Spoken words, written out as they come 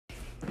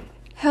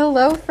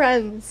Hello,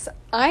 friends.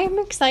 I'm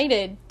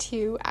excited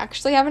to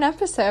actually have an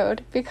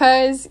episode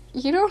because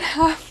you don't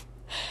have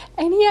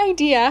any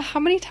idea how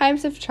many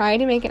times I've tried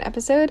to make an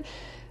episode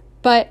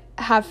but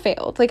have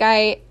failed.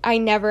 I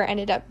never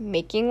ended up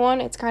making one.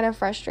 It's kind of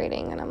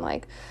frustrating, and I'm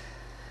like,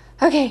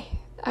 okay,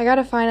 I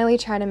gotta finally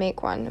try to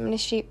make one.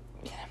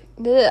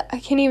 I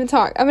can't even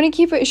talk. I'm gonna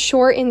keep it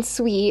short and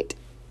sweet,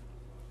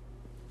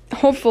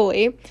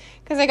 hopefully,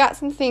 because I got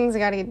some things I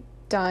gotta get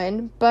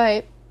done,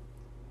 but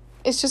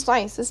it's just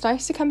nice. It's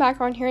nice to come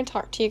back on here and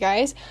talk to you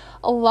guys.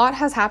 A lot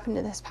has happened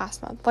in this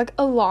past month.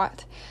 A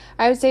lot.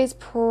 I would say it's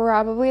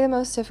probably the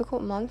most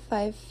difficult month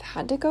I've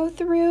had to go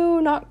through.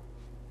 I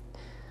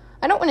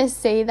don't want to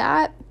say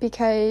that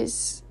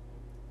because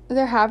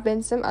there have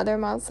been some other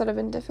months that have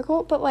been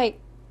difficult, but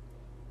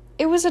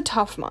it was a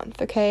tough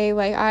month, okay?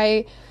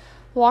 I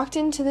walked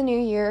into the new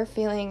year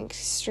feeling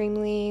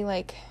extremely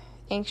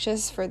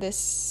anxious for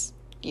this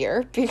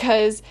year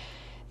because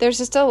there's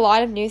just a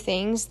lot of new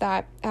things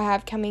that I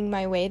have coming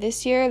my way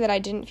this year that I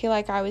didn't feel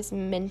like I was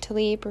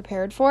mentally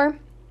prepared for.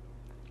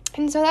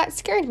 And so that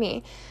scared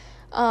me.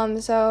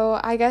 So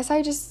I guess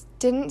I just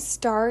didn't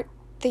start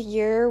the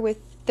year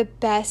with the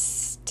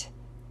best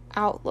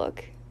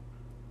outlook,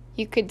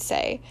 you could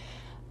say.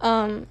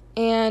 And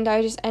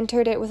I just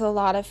entered it with a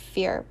lot of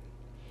fear.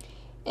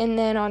 And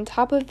then on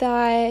top of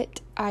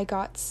that, I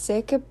got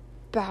sick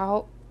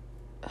about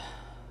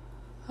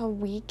a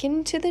week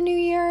into the new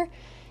year.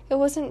 It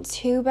wasn't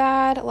too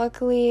bad.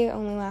 Luckily, it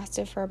only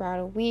lasted for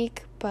about a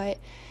week, but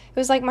it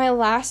was my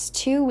last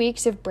 2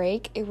 weeks of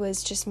break. It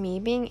was just me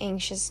being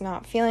anxious,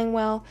 not feeling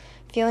well,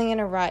 feeling in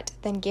a rut,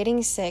 then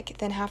getting sick,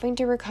 then having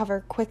to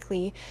recover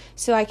quickly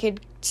so I could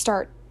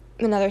start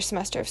another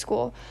semester of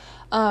school.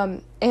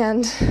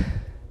 And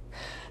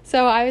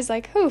so I was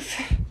like, oof,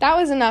 that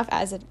was enough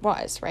as it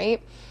was,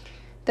 right?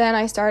 Then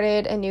I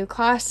started a new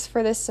class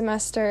for this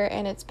semester,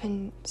 and it's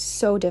been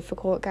so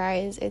difficult,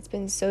 guys. It's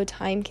been so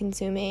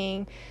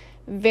time-consuming,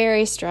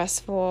 very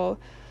stressful,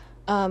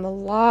 a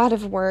lot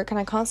of work, and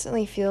I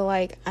constantly feel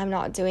like I'm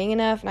not doing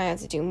enough, and I have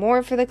to do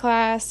more for the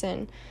class,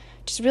 and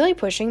just really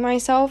pushing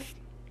myself.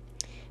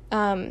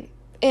 And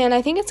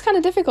I think it's kind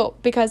of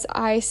difficult because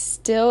I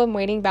still am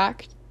waiting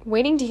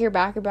to hear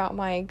back about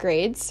my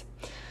grades.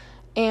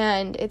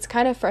 And it's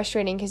kind of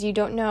frustrating because you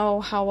don't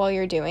know how well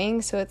you're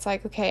doing. So it's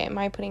okay, am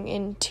I putting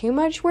in too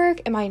much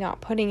work? Am I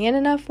not putting in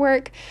enough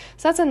work?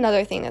 So that's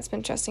another thing that's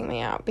been stressing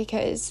me out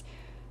because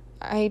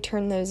I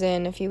turned those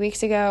in a few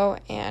weeks ago.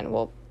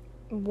 And,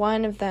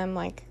 one of them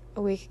a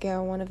week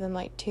ago, one of them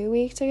 2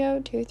 weeks ago,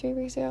 2 or 3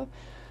 weeks ago.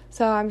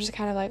 So I'm just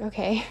kind of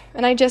okay.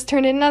 And I just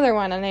turned in another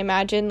one. And I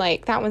imagine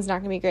that one's not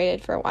going to be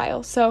graded for a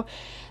while. So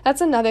that's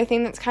another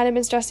thing that's kind of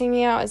been stressing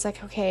me out is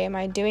okay, am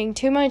I doing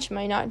too much? Am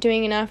I not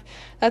doing enough?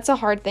 That's a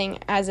hard thing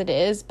as it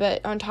is.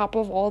 But on top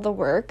of all the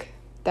work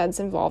that's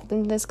involved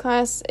in this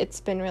class, it's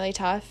been really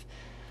tough.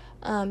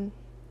 And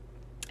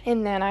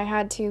then I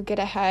had to get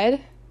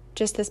ahead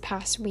just this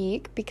past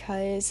week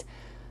because,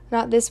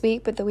 not this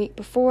week, but the week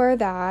before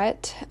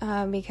that,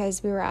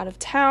 because we were out of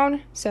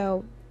town.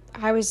 So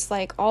I was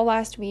all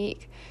last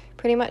week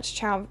pretty much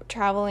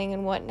traveling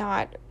and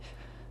whatnot,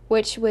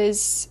 which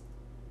was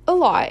a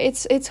lot.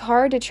 It's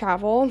hard to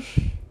travel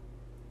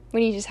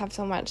when you just have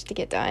so much to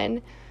get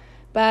done.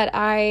 But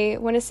I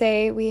want to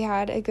say we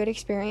had a good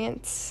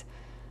experience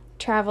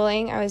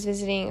traveling. I was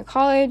visiting a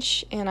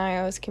college and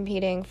I was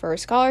competing for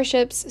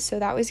scholarships, so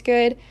that was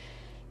good.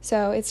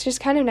 So it's just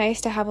kind of nice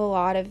to have a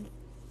lot of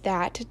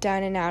that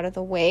done and out of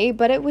the way,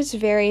 but it was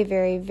very,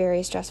 very,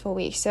 very stressful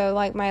week. So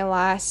my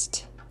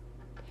last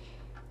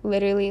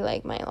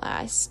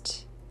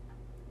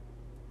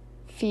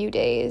few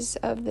days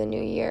of the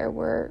new year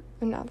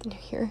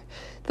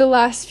the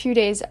last few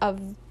days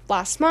of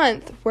last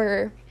month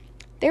were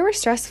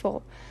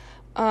stressful.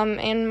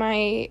 And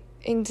my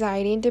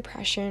anxiety and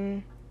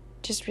depression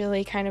just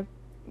really kind of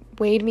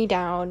weighed me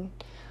down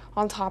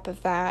on top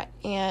of that.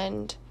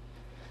 And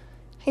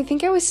I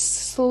think I was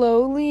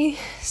slowly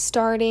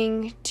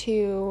starting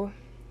to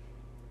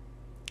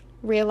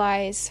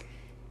realize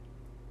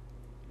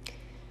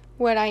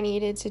what I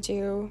needed to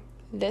do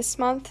this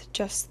month,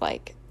 just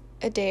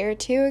a day or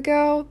two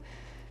ago.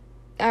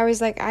 I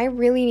was I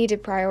really need to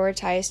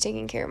prioritize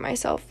taking care of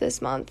myself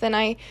this month, and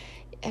I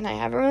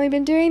haven't really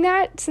been doing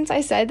that since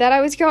I said that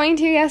I was going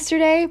to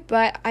yesterday,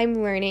 but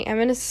I'm learning. I'm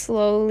going to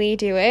slowly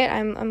do it.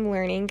 I'm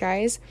learning,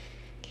 guys.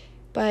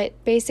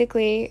 But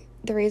basically,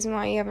 the reason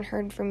why you haven't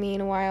heard from me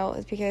in a while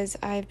is because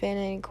I've been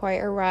in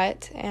quite a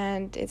rut,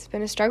 and it's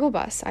been a struggle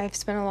bus. I've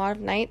spent a lot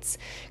of nights,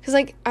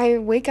 because I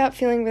wake up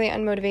feeling really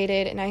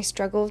unmotivated, and I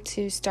struggle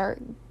to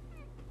start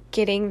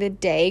getting the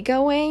day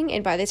going,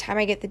 and by the time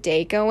I get the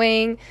day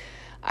going,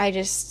 I'm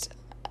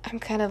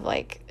kind of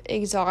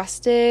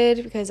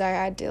exhausted because I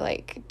had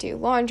to do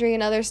laundry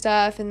and other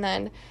stuff, and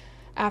then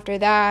after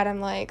that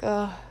I'm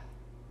oh,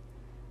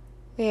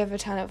 we have a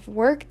ton of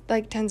work,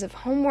 tons of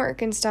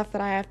homework and stuff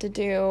that I have to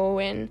do,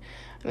 and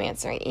I'm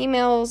answering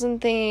emails and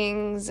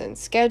things and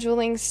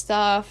scheduling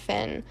stuff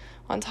and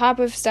on top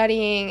of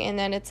studying, and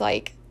then it's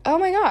oh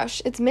my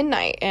gosh, it's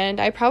midnight and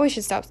I probably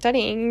should stop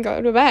studying and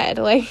go to bed.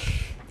 Like,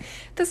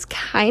 that's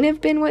kind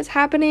of been what's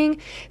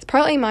happening. It's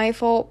partly my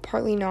fault,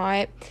 partly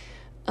not.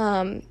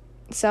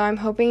 So I'm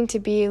hoping to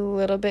be a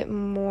little bit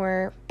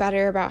more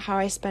better about how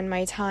I spend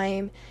my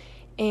time,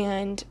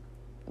 and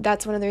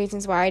that's one of the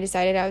reasons why I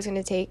decided I was going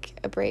to take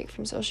a break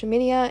from social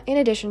media, in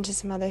addition to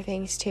some other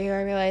things too.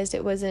 I realized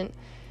it wasn't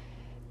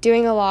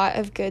doing a lot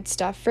of good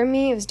stuff for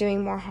me. It was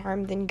doing more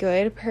harm than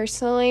good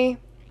personally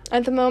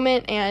at the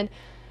moment, and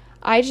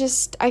I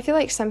feel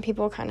like some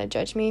people kind of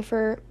judge me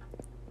for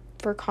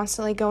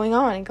constantly going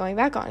on and going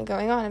back on and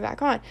going on and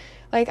back on.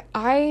 Like,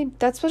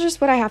 that's just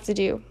what I have to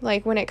do,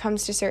 like, when it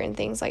comes to certain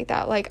things like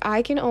that. Like,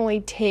 I can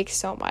only take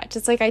so much.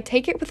 It's like I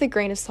take it with a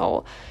grain of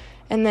salt,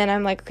 and then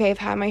I'm like, okay, I've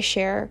had my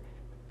share,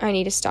 I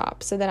need to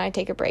stop. So then I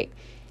take a break.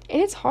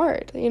 And it's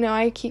hard. You know,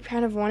 I keep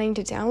kind of wanting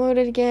to download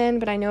it again,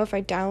 but I know if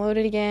I download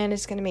it again,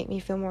 it's going to make me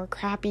feel more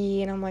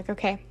crappy. And I'm like,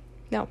 okay,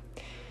 no.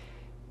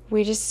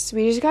 We just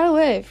got to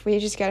live. We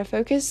just got to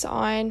focus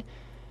on,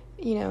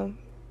 you know,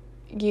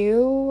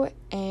 you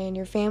and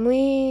your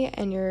family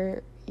and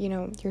your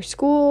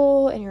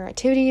school and your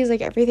activities,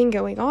 like everything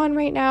going on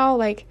right now.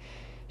 Like,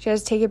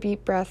 just take a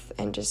deep breath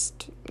and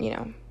just,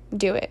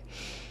 do it.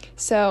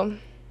 So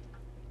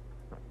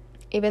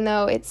even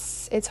though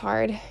it's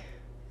hard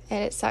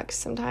and it sucks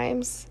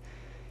sometimes,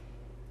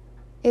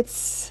 it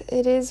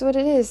is what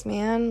it is,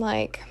 man.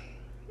 Like,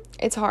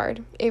 it's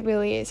hard. It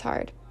really is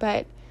hard,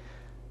 but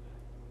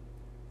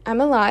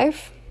I'm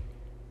alive.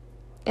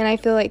 And I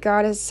feel like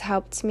God has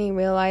helped me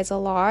realize a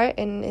lot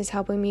and is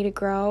helping me to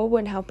grow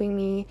and helping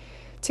me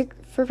to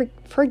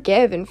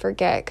forgive and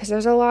forget, because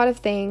there's a lot of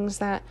things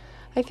that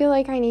I feel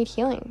like I need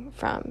healing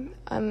from.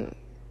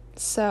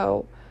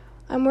 So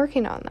I'm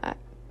working on that.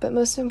 But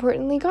most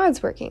importantly,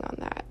 God's working on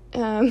that.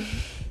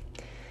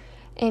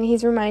 And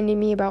He's reminding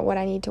me about what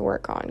I need to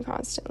work on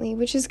constantly,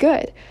 which is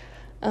good.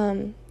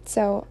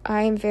 So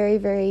I am very,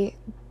 very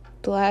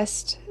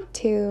blessed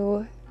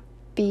to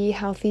be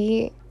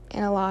healthy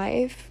and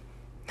alive.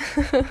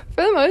 For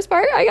the most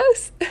part, I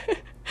guess.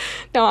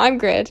 No, I'm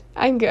good.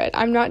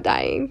 I'm not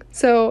dying.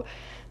 So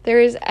there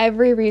is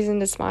every reason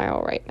to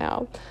smile right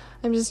now.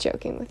 I'm just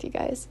joking with you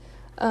guys.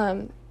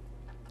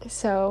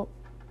 So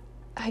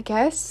I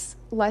guess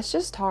let's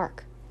just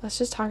talk. Let's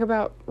just talk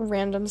about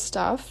random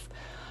stuff.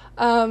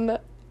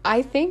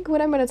 I think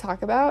what I'm going to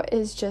talk about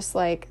is just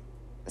like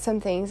some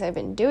things I've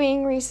been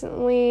doing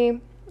recently.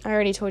 I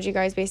already told you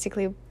guys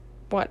basically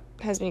what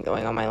has been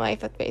going on in my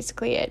life. That's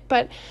basically it.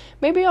 But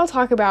maybe I'll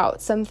talk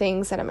about some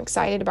things that I'm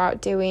excited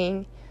about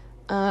doing,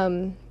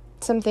 some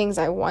things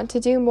I want to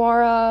do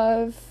more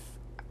of,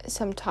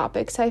 some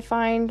topics I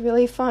find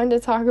really fun to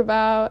talk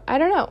about. I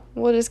don't know.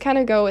 We'll just kind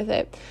of go with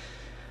it.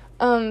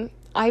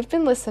 I've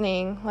been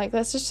listening, like,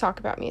 let's just talk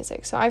about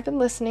music. So I've been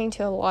listening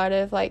to a lot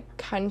of, like,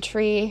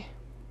 country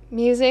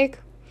music.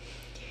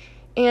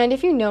 And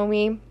if you know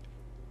me,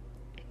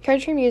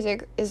 country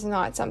music is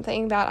not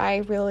something that I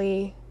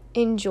really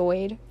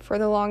enjoyed for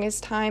the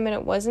longest time, and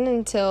it wasn't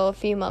until a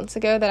few months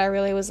ago that I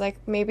really was like,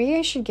 maybe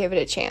I should give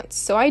it a chance.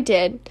 So I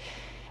did,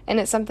 and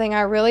it's something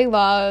I really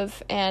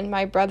love, and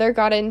my brother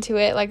got into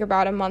it like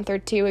about a month or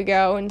two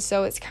ago, and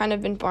so it's kind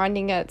of been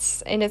bonding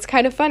us, and it's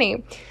kind of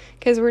funny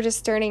because we're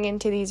just turning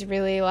into these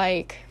really,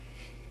 like,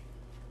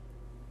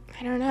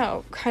 I don't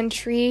know,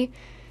 country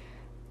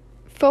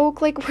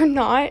folk. Like, we're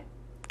not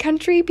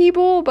country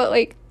people, but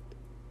like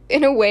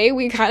in a way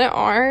we kind of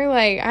are.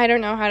 Like, I don't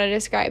know how to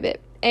describe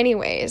it.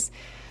 Anyways,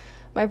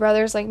 my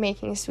brother's like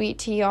making sweet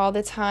tea all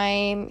the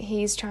time.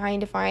 He's trying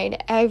to find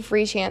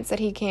every chance that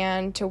he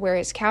can to wear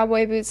his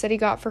cowboy boots that he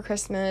got for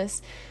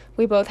Christmas.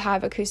 We both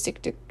have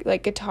acoustic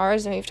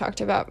guitars, and we've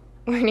talked about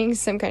learning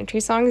some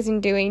country songs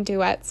and doing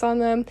duets on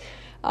them.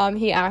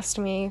 He asked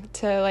me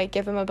to like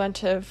give him a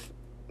bunch of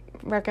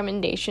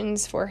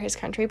recommendations for his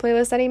country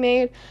playlist that he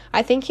made.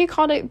 I think he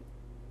called it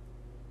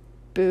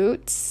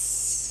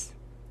Boots,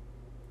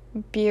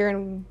 Beer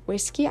and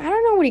Whiskey. I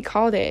don't know what he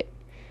called it.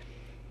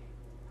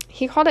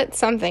 He called it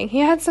something. He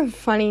had some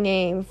funny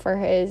name for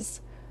his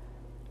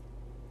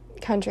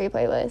country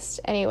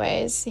playlist.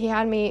 Anyways, he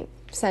had me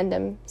send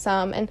him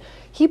some, and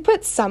he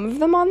put some of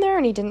them on there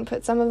and he didn't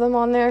put some of them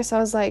on there, so I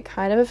was like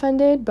kind of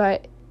offended,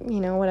 but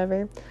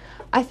whatever.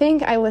 I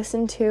think I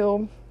listened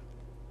to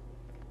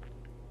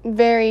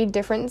very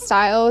different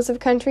styles of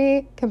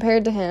country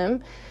compared to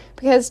him,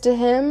 because to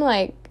him,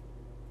 like,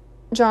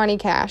 Johnny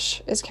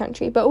Cash is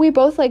country, but we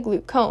both like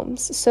Luke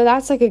Combs, so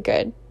that's like a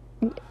good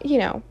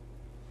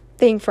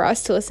thing for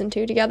us to listen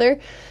to together.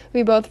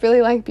 We both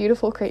really like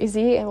Beautiful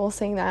Crazy, and we'll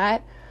sing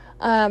that.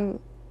 I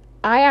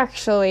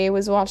actually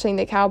was watching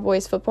the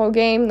Cowboys football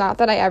game. Not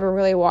that I ever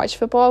really watched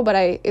football, but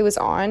it was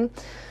on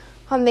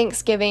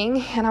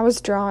Thanksgiving, and I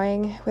was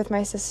drawing with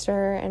my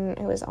sister, and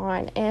it was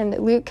on, and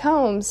Luke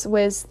Combs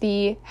was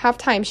the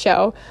halftime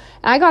show,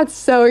 and I got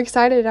so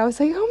excited. I was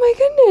like, oh my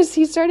goodness,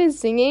 he started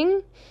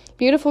singing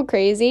Beautiful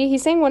Crazy. He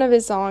sang one of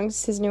his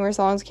songs, his newer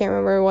songs, can't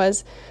remember what it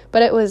was,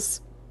 but it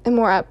was a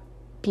more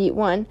upbeat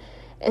one,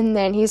 and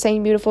then he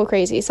sang Beautiful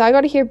Crazy, so I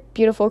got to hear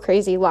Beautiful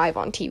Crazy live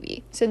on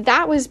TV, so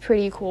that was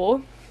pretty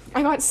cool.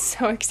 I got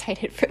so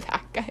excited for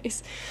that,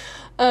 guys.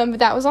 But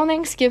that was on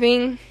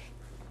Thanksgiving,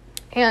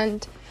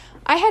 and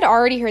I had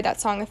already heard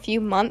that song a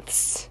few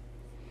months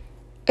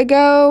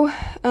ago,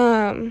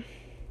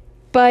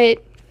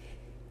 but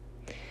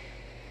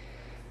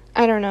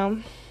I don't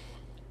know.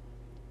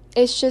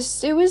 It's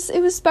just, it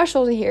was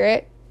special to hear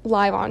it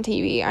live on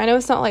TV. I know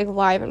it's not like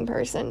live in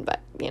person,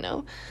 but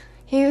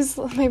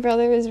my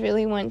brother was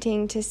really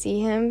wanting to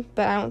see him,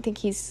 but I don't think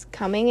he's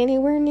coming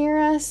anywhere near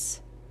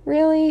us,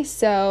 really,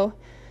 so,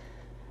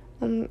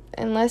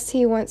 unless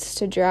he wants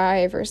to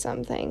drive or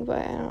something, but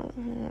I don't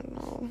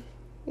know.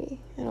 I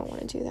don't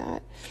want to do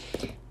that.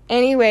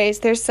 Anyways,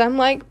 there's some,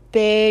 like,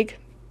 big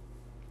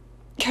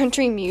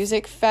country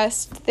music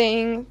fest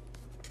thing,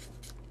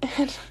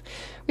 and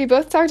we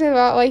both talked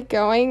about, like,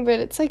 going, but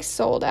it's, like,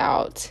 sold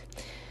out,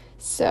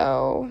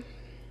 so,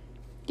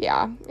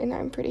 yeah, and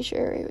I'm pretty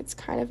sure it's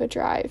kind of a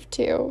drive,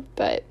 too,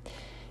 but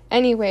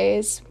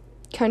anyways,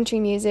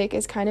 country music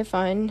is kind of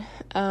fun.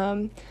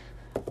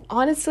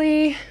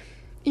 Honestly,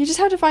 you just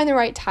have to find the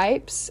right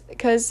types,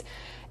 because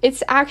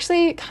it's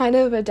actually kind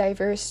of a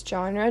diverse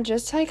genre,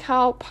 just like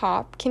how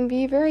pop can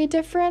be very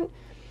different.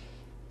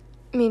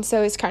 I mean,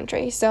 so is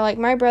country. So, like,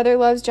 my brother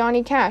loves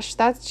Johnny Cash.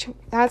 That's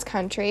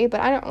country,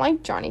 but I don't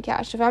like Johnny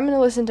Cash. If I'm going to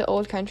listen to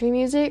old country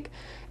music,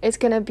 it's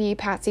going to be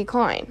Patsy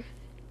Cline.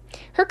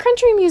 Her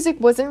country music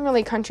wasn't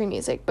really country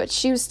music, but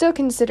she was still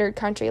considered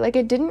country. Like,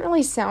 it didn't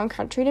really sound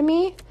country to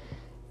me.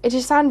 It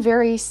just sounded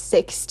very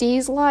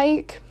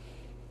 60s-like.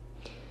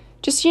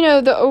 Just,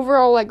 the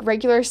overall, like,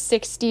 regular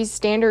 60s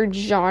standard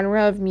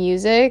genre of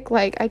music.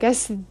 Like, I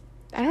guess,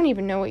 I don't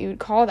even know what you would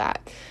call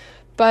that.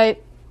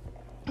 But,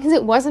 because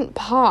it wasn't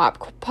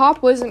pop.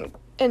 Pop wasn't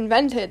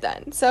invented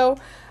then. So,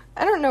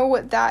 I don't know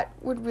what that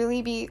would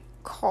really be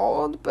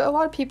called. But a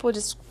lot of people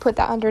just put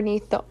that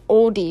underneath the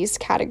oldies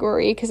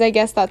category. Because I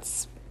guess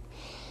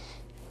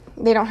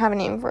they don't have a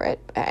name for it.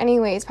 But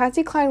anyways,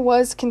 Patsy Cline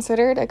was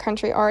considered a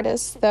country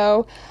artist,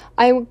 though.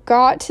 I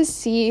got to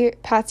see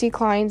Patsy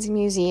Cline's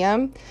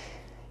museum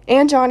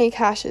and Johnny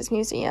Cash's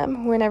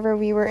museum whenever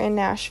we were in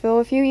Nashville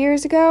a few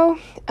years ago,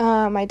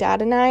 my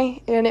dad and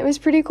I, and it was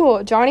pretty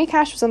cool. Johnny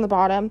Cash was on the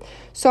bottom.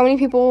 So many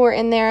people were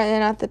in there, and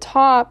then at the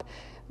top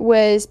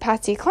was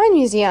Patsy Cline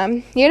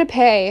Museum. You had to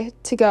pay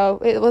to go.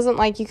 It wasn't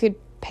like you could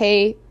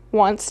pay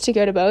once to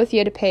go to both. You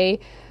had to pay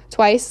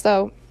twice,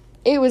 so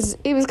it was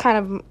kind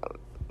of,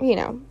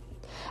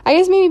 I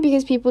guess maybe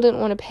because people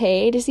didn't want to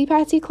pay to see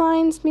Patsy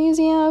Cline's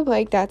museum,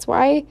 like, that's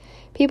why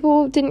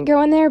people didn't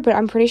go in there, but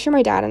I'm pretty sure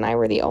my dad and I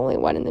were the only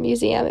one in the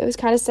museum. It was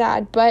kind of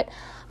sad, but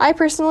I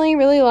personally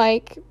really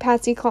like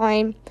Patsy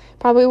Cline,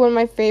 probably one of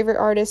my favorite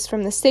artists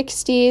from the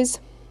 60s.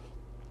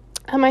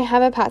 I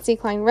have a Patsy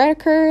Cline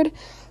record.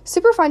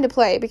 Super fun to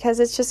play, because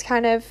it's just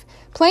kind of,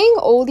 playing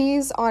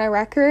oldies on a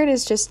record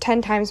is just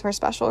 10 times more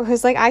special,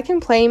 because, like, I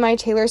can play my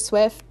Taylor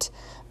Swift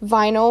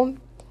vinyl,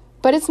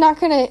 but it's not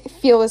going to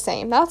feel the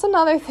same. That's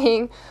another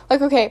thing.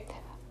 Like, okay,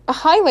 a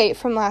highlight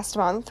from last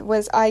month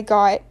was I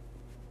got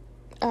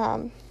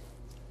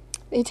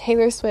a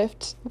Taylor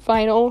Swift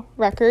vinyl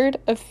record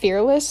of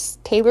Fearless,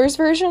 Taylor's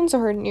version, so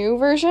her new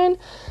version,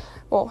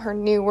 her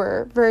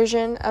newer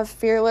version of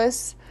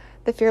Fearless,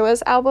 the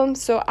Fearless album.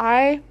 So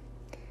I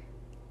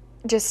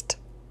just,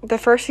 the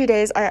first few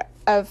days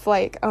of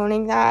like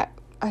owning that,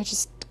 I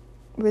just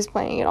was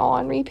playing it all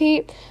on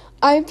repeat.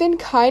 I've been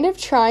kind of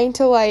trying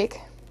to like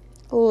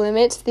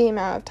limit the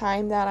amount of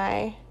time that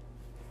I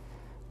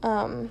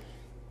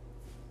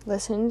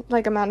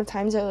amount of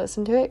times I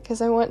listen to it,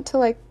 because I want to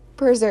like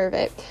preserve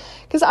it,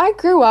 because I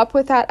grew up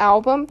with that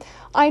album.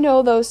 I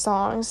know those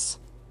songs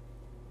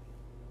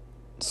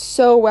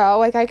so well,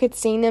 like I could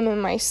sing them in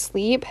my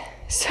sleep,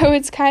 so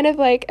it's kind of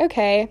like,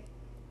 okay,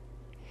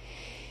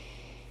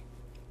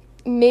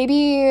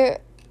 maybe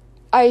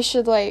I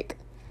should like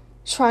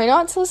try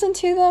not to listen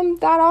to them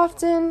that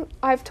often.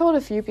 I've told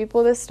a few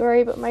people this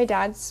story, but my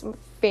dad's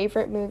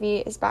favorite movie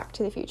is Back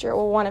to the Future,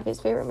 one of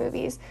his favorite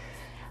movies,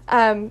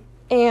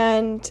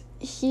 and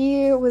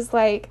he was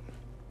like,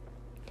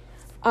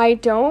 I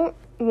don't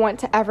want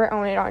to ever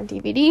own it on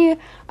DVD.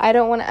 I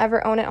don't want to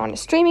ever own it on a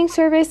streaming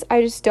service.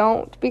 I just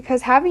don't,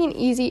 because having an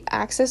easy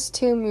access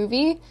to a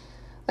movie,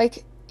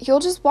 like, you'll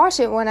just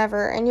watch it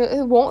whenever, and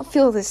it won't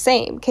feel the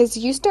same, because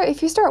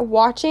if you start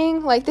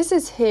watching, like, this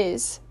is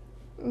his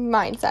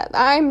mindset.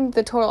 I'm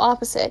the total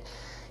opposite.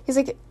 He's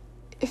like,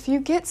 if you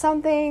get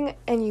something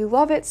and you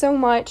love it so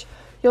much,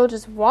 you'll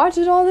just watch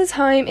it all the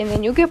time, and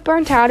then you'll get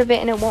burnt out of it,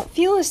 and it won't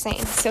feel the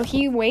same. So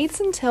he waits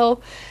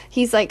until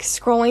he's, like,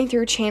 scrolling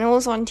through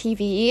channels on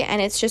TV,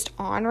 and it's just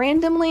on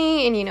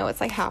randomly, and,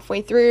 it's, like,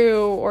 halfway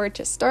through, or it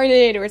just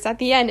started, or it's at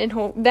the end, and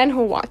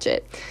he'll watch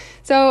it.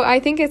 So I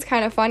think it's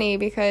kind of funny,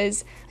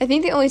 because I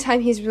think the only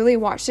time he's really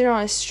watched it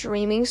on a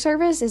streaming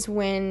service is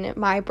when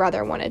my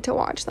brother wanted to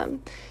watch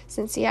them,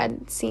 since he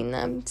had seen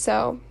them.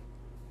 So,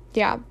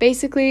 yeah,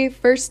 basically,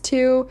 first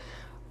two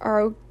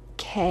are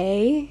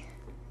okay.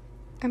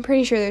 I'm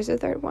pretty sure there's a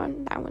third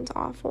one. That one's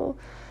awful.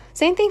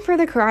 Same thing for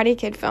the Karate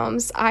Kid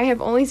films. I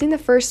have only seen the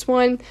first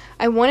one.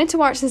 I wanted to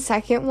watch the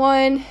second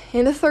one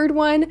and the third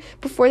one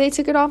before they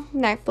took it off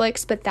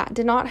Netflix, but that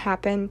did not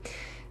happen.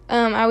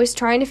 I was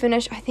trying to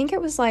finish, I think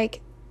it was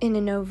like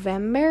in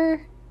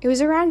November. It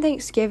was around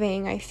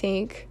Thanksgiving, I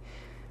think.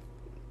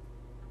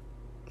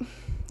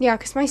 Yeah,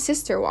 because my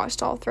sister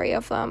watched all 3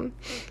 of them.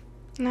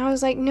 And I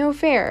was like, no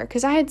fair.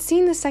 Because I had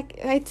seen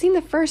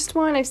the first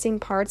one. I've seen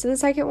parts of the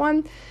second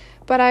one.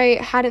 But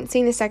I hadn't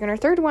seen the second or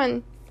third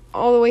one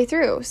all the way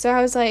through. So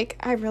I was like,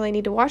 I really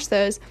need to watch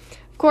those.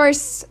 Of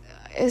course,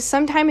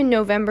 sometime in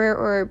November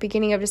or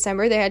beginning of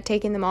December, they had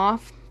taken them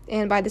off.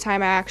 And by the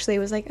time I actually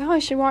was like, oh, I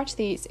should watch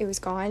these, it was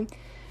gone.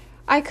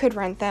 I could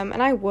rent them,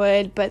 and I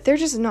would, but they're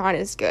just not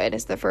as good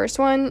as the first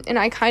one. And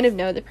I kind of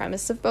know the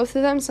premise of both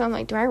of them. So I'm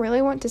like, do I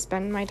really want to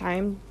spend my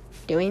time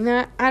doing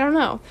that? I don't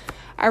know.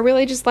 I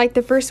really just like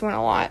the first one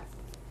a lot.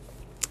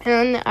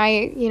 And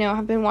I,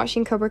 have been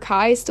watching Cobra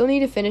Kai. Still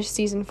need to finish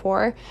season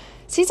 4.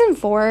 Season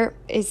 4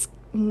 is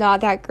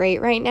not that great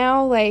right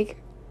now. Like,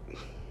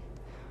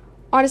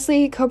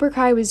 honestly, Cobra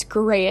Kai was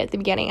great at the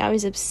beginning. I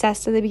was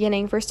obsessed at the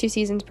beginning. First 2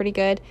 seasons, pretty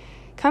good.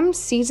 Come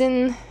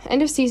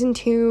end of season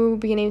 2,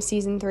 beginning of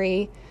season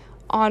 3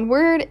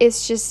 onward,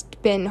 it's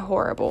just been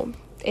horrible.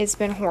 It's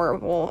been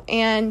horrible.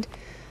 And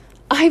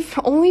I've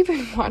only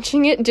been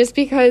watching it just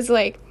because,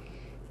 like,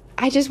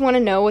 I just want to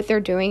know what they're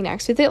doing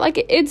next with it.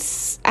 Like,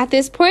 it's, at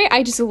this point,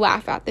 I just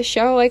laugh at the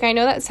show. Like, I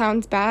know that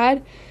sounds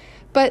bad,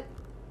 but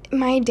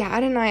my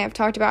dad and I have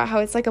talked about how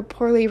it's like a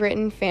poorly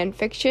written fan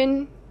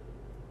fiction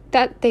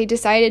that they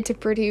decided to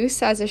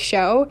produce as a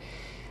show.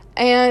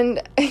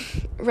 And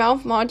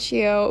Ralph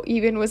Macchio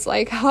even was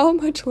like, how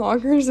much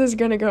longer is this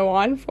going to go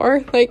on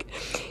for? Like,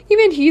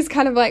 even he's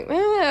kind of like,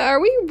 are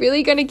we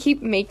really going to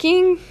keep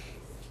making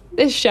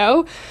this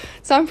show?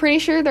 So I'm pretty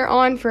sure they're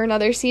on for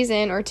another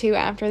season or 2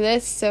 after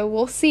this, so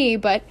we'll see.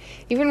 But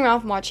even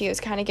Ralph Macchio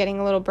is kind of getting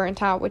a little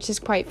burnt out, which is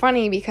quite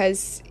funny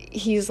because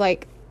he's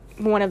like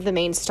one of the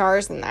main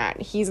stars in that.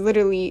 He's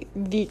literally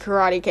the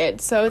Karate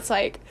Kid, so it's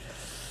like,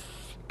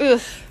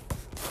 ugh,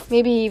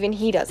 maybe even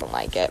he doesn't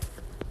like it.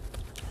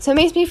 So it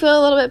makes me feel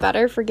a little bit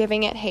better for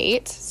giving it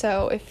hate.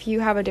 So if you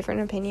have a different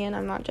opinion,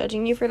 I'm not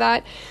judging you for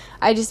that.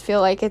 I just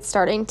feel like it's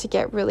starting to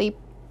get really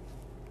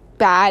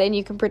bad, and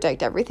you can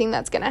predict everything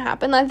that's going to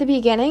happen. At the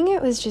beginning,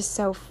 it was just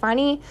so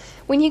funny.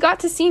 When you got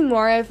to see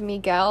more of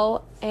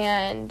Miguel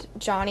and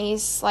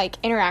Johnny's, like,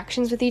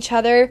 interactions with each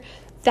other,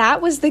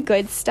 that was the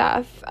good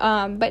stuff.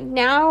 But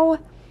now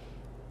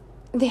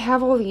they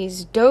have all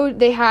these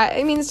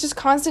it's just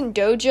constant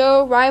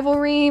dojo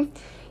rivalry,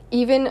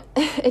 even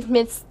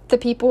amidst the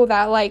people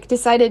that, like,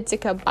 decided to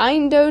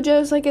combine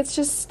dojos. Like, it's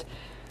just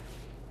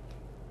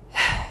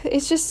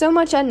so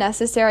much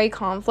unnecessary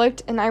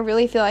conflict, and I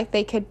really feel like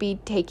they could be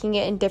taking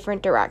it in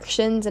different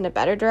directions, in a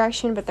better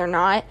direction, but they're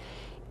not,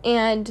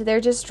 and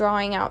they're just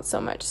drawing out so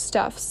much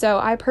stuff. So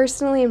I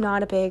personally am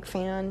not a big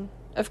fan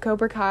of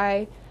Cobra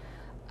Kai.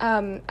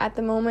 At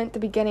the moment, the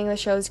beginning of the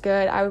show is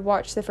good. I would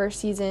watch the first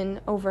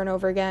season over and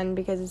over again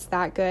because it's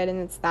that good and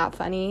it's that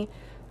funny.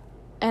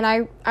 And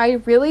I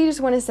really just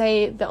want to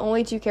say the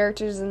only 2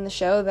 characters in the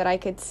show that I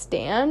could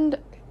stand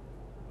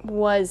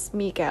was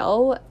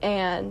Miguel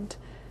and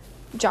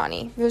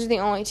Johnny. Those are the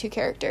only 2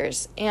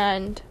 characters.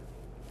 And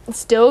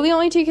still the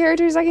only 2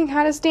 characters I can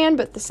kind of stand,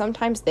 but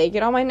sometimes they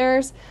get on my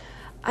nerves.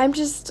 I'm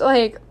just,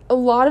 like, a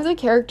lot of the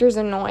characters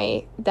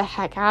annoy the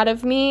heck out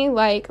of me.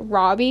 Like,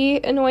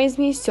 Robbie annoys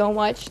me so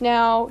much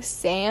now.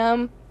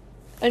 Sam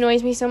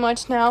annoys me so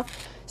much now.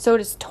 So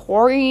does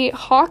Tori.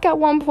 Hawk at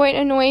one point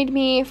annoyed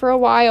me for a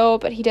while,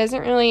 but he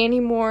doesn't really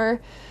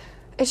anymore.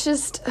 It's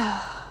just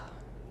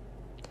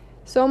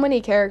so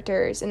many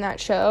characters in that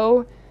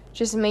show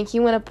just make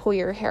you want to pull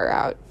your hair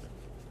out.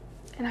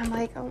 And I'm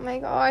like, oh my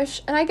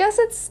gosh. And I guess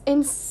it's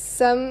in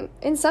some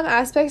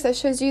aspects that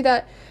shows you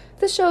that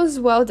the show's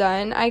well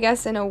done, I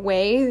guess, in a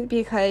way,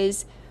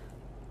 because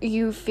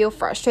you feel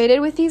frustrated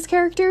with these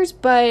characters,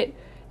 but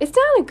it's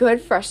not a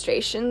good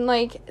frustration.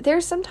 Like,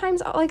 there's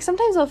sometimes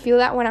I'll feel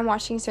that when I'm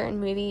watching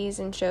certain movies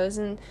and shows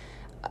and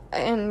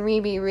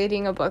maybe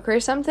reading a book or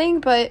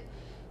something, but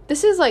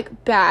this is,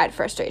 like, bad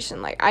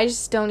frustration. Like, I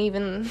just don't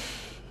even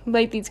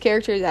like these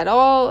characters at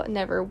all,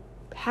 never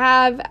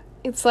have.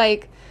 It's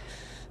like,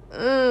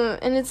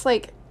 and it's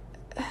like,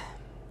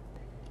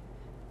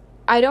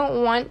 I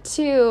don't want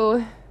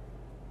to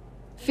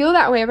feel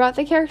that way about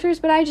the characters,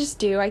 but I just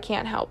do. I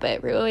can't help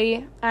it,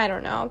 really. I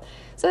don't know.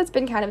 So it's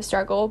been kind of a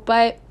struggle,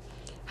 but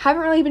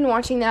haven't really been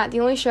watching that. The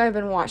only show I've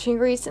been watching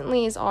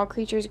recently is All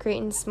Creatures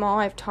Great and Small.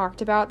 I've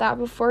talked about that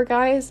before,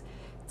 guys.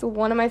 It's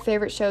one of my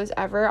favorite shows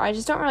ever. I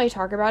just don't really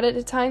talk about it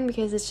a ton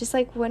because it's just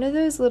like one of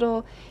those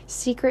little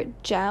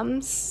secret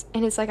gems,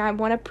 and it's like I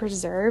want to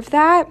preserve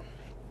that.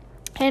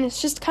 And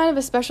it's just kind of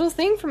a special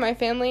thing for my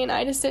family and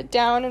I to sit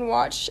down and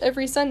watch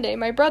every Sunday.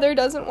 My brother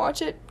doesn't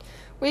watch it.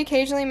 We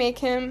occasionally make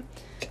him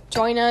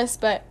join us,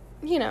 but,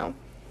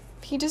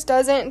 he just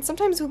doesn't. And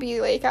sometimes he'll be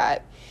like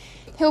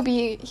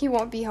he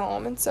won't be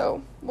home, and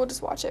so we'll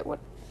just watch it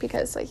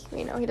because,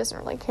 he doesn't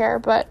really care.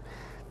 But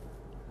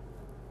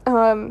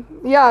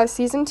yeah,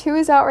 season 2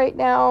 is out right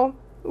now.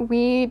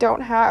 We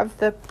don't have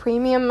the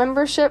premium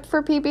membership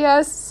for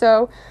PBS,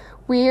 so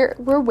we're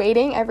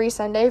waiting every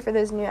Sunday for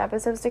those new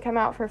episodes to come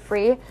out for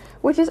free,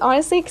 which is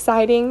honestly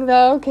exciting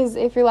though, because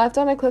if you're left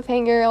on a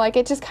cliffhanger, like,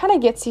 it just kind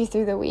of gets you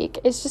through the week.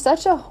 It's just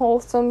such a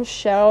wholesome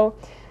show.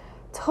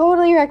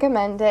 Totally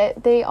recommend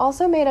it. They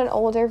also made an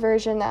older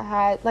version that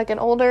had like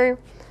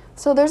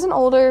so there's an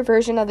older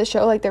version of the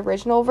show, like the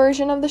original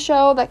version of the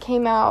show that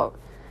came out,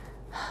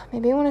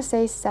 maybe I want to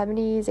say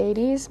 70s,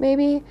 80s,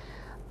 maybe.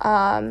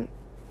 I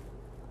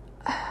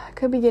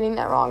could be getting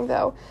that wrong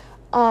though.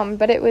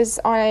 But it was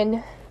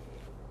like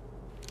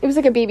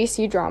a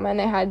BBC drama, and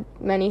they had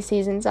many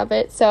seasons of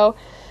it. So,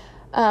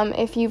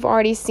 if you've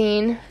already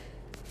seen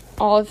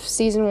all of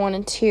season 1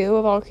 and 2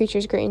 of All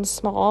Creatures Great and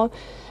Small,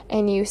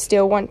 and you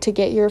still want to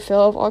get your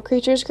fill of All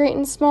Creatures Great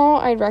and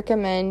Small, I'd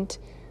recommend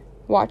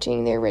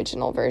watching the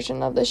original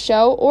version of the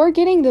show or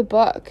getting the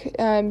book.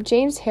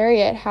 James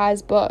Herriot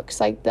has books,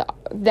 like the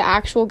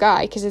actual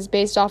guy, because it's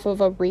based off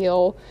of a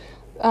real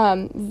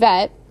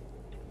vet,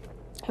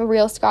 a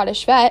real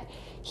Scottish vet.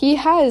 He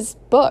has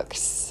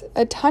books,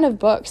 a ton of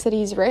books that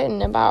he's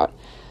written about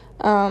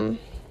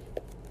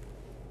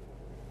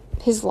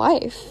his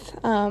life,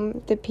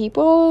 the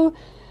people,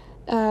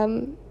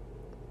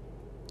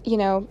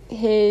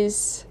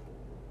 his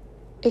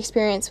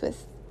experience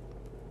with,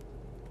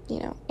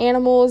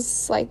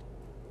 animals, like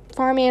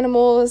farm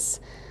animals,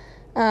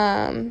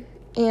 and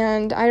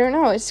I don't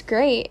know, it's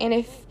great. And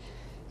if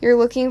you're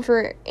looking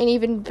for an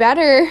even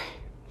better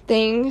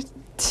thing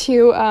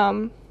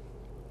to,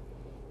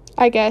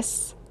 I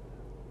guess,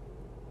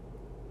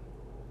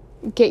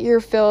 get your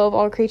fill of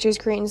All Creatures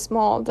Great and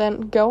Small,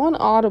 then go on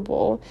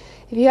Audible.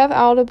 If you have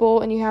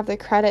Audible and you have the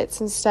credits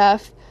and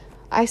stuff,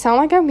 I sound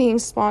like I'm being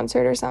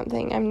sponsored or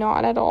something. I'm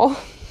not at all.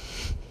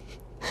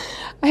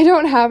 I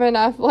don't have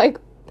enough,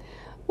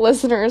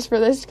 listeners for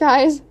this,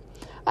 guys.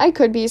 I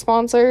could be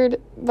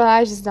sponsored, but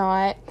I just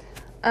not.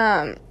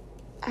 I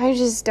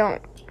just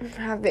don't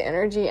have the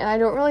energy, and I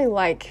don't really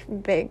like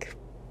big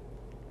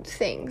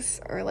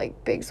things or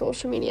big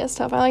social media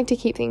stuff. I like to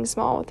keep things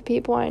small with the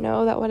people I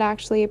know that would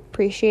actually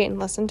appreciate and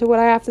listen to what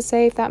I have to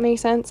say, if that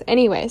makes sense.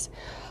 Anyways,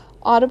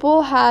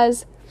 Audible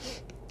has,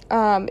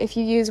 if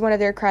you use one of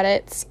their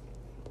credits,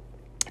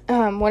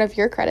 one of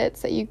your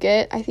credits that you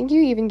get, I think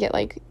you even get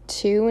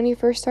 2 when you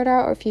first start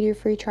out, or if you do a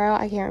free trial,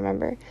 I can't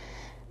remember.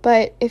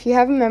 But if you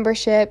have a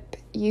membership,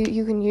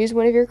 you can use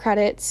one of your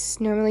credits.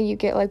 Normally you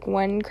get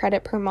 1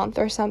 credit per month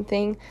or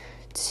something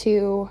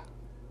to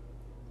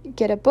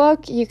get a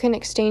book. You can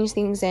exchange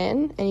things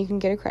in and you can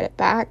get a credit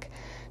back.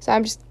 So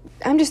I'm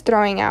just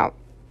throwing out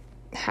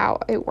how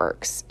it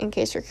works in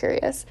case you're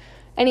curious.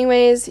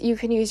 Anyways, you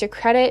can use your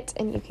credit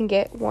and you can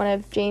get one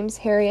of James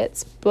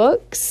Herriot's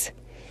books.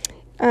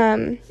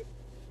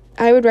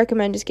 I would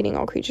recommend just getting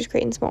All Creatures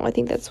Great and Small. I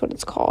think that's what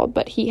it's called,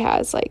 but he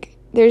has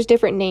there's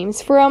different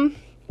names for them.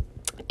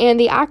 And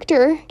the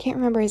actor, can't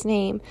remember his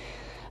name,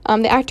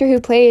 the actor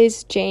who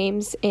plays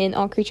James in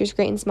All Creatures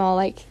Great and Small,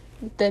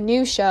 the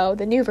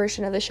new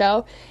version of the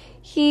show,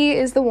 he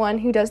is the one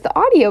who does the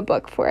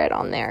audiobook for it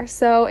on there.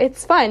 So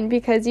it's fun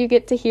because you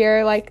get to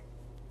hear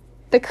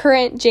the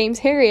current James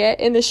Herriot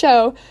in the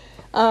show,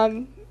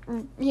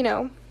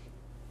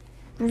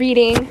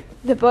 reading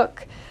the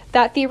book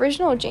that the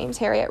original James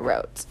Herriot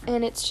wrote.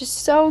 And it's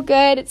just so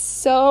good.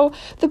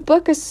 The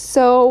book is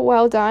so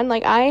well done.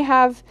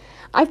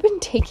 I've been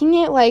taking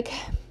it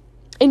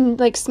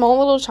in small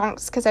little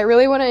chunks because I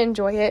really want to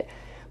enjoy it,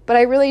 but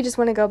I really just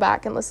want to go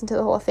back and listen to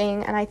the whole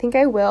thing, and I think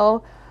I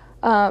will.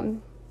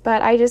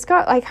 But I just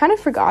kind of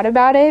forgot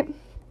about it.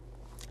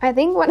 I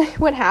think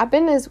what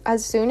happened is,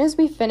 as soon as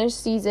we finished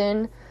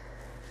season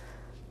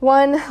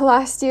 1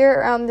 last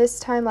year, around this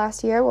time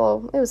last year,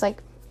 well, it was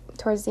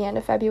towards the end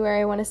of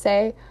February, I want to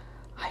say,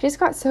 I just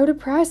got so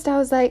depressed. I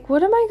was like,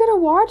 what am I going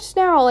to watch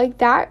now?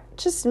 That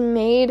just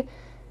made,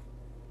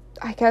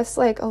 I guess,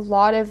 a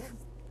lot of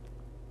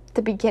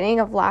the beginning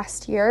of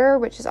last year,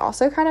 which is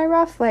also kind of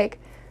rough,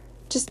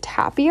 just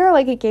happier.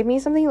 It gave me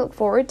something to look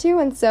forward to.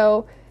 And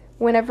so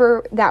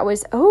whenever that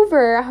was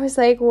over, I was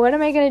like, what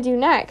am I going to do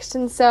next?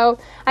 And so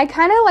I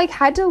kind of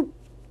had to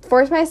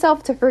force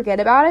myself to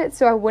forget about it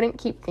so I wouldn't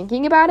keep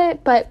thinking about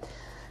it. But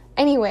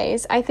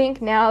anyways, I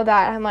think now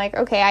that I'm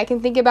okay, I can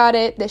think about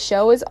it. The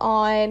show is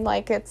on,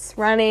 it's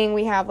running.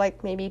 We have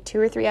maybe 2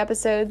 or 3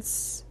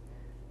 episodes.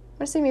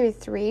 I want to say maybe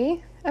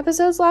 3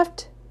 episodes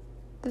left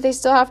that they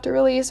still have to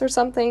release or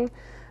something.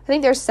 I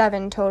think there's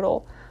 7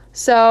 total.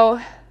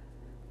 So,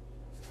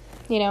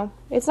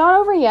 it's not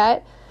over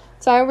yet.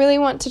 So I really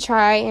want to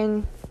try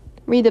and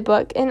read the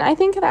book. And I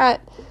think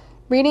that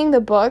reading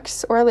the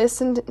books or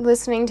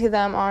listening to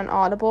them on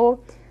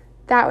Audible,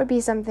 that would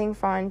be something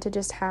fun to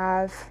just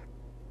have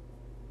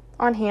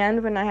on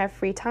hand when I have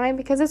free time,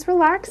 because it's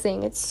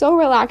relaxing. It's so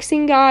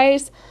relaxing,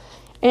 guys.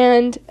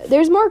 And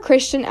there's more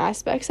Christian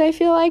aspects, I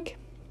feel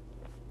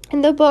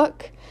in the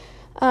book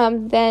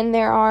than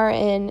there are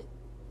in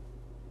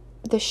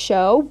the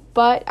show,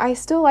 but I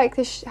still like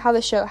how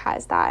the show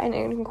has that and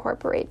it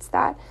incorporates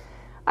that.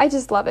 I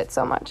just love it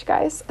so much,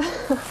 guys.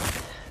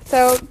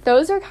 So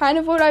those are kind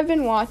of what I've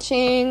been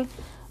watching,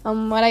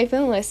 what I've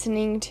been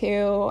listening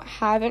to.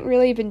 Haven't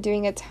really been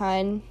doing a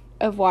ton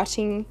of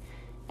watching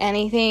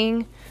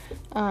anything.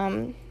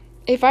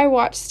 If I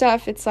watch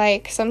stuff, it's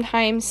like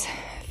sometimes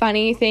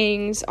funny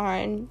things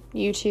on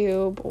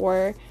YouTube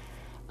or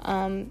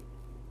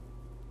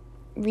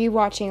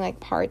rewatching like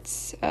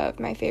parts of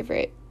my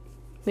favorite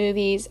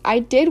movies. I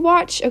did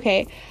watch,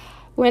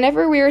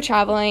 whenever we were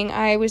traveling,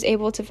 I was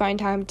able to find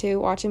time to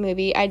watch a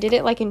movie. I did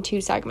it like in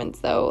 2 segments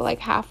though, like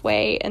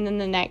halfway, and then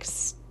the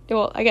next,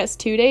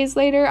 2 days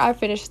later, I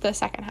finished the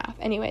second half.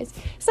 Anyways,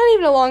 it's not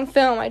even a long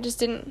film.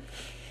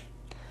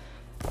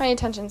 My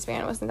attention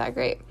span wasn't that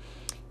great,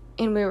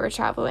 and we were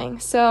traveling.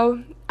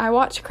 So I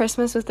watched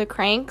Christmas with the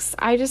Cranks.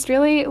 I just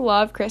really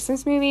love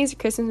Christmas movies.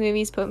 Christmas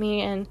movies put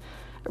me in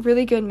a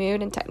really good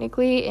mood, and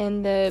technically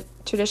in the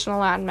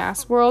traditional Latin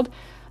Mass world,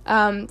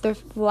 the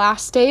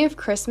last day of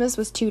Christmas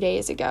was 2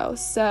 days ago.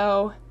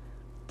 So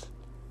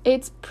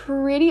it's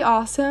pretty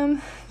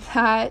awesome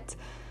that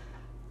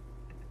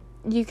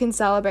you can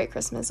celebrate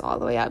Christmas all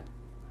the way up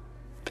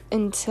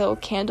until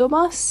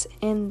Candlemas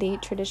in the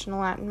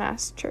traditional Latin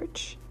Mass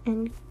church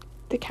in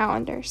the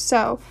calendar.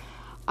 So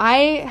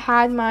I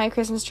had my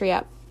Christmas tree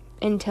up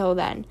until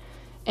then.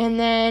 And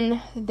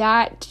then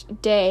that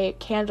day,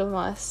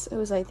 Candlemas,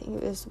 I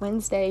think it was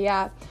Wednesday,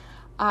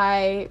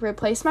 I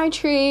replaced my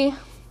tree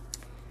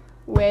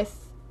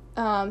with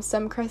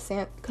some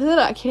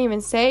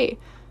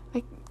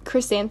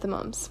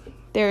chrysanthemums.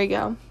 There we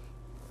go.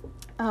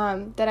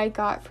 That I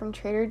got from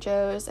Trader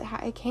Joe's.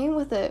 It came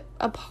with a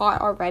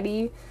pot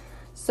already,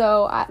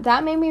 so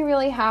that made me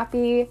really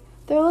happy.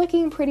 They're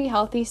looking pretty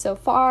healthy so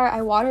far.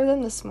 I watered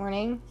them this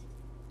morning.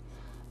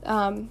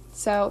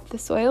 So the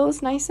soil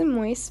is nice and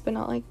moist, but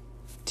not like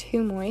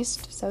too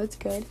moist, so it's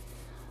good.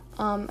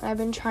 I've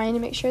been trying to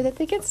make sure that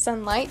they get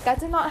sunlight. That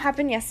did not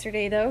happen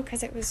yesterday though,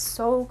 because it was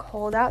so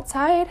cold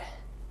outside.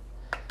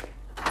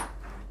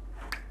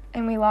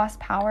 And we lost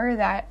power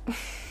that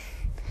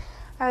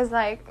I was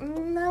like,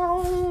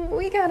 no,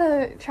 we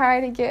gotta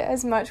try to get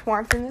as much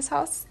warmth in this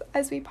house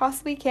as we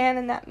possibly can,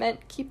 and that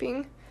meant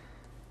keeping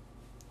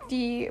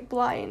the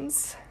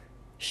blinds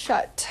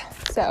shut.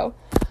 So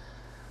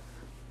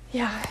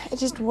yeah, it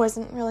just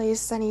wasn't really a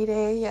sunny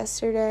day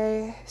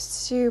yesterday.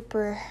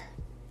 Super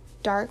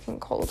dark and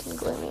cold and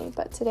gloomy,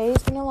 but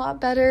today's been a lot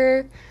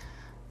better.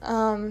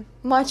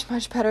 Much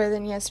better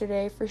than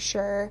yesterday for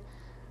sure.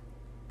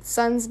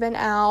 Sun's been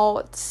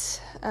out.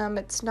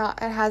 It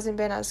hasn't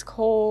been as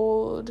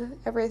cold.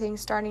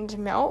 Everything's starting to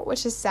melt,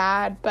 which is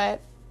sad,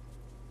 but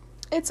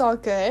it's all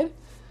good.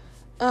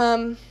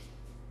 But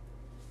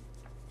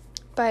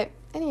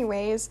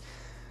anyways,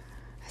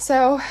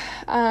 so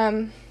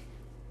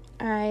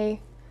I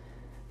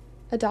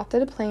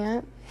adopted a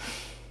plant,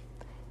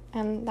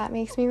 and that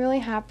makes me really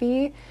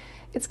happy.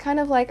 It's kind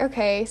of like,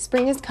 okay,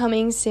 spring is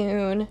coming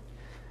soon.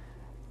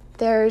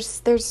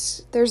 There's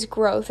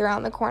growth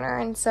around the corner,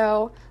 and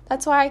so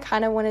that's why I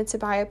kind of wanted to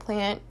buy a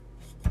plant,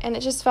 and it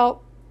just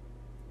felt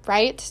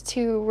right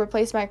to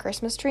replace my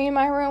Christmas tree in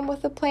my room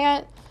with a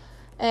plant,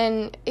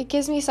 and it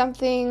gives me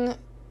something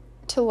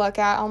to look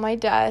at on my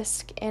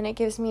desk, and it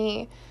gives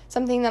me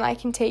something that I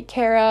can take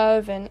care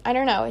of, and I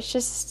don't know,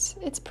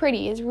 it's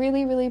pretty. It's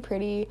really, really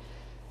pretty.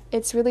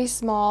 It's really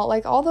small.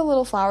 Like, all the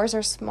little flowers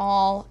are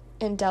small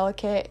and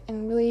delicate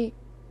and really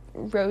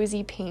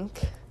rosy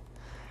pink.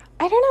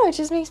 I don't know, it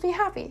just makes me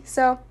happy.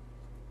 So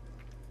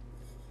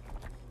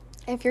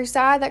if you're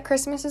sad that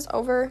Christmas is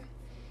over,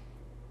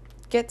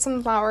 get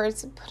some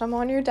flowers, put them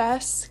on your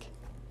desk.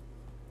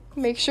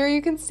 Make sure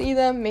you can see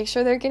them. Make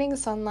sure they're getting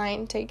sunlight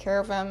and take care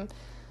of them.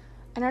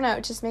 I don't know,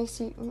 it just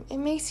makes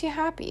you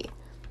happy.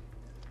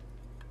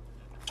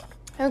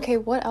 Okay,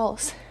 what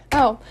else?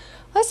 Oh,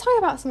 let's talk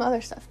about some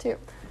other stuff too.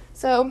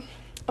 So,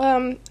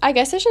 I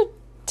guess I should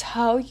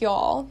tell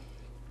y'all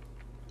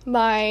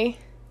my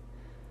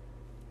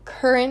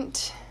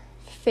current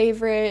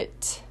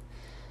favorite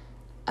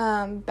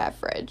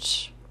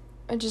beverage,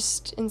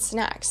 just in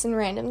snacks and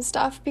random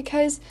stuff,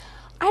 because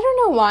I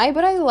don't know why,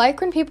 but I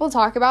like when people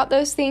talk about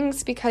those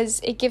things because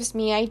it gives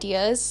me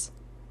ideas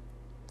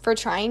for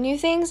trying new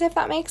things, if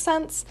that makes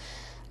sense.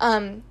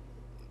 Someone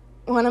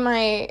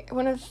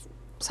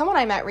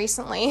I met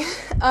recently,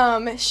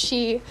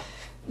 she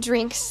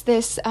drinks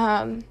this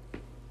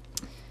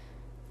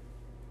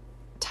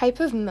type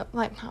of not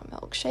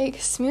milkshake,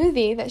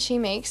 smoothie that she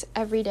makes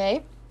every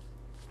day.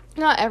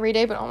 Not every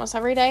day, but almost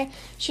every day.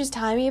 She was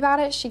telling me about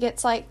it. She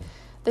gets like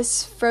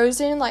this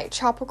frozen like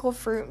tropical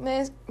fruit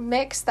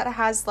mix that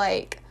has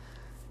like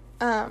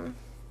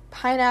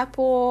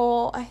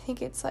pineapple, I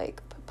think it's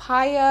like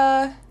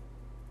papaya,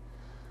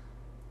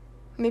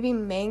 maybe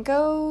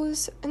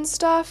mangoes and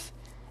stuff.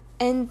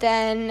 And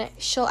then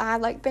she'll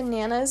add like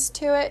bananas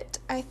to it,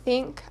 I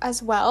think,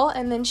 as well.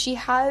 And then she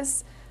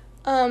has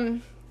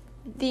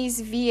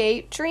these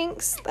V8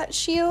 drinks that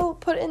she'll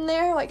put in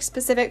there, like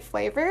specific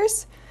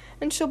flavors,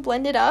 and she'll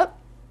blend it up.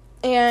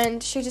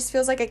 And she just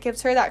feels like it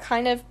gives her that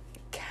kind of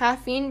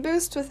caffeine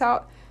boost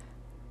without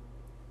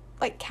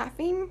like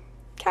caffeine,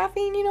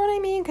 you know what I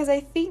mean? Because I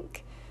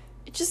think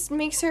it just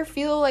makes her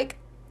feel like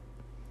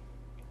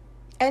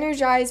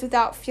energized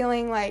without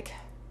feeling like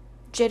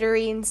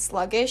jittery and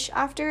sluggish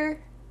after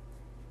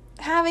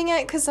having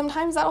it, because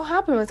sometimes that'll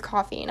happen with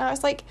coffee. And I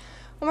was like,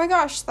 oh my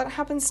gosh, that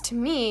happens to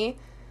me.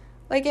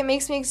 Like, it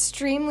makes me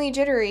extremely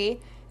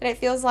jittery, and it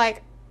feels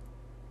like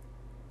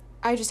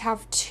I just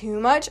have too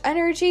much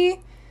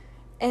energy,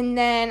 and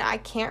then I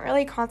can't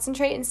really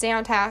concentrate and stay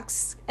on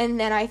tasks, and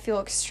then I feel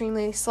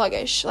extremely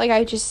sluggish. Like,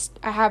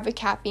 I have a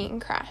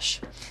caffeine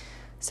crash.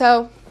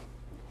 So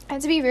I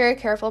have to be very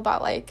careful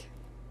about, like,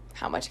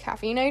 how much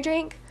caffeine I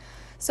drink.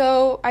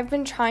 So I've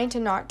been trying to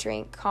not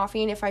drink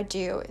coffee, and if I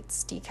do,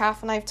 it's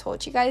decaf, and I've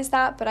told you guys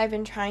that, but I've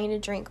been trying to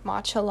drink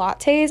matcha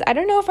lattes. I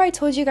don't know if I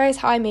told you guys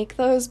how I make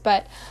those,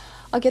 but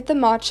I'll get the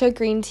matcha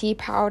green tea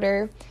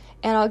powder,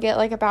 and I'll get,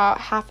 like, about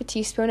half a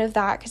teaspoon of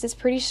that, because it's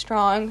pretty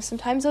strong.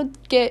 Sometimes I'll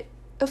get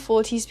a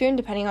full teaspoon,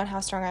 depending on how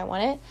strong I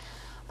want it.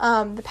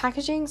 The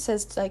packaging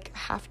says, like,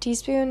 half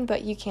teaspoon,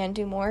 but you can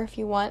do more if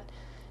you want,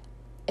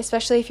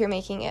 especially if you're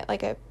making it,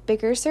 like, a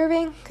bigger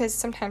serving, because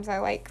sometimes I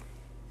like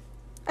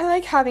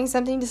having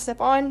something to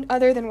sip on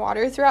other than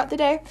water throughout the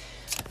day.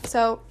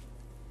 So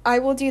I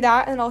will do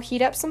that, and I'll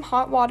heat up some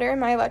hot water in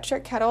my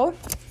electric kettle,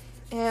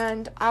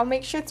 and I'll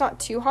make sure it's not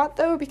too hot,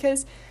 though,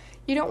 because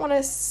you don't want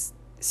to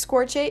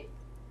scorch it,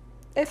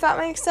 if that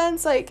makes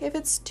sense. Like, if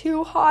it's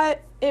too hot,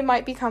 it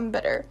might become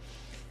bitter.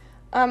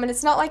 And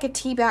it's not like a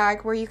tea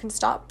bag where you can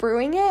stop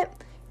brewing it.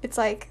 It's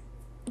like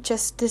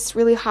just this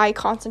really high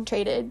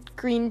concentrated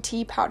green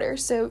tea powder,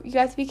 so you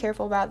have to be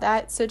careful about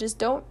that. So just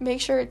don't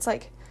make sure it's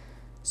like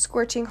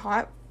scorching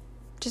hot.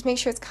 Just make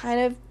sure it's kind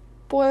of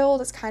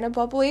boiled, it's kind of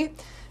bubbly.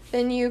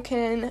 Then you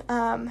can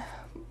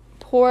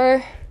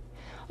pour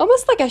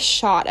almost like a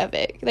shot of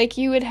it. Like,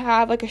 you would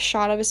have like a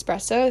shot of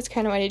espresso. It's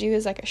kind of what I do,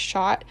 is like a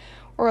shot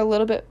or a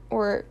little bit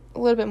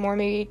more,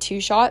 maybe 2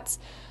 shots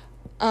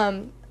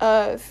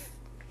of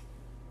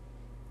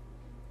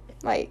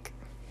like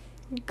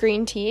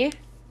green tea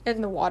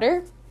in the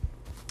water.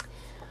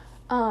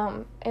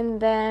 And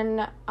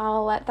then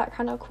I'll let that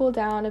kind of cool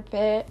down a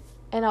bit,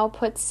 and I'll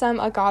put some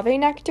agave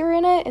nectar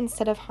in it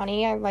instead of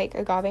honey. I like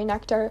agave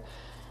nectar,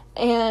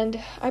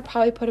 and I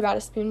probably put about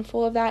a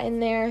spoonful of that in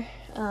there.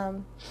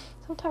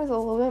 Sometimes a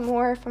little bit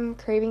more if I'm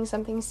craving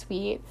something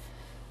sweet,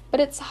 but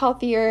it's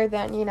healthier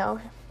than,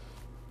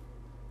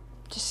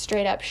 just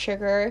straight up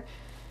sugar.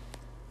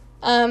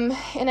 And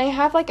I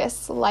have like a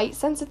slight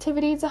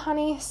sensitivity to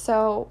honey,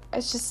 so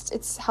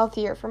it's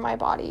healthier for my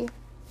body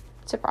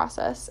to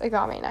process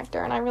agave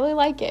nectar, and I really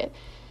like it.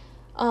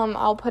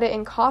 I'll put it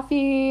in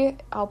coffee.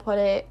 I'll put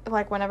it,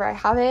 like, whenever I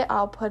have it,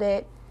 I'll put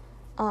it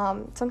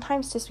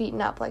sometimes to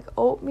sweeten up, like,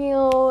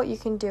 oatmeal. You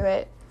can do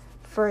it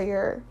for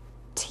your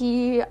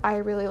tea. I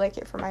really like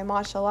it for my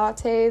matcha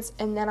lattes.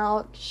 And then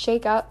I'll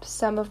shake up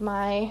some of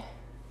my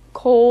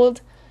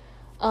cold,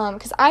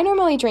 because I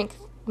normally drink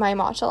my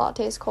matcha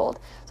lattes cold,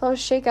 so I'll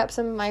shake up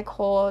some of my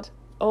cold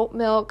oat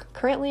milk.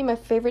 Currently, my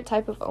favorite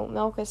type of oat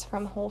milk is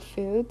from Whole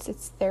Foods.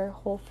 It's their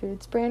Whole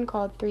Foods brand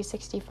called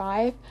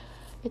 365.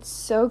 It's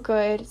so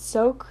good. It's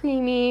so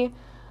creamy.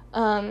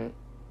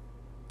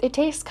 It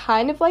tastes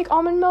kind of like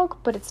almond milk,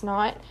 but it's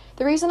not.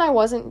 The reason I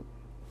wasn't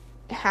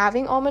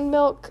having almond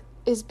milk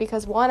is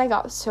because, 1, I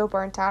got so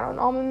burnt out on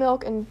almond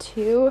milk, and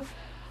 2,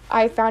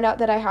 I found out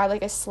that I had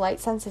like a slight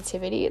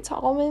sensitivity to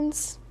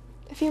almonds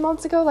a few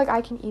months ago. Like,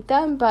 I can eat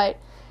them, but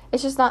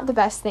it's just not the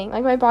best thing.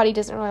 Like, my body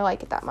doesn't really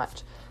like it that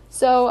much.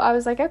 So I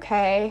was like,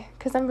 okay,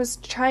 because I was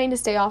trying to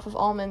stay off of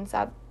almonds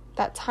at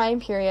that time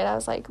period. I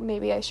was like,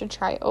 maybe I should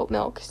try oat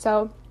milk.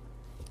 So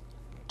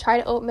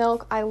tried oat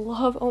milk. I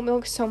love oat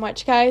milk so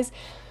much, guys.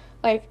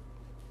 Like,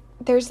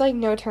 there's like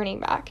no turning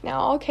back now.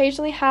 I'll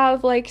occasionally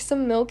have like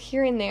some milk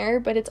here and there,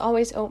 but it's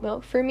always oat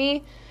milk for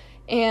me.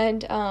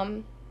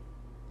 And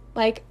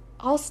like,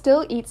 I'll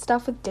still eat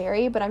stuff with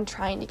dairy, but I'm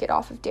trying to get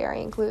off of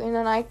dairy and gluten,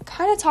 and I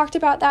kind of talked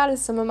about that as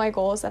some of my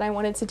goals that I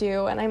wanted to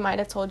do, and I might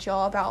have told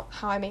y'all about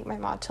how I make my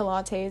matcha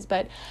lattes,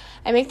 but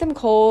I make them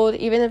cold,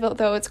 even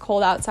though it's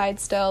cold outside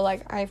still.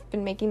 Like, I've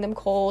been making them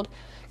cold,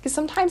 because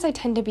sometimes I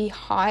tend to be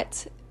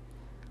hot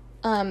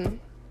in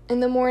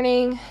the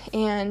morning,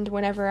 and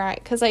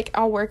because like,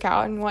 I'll work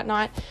out and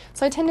whatnot,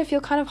 so I tend to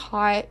feel kind of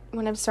hot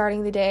when I'm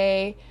starting the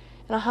day,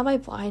 and I'll have my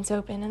blinds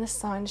open and the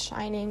sun's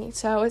shining,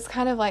 so it's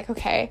kind of like,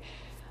 okay,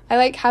 I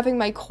like having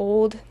my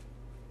cold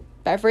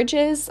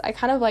beverages. I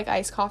kind of like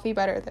iced coffee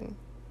better than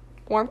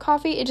warm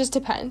coffee. It just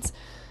depends.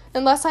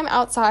 Unless I'm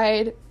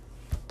outside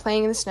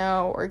playing in the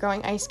snow or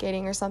going ice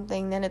skating or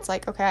something, then it's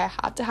like, okay, I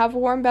have to have a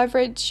warm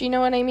beverage, you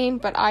know what I mean?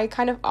 But I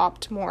kind of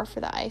opt more for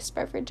the iced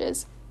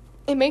beverages.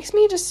 It makes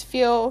me just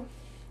feel,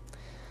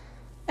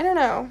 I don't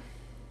know.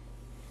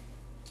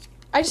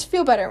 I just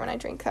feel better when I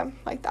drink them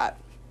like that.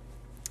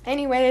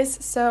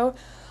 Anyways, so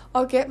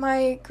I'll get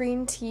my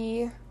green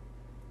tea,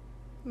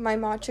 my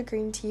matcha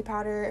green tea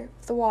powder,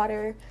 the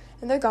water,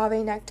 and the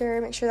agave nectar.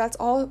 Make sure that's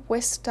all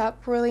whisked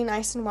up really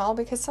nice and well,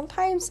 because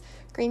sometimes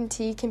green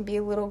tea can be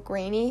a little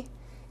grainy,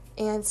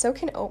 and so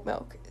can oat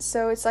milk.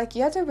 So it's like,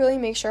 you have to really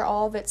make sure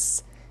all of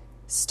it's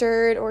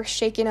stirred or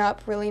shaken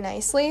up really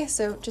nicely.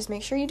 So just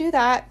make sure you do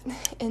that.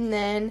 And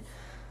then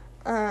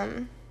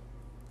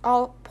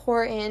I'll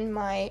pour in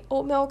my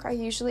oat milk. I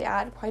usually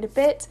add quite a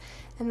bit,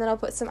 and then I'll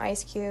put some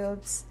ice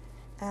cubes,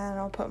 and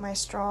I'll put my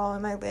straw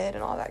and my lid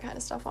and all that kind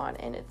of stuff on,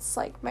 and it's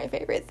like my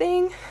favorite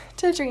thing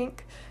to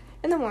drink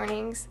in the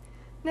mornings,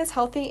 and it's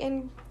healthy.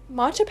 And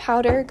matcha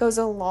powder goes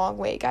a long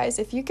way, guys.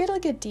 If you get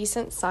like a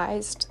decent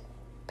sized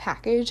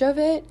package of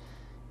it,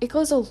 it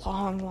goes a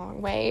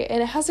long way,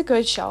 and it has a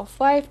good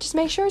shelf life. Just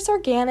make sure it's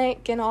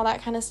organic and all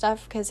that kind of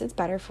stuff, because it's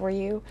better for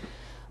you.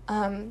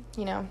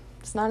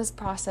 It's not as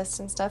processed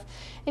and stuff.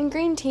 And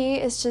green tea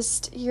is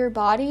just your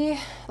body,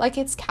 like,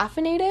 it's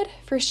caffeinated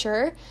for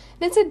sure, and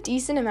it's a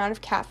decent amount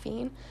of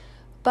caffeine,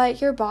 but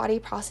your body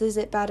processes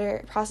it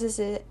better,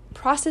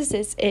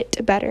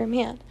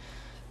 man.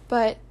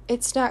 But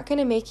it's not going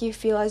to make you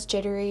feel as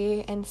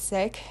jittery and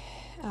sick,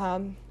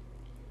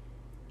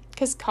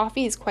 because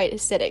coffee is quite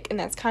acidic, and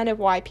that's kind of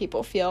why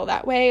people feel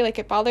that way, like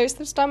it bothers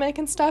their stomach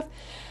and stuff.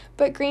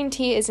 But green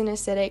tea isn't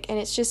acidic, and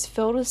it's just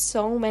filled with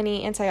so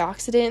many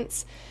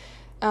antioxidants,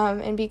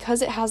 and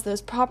because it has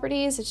those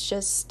properties,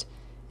 it's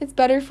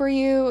better for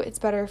you, it's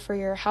better for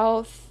your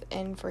health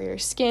and for your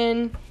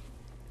skin,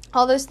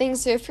 all those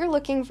things. So if you're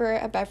looking for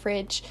a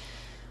beverage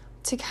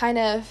to kind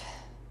of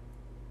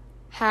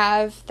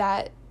have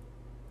that,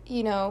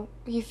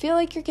 you feel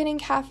like you're getting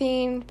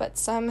caffeine, but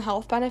some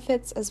health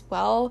benefits as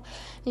well,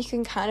 you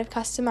can kind of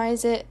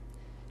customize it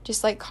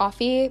just like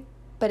coffee,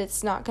 but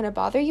it's not going to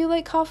bother you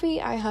like coffee,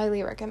 I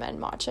highly recommend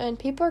matcha. And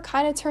people are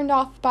kind of turned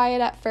off by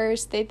it at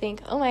first. They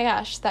think, oh my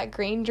gosh, that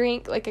green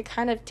drink, like, it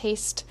kind of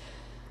tastes,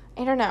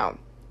 I don't know,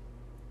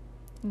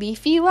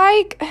 leafy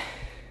like?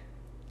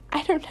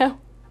 I don't know.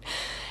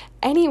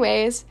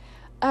 Anyways,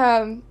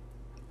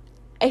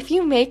 if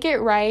you make it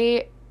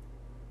right,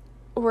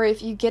 or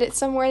if you get it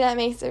somewhere that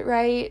makes it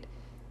right,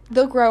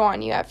 they'll grow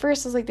on you. At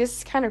first, I was like, this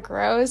is kind of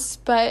gross,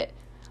 but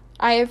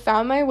I have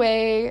found my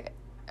way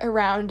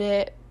around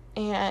it.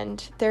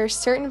 And there are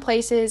certain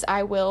places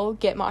I will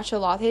get matcha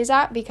lattes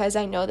at because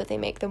I know that they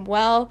make them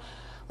well.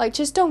 Like,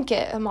 just don't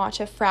get a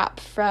matcha frap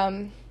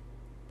from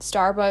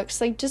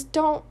Starbucks. Like, just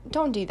don't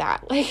do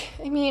that. Like,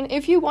 I mean,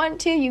 if you want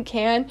to, you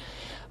can.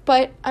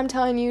 But I'm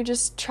telling you,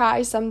 just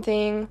try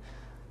something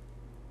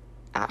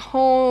at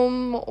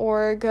home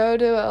or go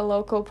to a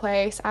local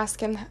place. Ask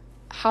them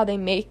how they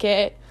make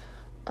it.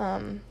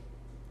 Ask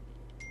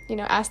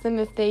them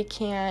if they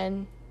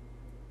can,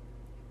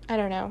 I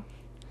don't know,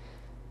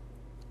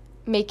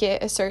 make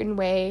it a certain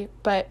way.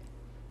 But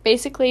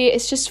basically,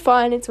 it's just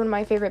fun. It's one of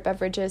my favorite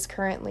beverages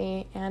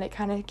currently, and it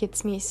kind of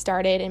gets me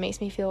started and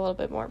makes me feel a little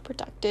bit more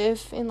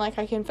productive and like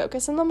I can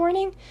focus in the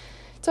morning.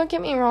 Don't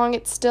get me wrong,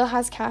 it still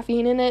has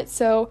caffeine in it,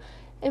 so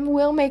it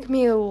will make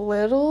me a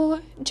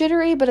little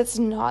jittery, but it's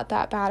not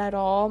that bad at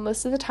all.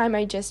 Most of the time,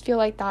 I just feel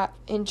like that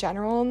in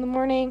general in the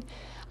morning.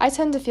 I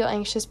tend to feel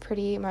anxious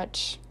pretty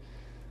much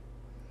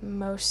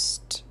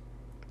most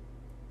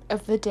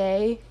of the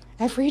day,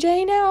 every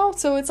day now.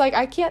 So it's like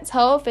I can't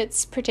tell if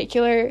it's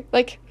particular,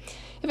 like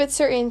if it's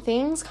certain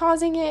things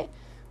causing it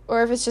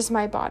or if it's just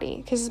my body.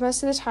 Because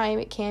most of the time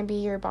it can be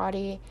your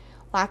body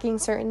lacking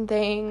certain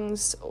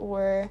things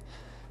or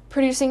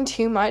producing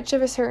too much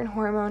of a certain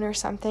hormone or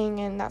something.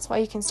 And that's why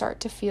you can start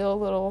to feel a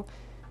little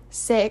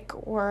sick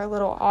or a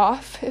little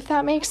off, if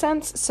that makes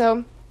sense.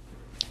 So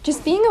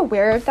just being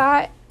aware of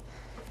that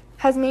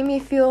has made me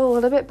feel a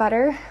little bit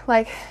better.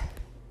 Like,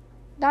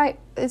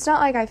 it's not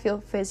like I feel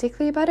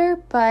physically better,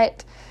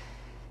 but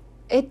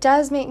it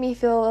does make me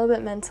feel a little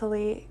bit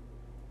mentally,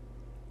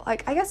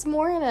 like, I guess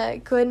more in a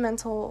good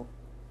mental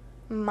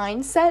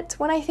mindset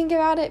when I think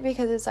about it,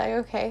 because it's like,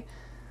 okay,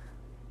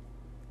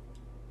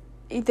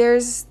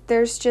 there's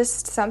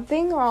just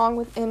something wrong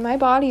within my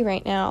body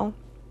right now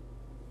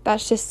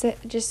that's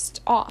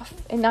just off,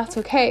 and that's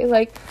okay.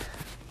 Like,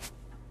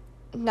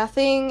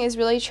 nothing is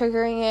really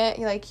triggering it.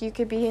 Like, you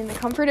could be in the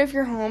comfort of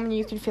your home and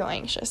you can feel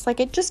anxious. Like,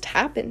 it just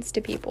happens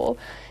to people.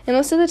 And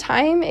most of the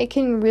time, it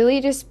can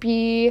really just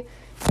be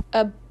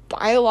a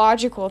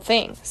biological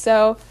thing.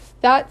 So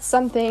that's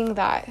something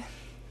that,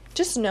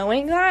 just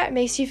knowing that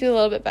makes you feel a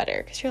little bit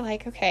better. Because you're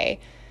like, okay,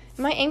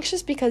 am I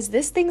anxious because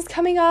this thing's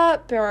coming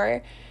up?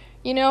 Or,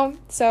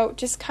 so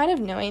just kind of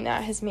knowing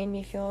that has made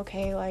me feel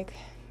okay. Like,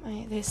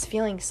 this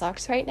feeling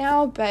sucks right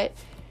now, but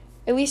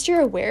at least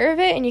you're aware of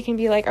it and you can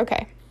be like,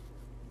 okay,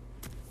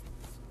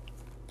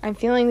 I'm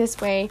feeling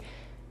this way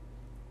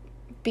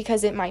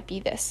because it might be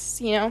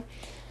this, I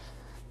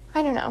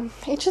don't know.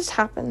 It just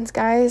happens,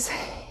 guys.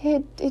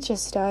 It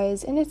just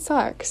does, and it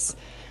sucks.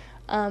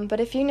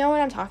 But if you know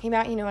what I'm talking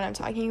about, you know what I'm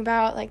talking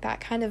about. Like,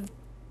 that kind of,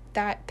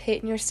 that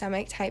pit in your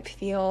stomach type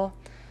feel.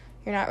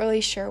 You're not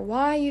really sure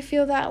why you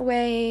feel that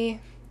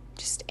way.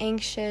 Just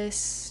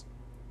anxious.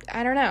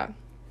 I don't know.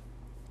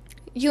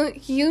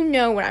 You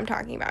know what I'm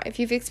talking about. If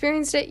you've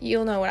experienced it,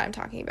 you'll know what I'm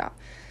talking about.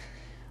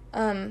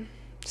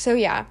 So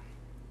yeah.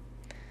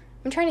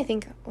 I'm trying to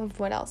think of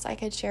what else I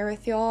could share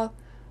with y'all.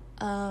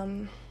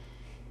 I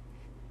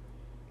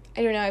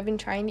don't know, I've been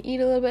trying to eat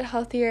a little bit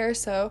healthier,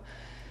 so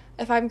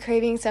if I'm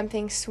craving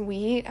something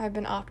sweet, I've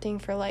been opting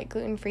for,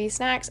 gluten-free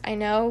snacks. I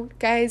know,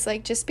 guys,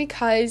 just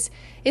because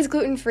it's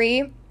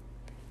gluten-free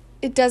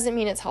it doesn't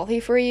mean it's healthy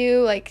for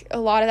you. Like, a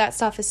lot of that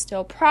stuff is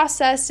still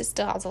processed. It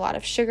still has a lot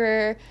of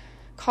sugar,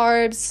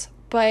 carbs,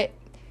 but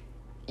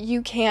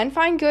you can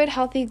find good,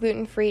 healthy,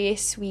 gluten-free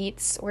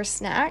sweets or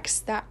snacks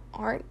that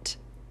aren't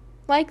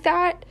like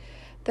that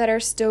are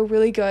still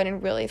really good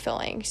and really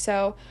filling.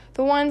 So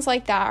the ones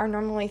like that are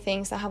normally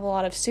things that have a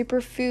lot of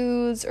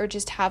superfoods or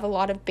just have a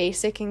lot of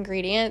basic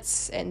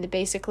ingredients, and they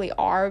basically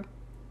are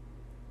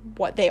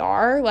what they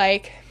are.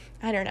 Like,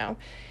 I don't know,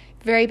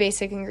 very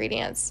basic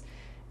ingredients.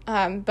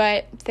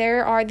 But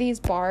there are these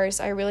bars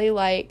I really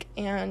like,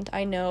 and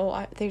I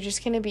know they're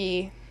just going to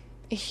be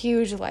a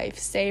huge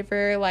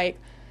lifesaver, like,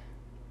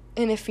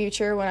 in the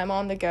future when I'm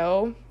on the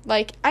go.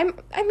 Like, I'm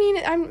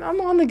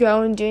on the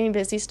go and doing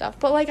busy stuff,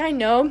 but, like, I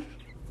know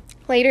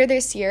later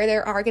this year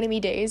there are going to be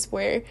days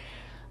where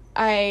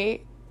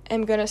I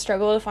am going to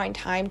struggle to find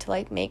time to,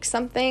 like, make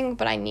something,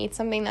 but I need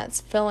something that's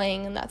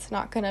filling and that's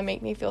not going to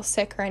make me feel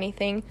sick or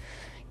anything.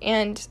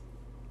 And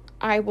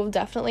I will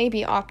definitely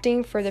be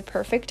opting for the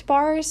Perfect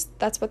bars.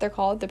 That's what they're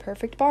called, the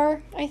Perfect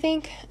bar, I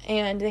think.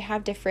 And they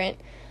have different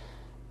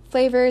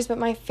flavors, but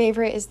my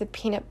favorite is the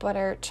peanut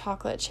butter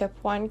chocolate chip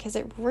one, because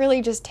it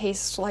really just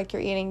tastes like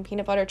you're eating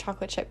peanut butter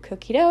chocolate chip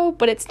cookie dough,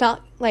 but it's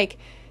not, like,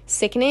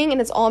 sickening,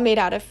 and it's all made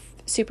out of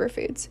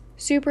superfoods.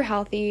 Super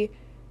healthy,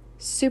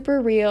 super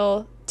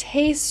real,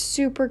 tastes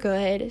super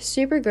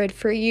good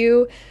for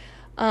you.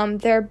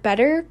 They're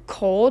better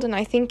cold, and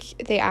I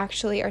think they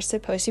actually are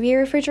supposed to be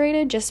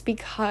refrigerated just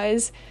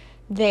because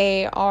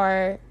they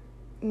are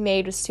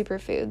made with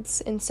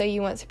superfoods, and so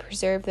you want to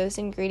preserve those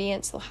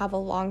ingredients. They'll have a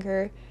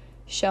longer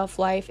shelf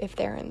life if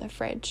they're in the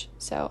fridge.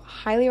 So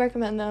highly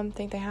recommend them. I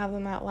think they have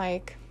them at,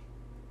 like,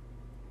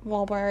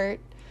 Walmart.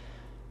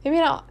 Maybe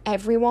not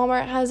every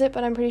Walmart has it,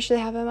 but I'm pretty sure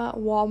they have them at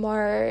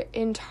Walmart,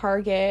 in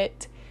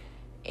Target,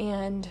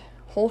 and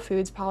Whole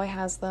Foods probably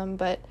has them,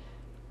 but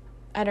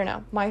I don't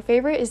know. My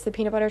favorite is the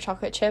peanut butter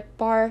chocolate chip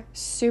bar.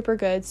 Super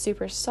good,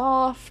 super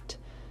soft,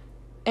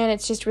 and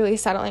it's just really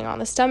settling on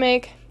the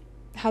stomach.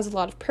 It has a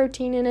lot of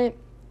protein in it.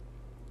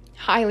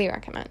 Highly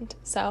recommend.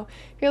 So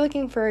if you're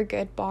looking for a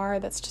good bar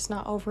that's just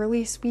not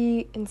overly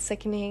sweet and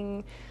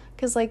sickening,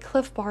 because, like,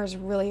 Cliff bars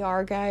really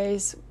are,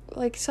 guys.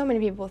 Like, so many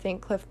people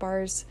think Cliff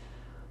bars,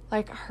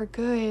 like, are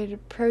good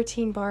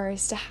protein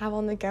bars to have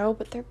on the go,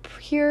 but they're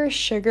pure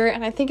sugar.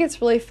 And I think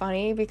it's really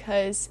funny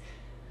because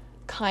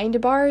Kind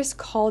Bars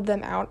called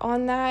them out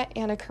on that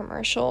in a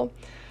commercial.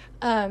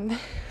 I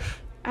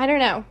don't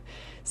know.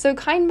 So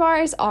Kind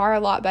Bars are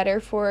a lot better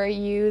for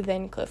you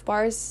than Cliff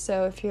bars.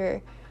 So if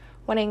you're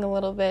wanting a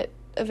little bit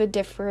of a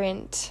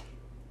different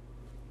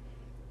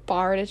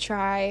bar to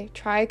try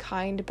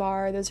Kind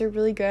Bar. Those are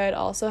really good.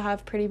 Also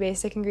have pretty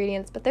basic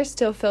ingredients, but they're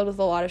still filled with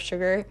a lot of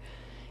sugar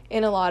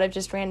and a lot of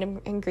just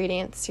random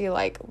ingredients. So you're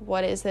like,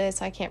 what is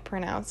this? I can't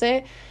pronounce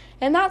it.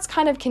 And that's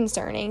kind of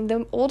concerning.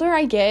 The older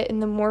I get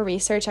and the more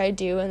research I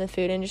do in the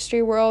food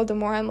industry world, the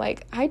more I'm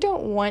like, I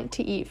don't want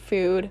to eat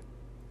food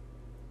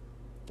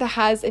that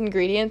has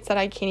ingredients that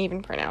I can't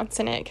even pronounce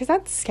in it, because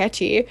that's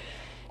sketchy.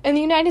 And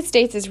the United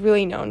States is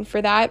really known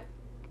for that.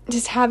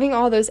 Just having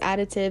all those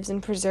additives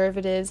and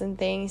preservatives and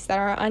things that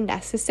are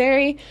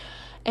unnecessary.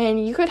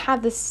 And you could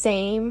have the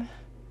same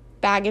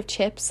bag of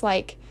chips,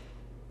 like,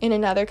 in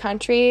another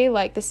country,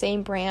 like the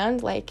same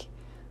brand, like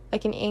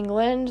in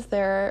England,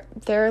 their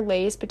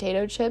Lay's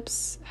potato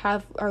chips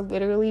are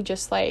literally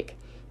just, like,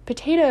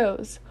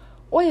 potatoes,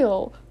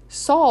 oil,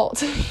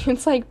 salt.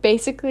 It's, like,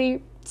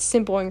 basically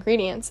simple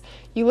ingredients.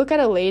 You look at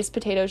a Lay's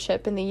potato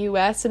chip in the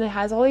US and it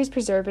has all these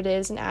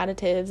preservatives and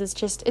additives.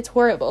 It's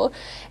horrible.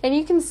 And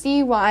you can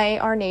see why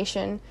our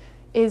nation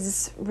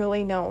is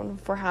really known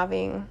for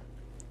having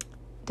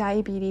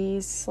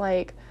diabetes,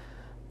 like,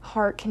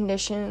 heart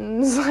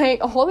conditions, like,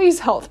 all these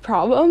health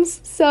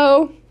problems.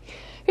 So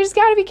you just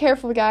gotta be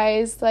careful,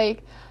 guys.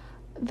 Like,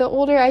 the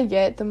older I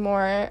get, the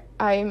more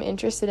I'm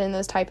interested in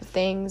those type of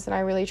things, and I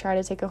really try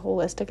to take a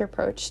holistic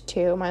approach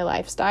to my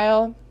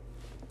lifestyle.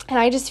 And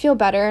I just feel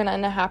better and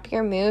in a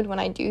happier mood when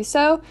I do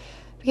so,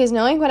 because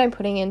knowing what I'm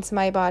putting into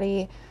my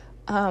body,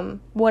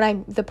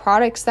 the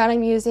products that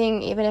I'm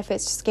using, even if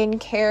it's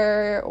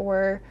skincare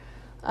or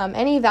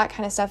any of that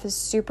kind of stuff, is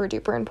super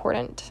duper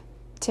important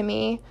to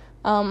me.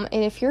 And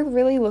if you're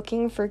really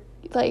looking for,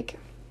 like,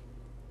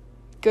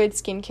 good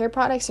skincare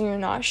products and you're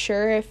not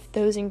sure if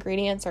those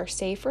ingredients are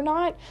safe or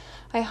not,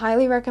 I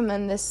highly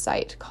recommend this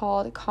site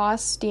called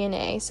COS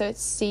DNA. So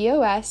it's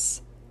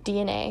COS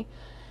DNA.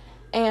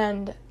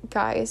 And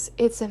guys,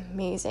 it's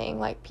amazing.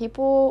 Like,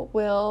 people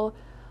will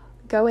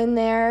go in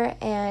there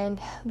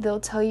and they'll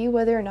tell you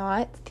whether or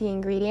not the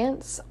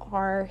ingredients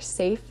are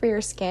safe for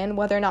your skin,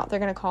 whether or not they're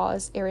going to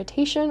cause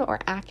irritation or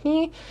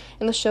acne,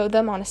 and they'll show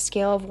them on a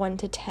scale of 1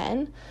 to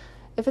 10.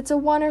 If it's a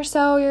 1 or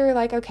so, you're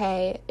like,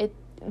 okay,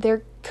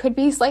 there could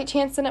be a slight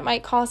chance that it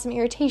might cause some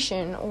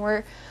irritation,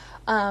 or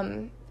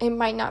it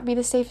might not be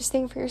the safest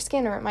thing for your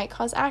skin, or it might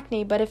cause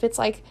acne. But if it's,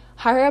 like,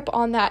 higher up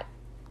on that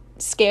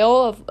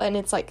scale and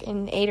it's like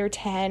an 8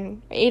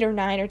 or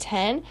 9 or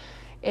 10,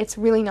 it's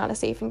really not a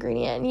safe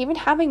ingredient. And even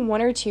having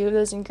 1 or 2 of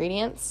those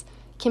ingredients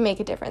can make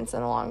a difference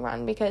in the long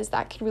run, because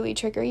that could really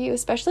trigger you,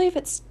 especially if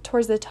it's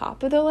towards the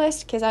top of the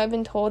list, because I've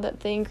been told that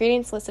the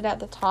ingredients listed at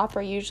the top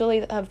are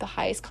usually of the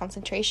highest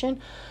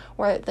concentration,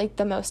 or like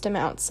the most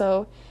amount.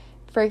 So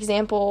for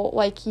example,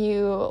 like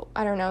you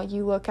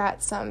look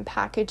at some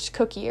packaged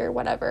cookie or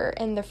whatever,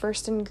 and the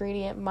first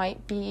ingredient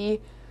might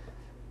be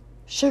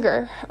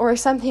sugar or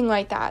something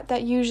like that.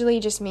 That usually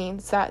just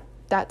means that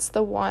that's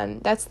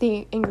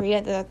the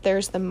ingredient that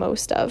there's the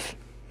most of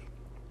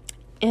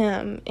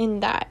in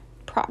that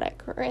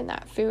product or in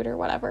that food or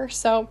whatever.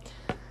 So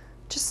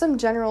just some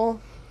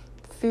general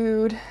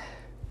food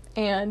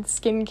and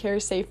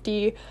skincare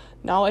safety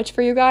knowledge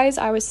for you guys.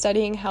 I was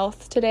studying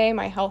health today,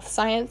 my health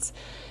science,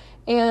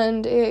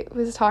 and it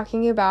was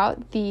talking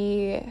about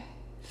the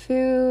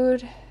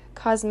Food,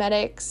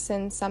 Cosmetics,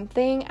 and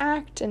Something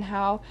Act, and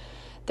how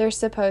they're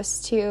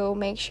supposed to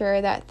make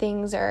sure that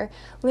things are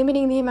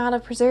limiting the amount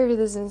of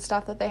preservatives and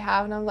stuff that they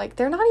have. And I'm like,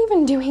 they're not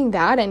even doing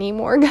that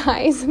anymore,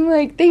 guys. I'm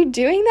like, they're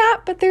doing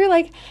that, but they're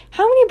like,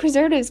 how many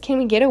preservatives can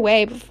we get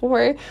away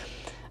before,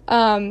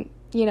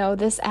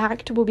 this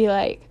act will be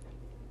like,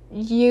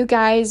 you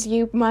guys,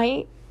 you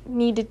might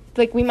need to,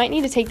 like, we might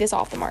need to take this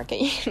off the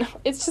market,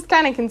 It's just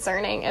kind of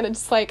concerning, and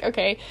it's like,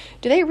 okay,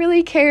 do they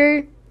really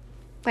care?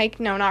 Like,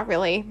 no, not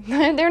really.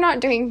 They're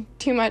not doing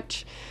too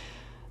much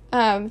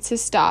to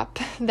stop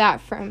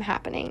that from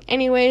happening.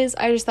 Anyways,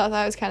 I just thought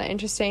that was kind of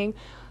interesting,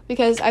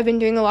 because I've been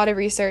doing a lot of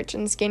research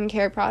in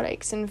skincare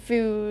products and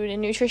food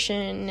and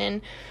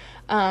nutrition,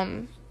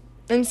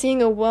 and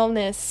seeing a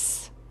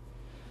wellness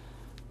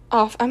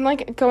I'm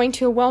like going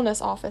to a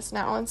wellness office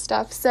now and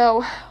stuff.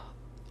 So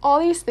all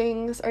these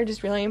things are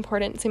just really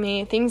important to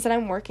me, things that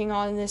I'm working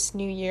on this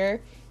new year,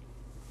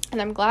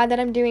 and I'm glad that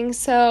I'm doing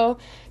so,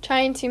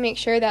 trying to make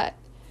sure that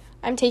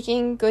I'm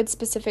taking good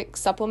specific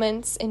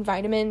supplements and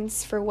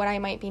vitamins for what I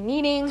might be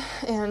needing,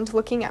 and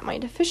looking at my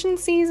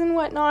deficiencies and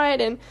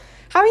whatnot, and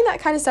having that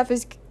kind of stuff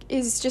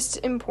is just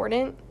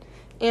important,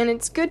 and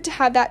it's good to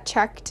have that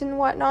checked and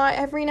whatnot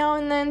every now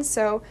and then.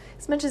 So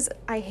as much as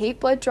I hate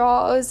blood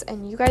draws,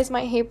 and you guys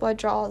might hate blood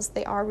draws,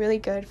 they are really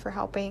good for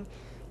helping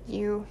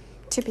you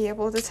to be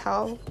able to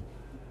tell,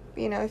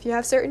 if you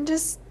have certain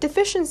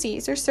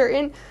deficiencies or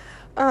certain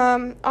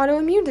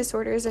autoimmune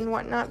disorders and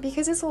whatnot,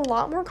 because it's a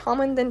lot more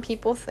common than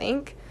people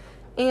think,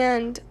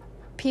 and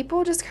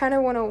people just kind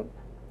of want to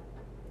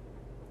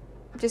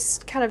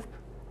just kind of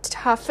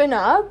toughen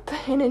up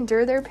and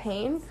endure their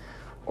pain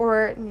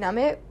or numb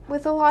it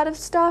with a lot of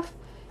stuff,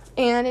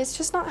 and it's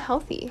just not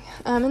healthy.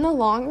 In the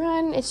long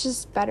run, it's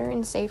just better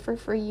and safer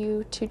for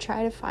you to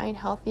try to find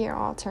healthier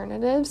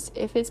alternatives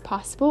if it's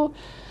possible.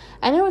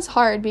 I know it's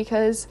hard,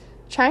 because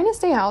trying to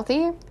stay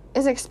healthy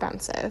is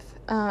expensive,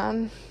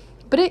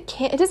 but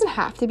it doesn't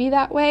have to be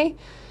that way.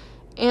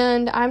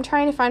 And I'm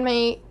trying to find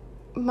my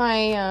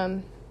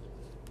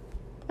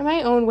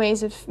own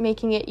ways of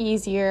making it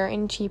easier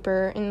and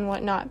cheaper and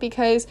whatnot,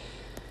 because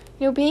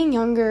being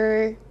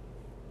younger,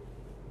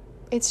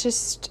 it's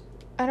just,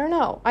 I don't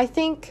know. I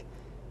think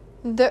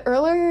the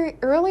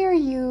earlier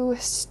you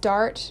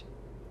start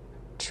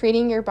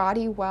treating your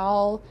body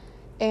well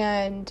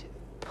and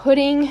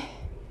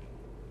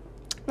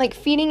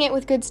feeding it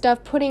with good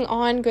stuff, putting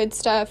on good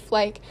stuff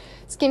like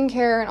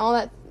skincare and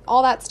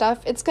all that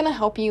stuff, it's going to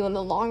help you in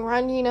the long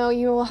run. You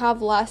will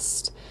have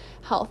less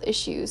health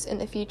issues in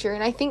the future.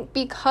 And I think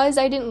because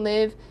I didn't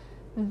live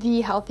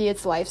the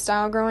healthiest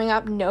lifestyle growing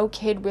up, no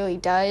kid really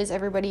does.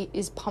 Everybody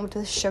is pumped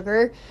with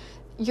sugar.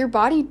 Your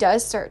body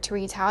does start to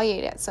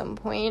retaliate at some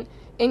point,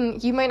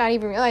 and you might not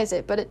even realize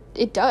it, but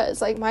it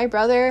does. Like my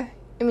brother,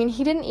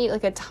 he didn't eat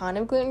like a ton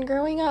of gluten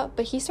growing up,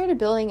 but he started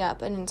building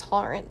up an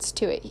intolerance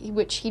to it,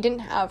 which he didn't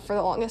have for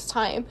the longest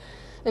time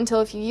until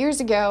a few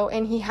years ago,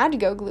 and he had to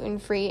go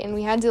gluten-free, and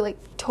we had to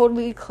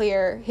totally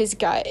clear his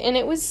gut, and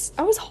it was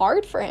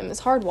hard for him. It was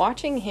hard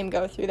watching him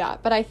go through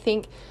that. But I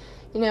think,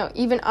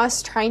 even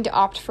us trying to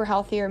opt for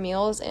healthier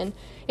meals, and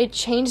it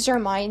changed our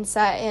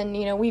mindset,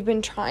 and we've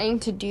been trying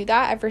to do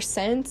that ever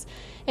since.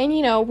 And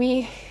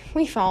we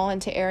fall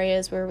into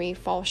areas where we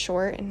fall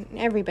short, and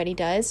everybody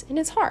does, and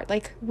it's hard.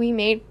 Like, we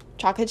made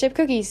chocolate chip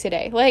cookies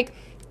today.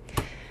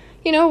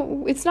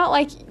 It's not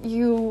like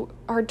you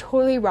are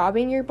totally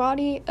robbing your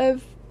body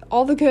of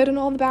all the good and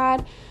all the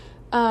bad,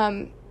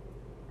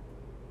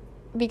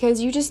 because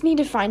you just need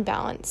to find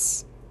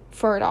balance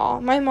for it all.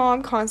 My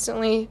mom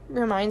constantly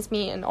reminds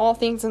me in all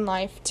things in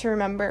life to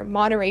remember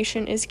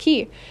moderation is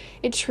key.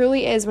 It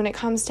truly is when it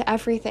comes to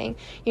everything.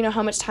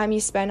 How much time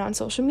you spend on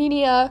social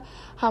media,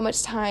 how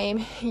much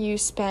time you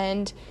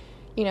spend,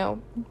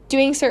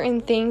 doing certain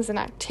things and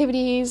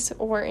activities,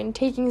 or in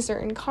taking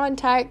certain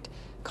content,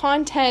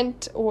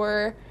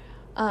 or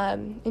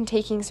in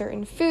taking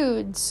certain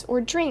foods or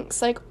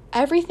drinks.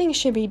 Everything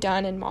should be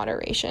done in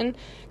moderation.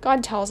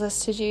 God tells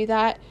us to do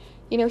that.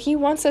 He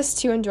wants us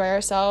to enjoy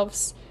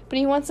ourselves, but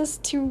he wants us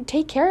to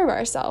take care of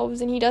ourselves,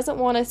 and he doesn't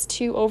want us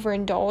to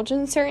overindulge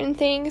in certain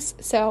things.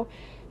 So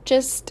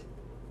just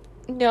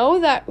know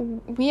that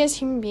we as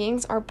human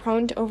beings are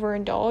prone to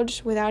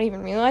overindulge without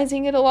even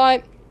realizing it a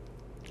lot.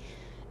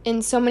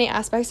 in so many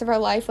aspects of our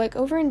life. Like,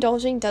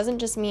 overindulging doesn't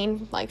just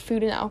mean like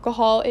food and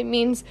alcohol. It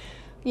means,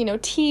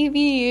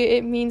 TV,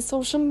 it means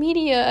social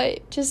media.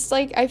 Just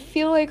like, I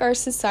feel like our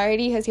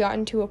society has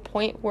gotten to a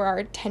point where our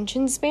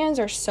attention spans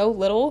are so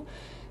little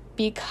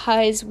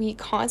because we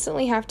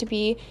constantly have to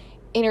be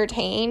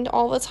entertained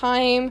all the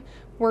time.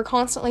 We're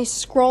constantly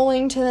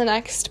scrolling to the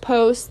next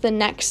post, the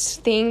next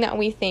thing that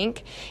we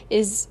think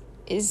is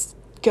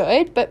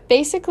good, but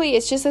basically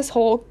it's just this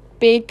whole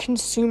big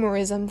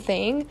consumerism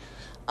thing.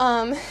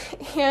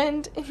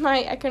 And in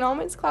my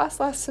economics class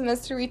last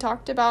semester, we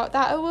talked about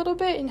that a little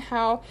bit, and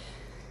how,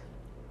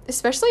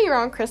 especially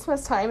around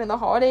Christmas time and the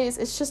holidays,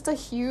 it's just a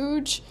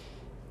huge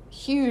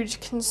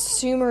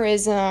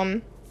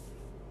consumerism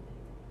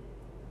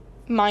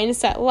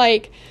mindset.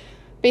 Like,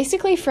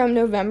 basically from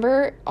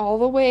November all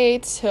the way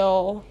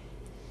till,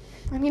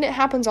 it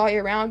happens all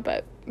year round,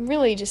 but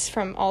really just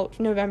from all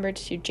November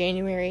to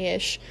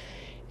January-ish,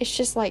 it's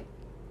just like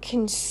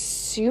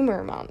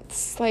consumer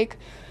months. Like,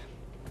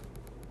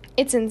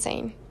 it's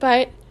insane.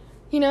 But,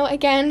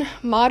 again,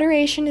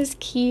 moderation is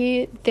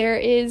key. There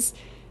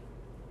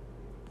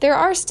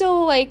are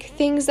still, like,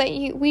 things that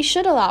we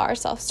should allow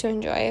ourselves to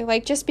enjoy.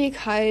 Like, just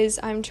because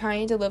I'm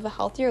trying to live a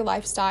healthier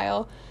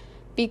lifestyle,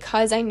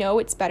 because I know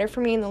it's better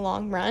for me in the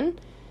long run,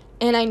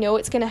 and I know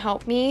it's going to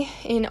help me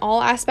in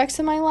all aspects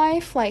of my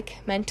life, like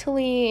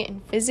mentally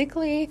and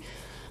physically,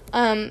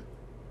 and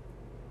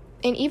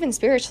even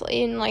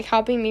spiritually, and like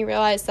helping me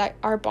realize that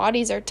our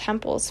bodies are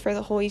temples for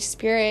the Holy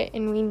Spirit,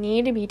 and we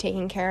need to be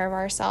taking care of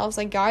ourselves.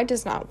 Like, God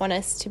does not want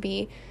us to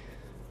be,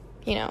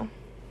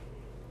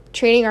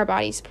 treating our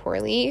bodies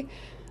poorly,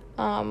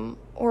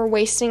 or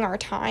wasting our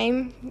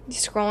time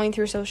scrolling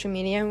through social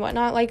media and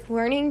whatnot. Like,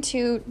 learning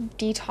to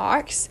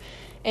detox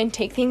and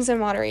take things in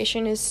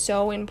moderation is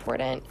so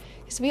important,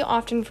 because we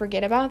often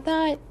forget about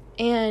that.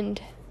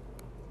 And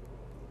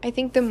I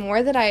think the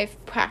more that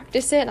I've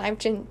practiced it and I've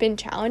been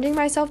challenging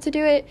myself to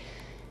do it,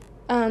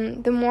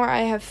 the more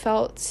I have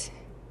felt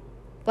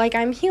like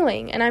I'm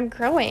healing and I'm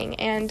growing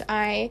and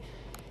I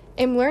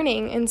am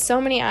learning in so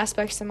many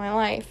aspects of my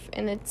life.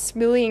 And it's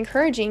really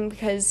encouraging,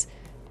 because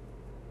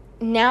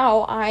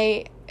now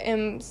I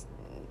am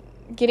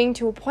getting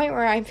to a point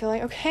where I feel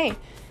like, okay,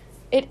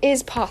 it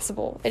is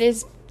possible. It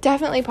is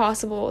definitely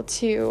possible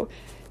to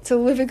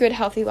live a good,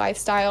 healthy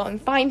lifestyle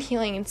and find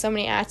healing in so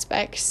many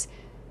aspects.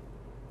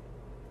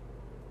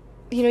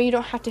 You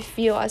don't have to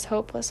feel as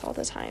hopeless all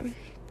the time.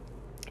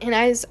 And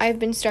as I've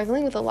been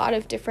struggling with a lot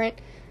of different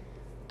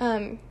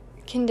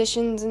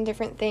conditions and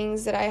different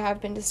things that I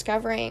have been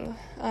discovering,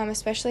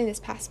 especially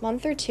this past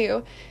month or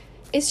two,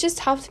 it's just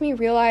helped me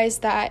realize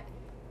that,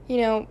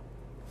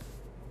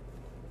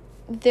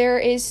 there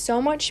is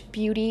so much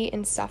beauty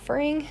in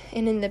suffering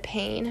and in the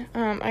pain.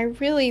 I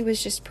really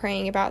was just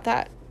praying about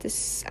that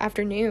this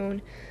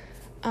afternoon,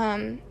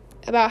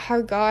 about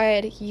how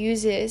God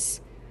uses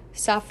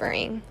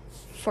suffering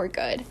for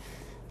good.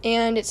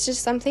 And it's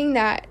just something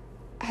that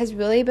has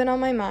really been on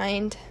my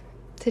mind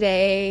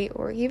today,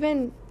 or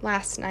even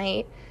last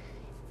night.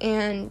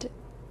 And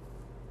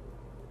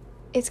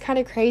it's kind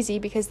of crazy,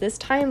 because this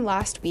time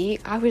last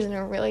week I was in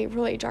a really,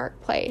 really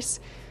dark place.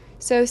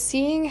 So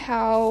seeing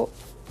how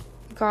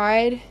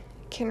God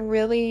can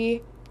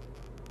really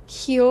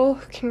heal,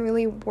 can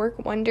really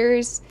work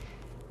wonders,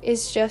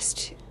 is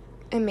just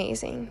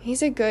amazing.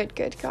 He's a good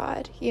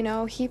God.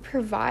 He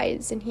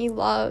provides and he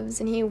loves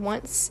and he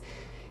wants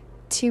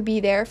to be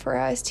there for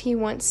us. He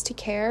wants to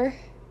care,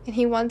 and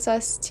he wants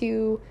us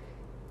to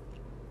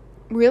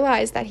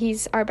realize that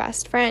he's our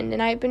best friend.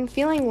 And I've been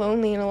feeling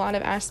lonely in a lot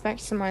of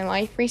aspects of my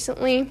life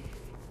recently.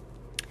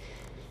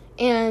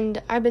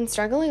 And I've been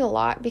struggling a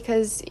lot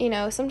because,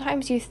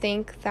 sometimes you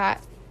think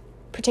that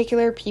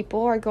particular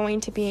people are going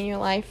to be in your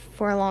life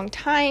for a long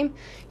time.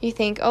 You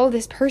think, oh,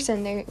 this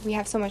person, we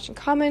have so much in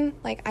common.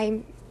 Like,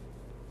 I'm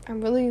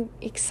really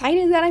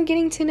excited that I'm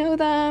getting to know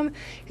them,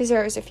 because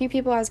there was a few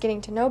people I was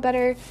getting to know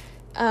better.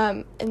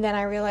 And then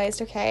I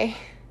realized, okay,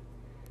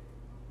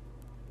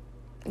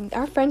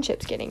 our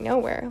friendship's getting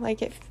nowhere.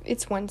 Like,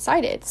 it's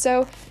one-sided.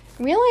 So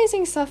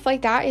realizing stuff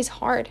like that is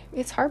hard.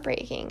 It's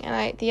heartbreaking.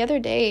 And the other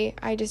day,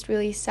 I just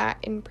really sat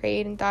and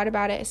prayed and thought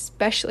about it,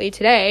 especially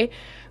today,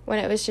 when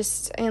it was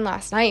just, and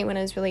last night when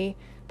it was really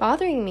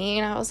bothering me.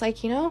 And I was like,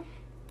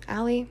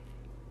 Allie,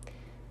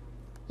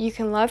 you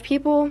can love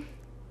people.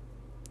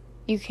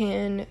 You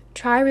can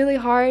try really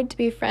hard to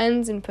be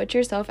friends and put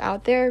yourself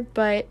out there,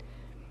 but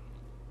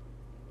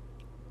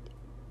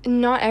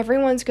not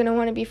everyone's going to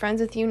want to be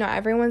friends with you. Not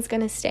everyone's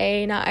going to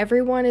stay. Not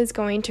everyone is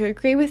going to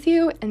agree with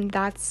you, and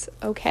that's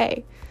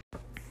okay.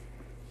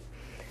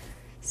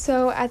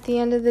 So at the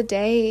end of the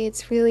day,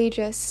 it's really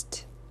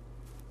just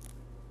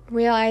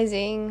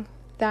realizing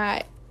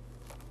that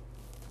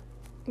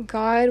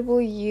God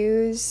will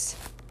use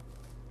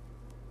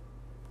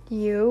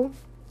you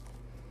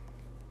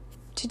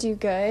to do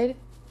good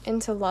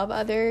and to love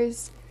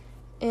others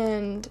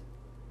and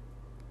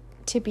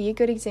to be a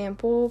good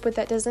example, but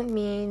that doesn't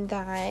mean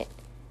that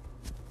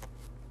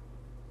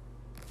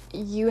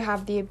you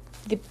have the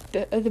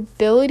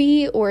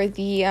ability or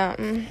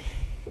the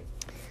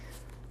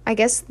I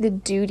guess, the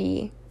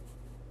duty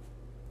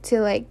to,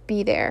 like,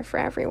 be there for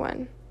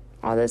everyone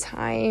all the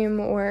time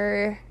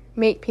or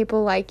make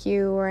people like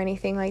you or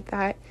anything like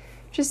that.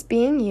 Just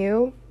being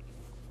you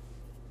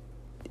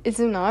is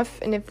enough.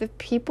 And if the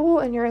people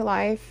in your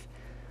life,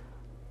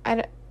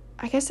 I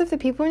guess if the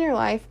people in your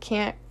life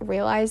can't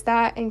realize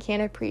that and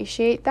can't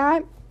appreciate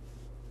that,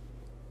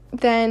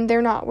 then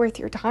they're not worth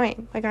your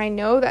time. Like, I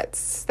know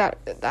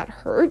that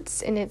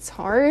hurts and it's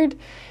hard.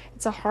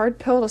 It's a hard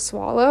pill to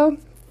swallow.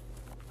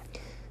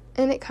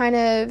 And it kind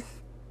of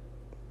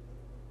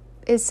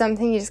is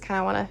something you just kind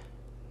of want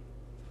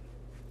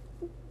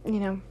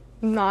to,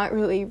 not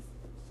really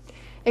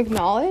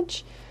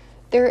acknowledge.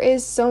 There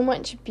is so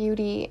much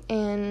beauty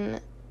in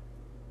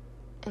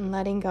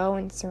letting go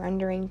and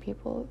surrendering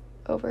people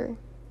over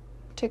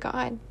to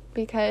God,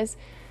 because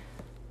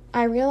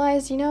I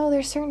realized,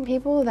 there's certain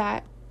people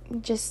that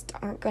just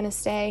aren't going to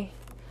stay.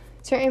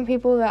 Certain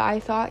people that I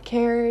thought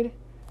cared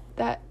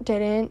that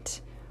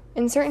didn't,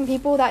 and certain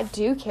people that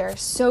do care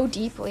so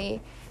deeply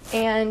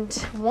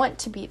and want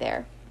to be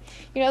there.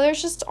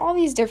 There's just all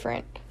these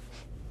different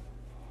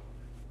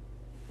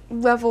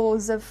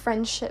levels of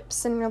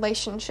friendships and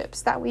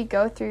relationships that we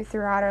go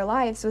throughout our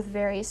lives with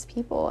various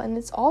people, and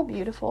it's all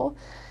beautiful.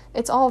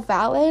 It's all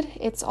valid.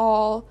 It's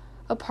all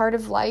a part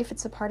of life.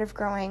 It's a part of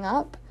growing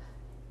up.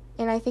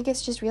 And I think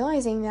it's just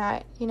realizing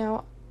that,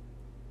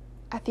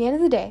 at the end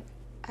of the day,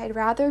 I'd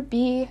rather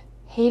be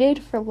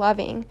hated for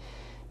loving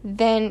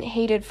than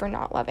hated for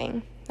not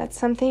loving. That's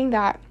something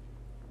that,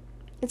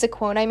 it's a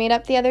quote I made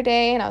up the other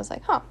day, and I was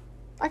like,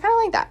 I kind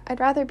of like that. I'd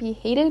rather be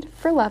hated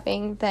for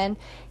loving than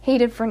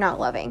hated for not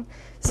loving.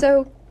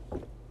 So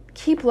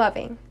keep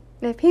loving.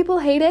 And if people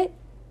hate it,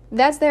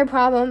 that's their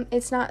problem.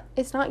 It's not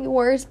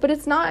yours, but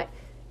it's not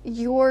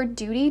your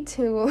duty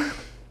to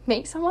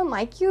make someone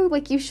like you.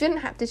 Like, you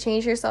shouldn't have to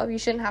change yourself. You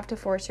shouldn't have to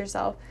force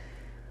yourself.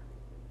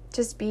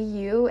 Just be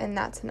you, and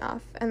that's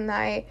enough. And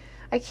I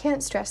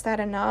can't stress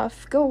that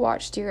enough. Go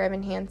watch Dear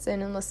Evan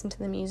Hansen and listen to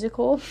the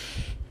musical.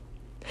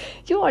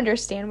 You'll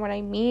understand what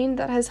I mean.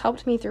 That has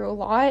helped me through a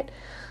lot.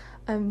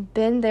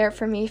 Been there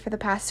for me for the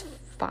past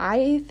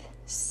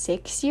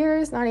 5-6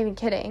 years, not even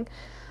kidding.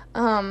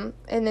 And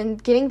then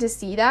getting to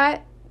see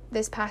that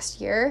this past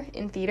year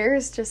in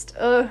theaters, just,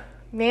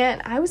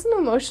 man, I was an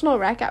emotional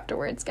wreck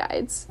afterwards,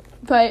 guys.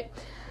 But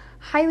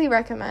highly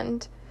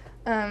recommend,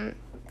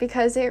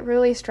 because it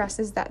really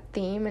stresses that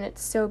theme, and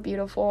it's so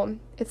beautiful.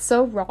 It's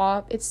so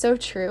raw. It's so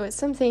true. It's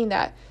something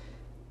that,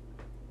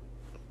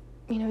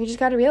 you just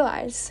got to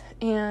realize.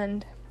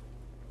 And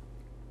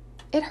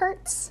it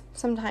hurts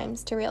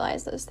sometimes to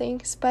realize those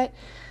things, but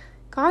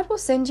God will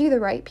send you the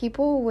right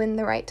people when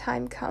the right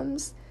time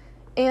comes.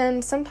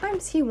 And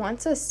sometimes He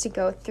wants us to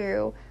go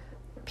through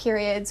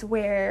periods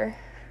where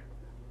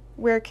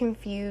we're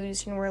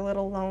confused and we're a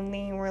little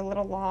lonely and we're a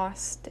little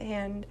lost,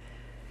 and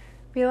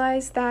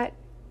realize that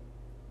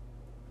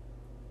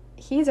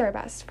He's our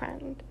best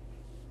friend.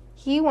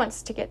 He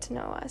wants to get to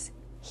know us.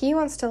 He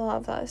wants to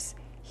love us.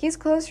 He's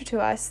closer to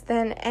us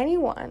than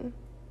anyone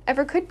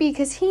ever could be,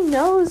 because He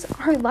knows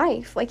our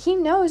life. Like, He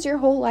knows your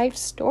whole life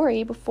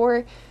story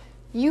before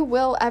you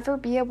will ever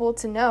be able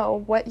to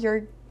know what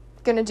you're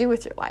going to do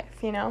with your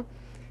life,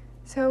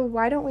 So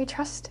why don't we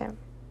trust Him?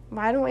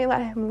 Why don't we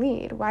let Him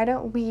lead? Why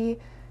don't we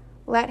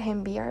let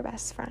Him be our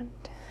best friend?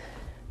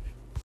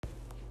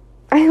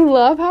 I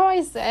love how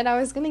I said I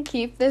was going to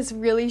keep this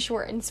really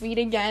short and sweet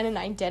again, and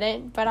I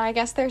didn't. But I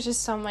guess there's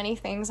just so many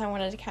things I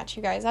wanted to catch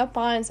you guys up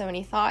on, so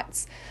many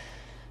thoughts,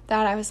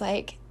 that I was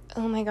like,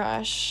 oh my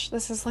gosh,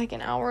 this is like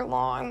an hour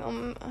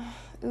long.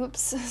 Oops.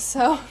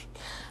 So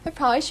I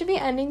probably should be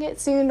ending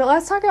it soon, but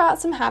let's talk about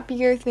some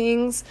happier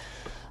things.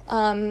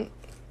 And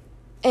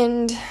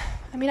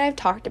I mean, I've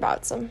talked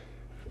about some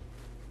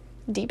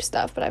deep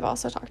stuff, but I've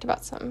also talked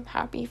about some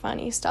happy,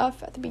 funny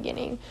stuff at the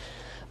beginning.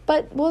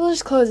 But we'll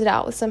just close it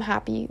out with some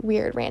happy,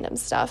 weird, random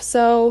stuff.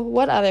 So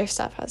what other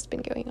stuff has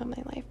been going on in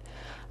my life?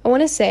 I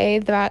want to say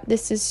that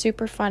this is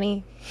super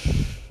funny.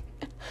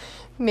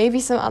 Maybe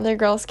some other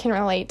girls can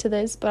relate to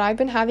this, but I've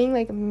been having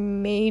like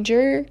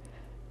major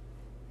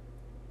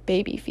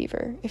baby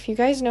fever. If you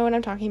guys know what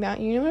I'm talking about,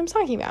 you know what I'm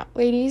talking about.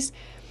 Ladies,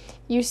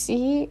 you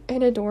see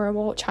an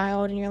adorable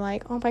child and you're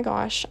like, oh my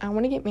gosh, I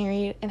want to get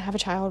married and have a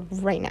child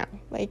right now.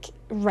 Like,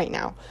 right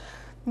now.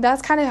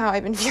 That's kind of how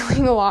I've been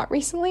feeling a lot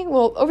recently.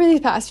 Well, over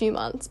these past few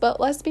months. But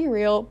let's be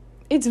real.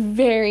 It's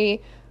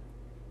very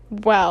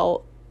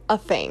well a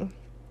thing.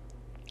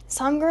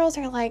 Some girls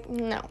are like,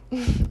 no,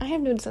 I have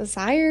no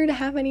desire to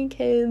have any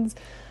kids.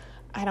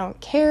 I don't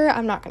care.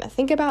 I'm not going to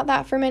think about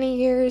that for many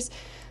years.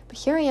 But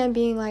here I am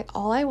being like,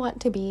 all I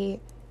want to be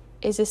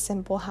is a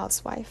simple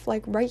housewife.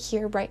 Like, right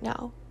here, right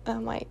now. And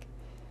I'm like,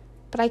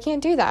 but I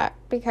can't do that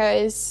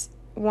because,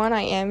 one,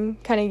 I am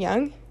kind of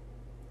young.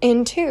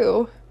 And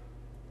two,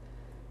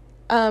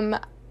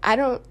 I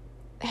don't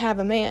have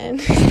a man.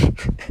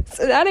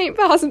 So that ain't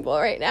possible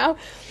right now.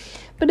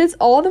 But it's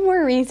all the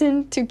more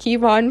reason to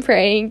keep on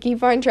praying,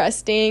 keep on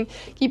trusting,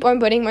 keep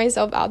on putting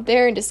myself out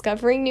there and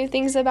discovering new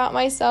things about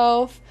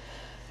myself.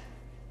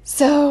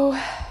 So,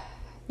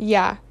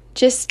 yeah,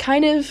 just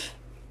kind of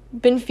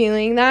been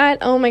feeling that.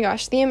 Oh my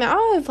gosh, the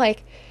amount of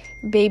like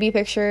baby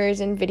pictures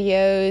and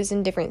videos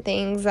and different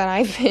things that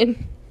I've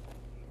been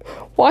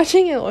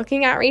watching and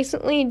looking at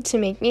recently to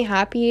make me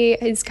happy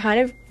is kind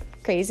of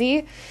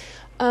crazy.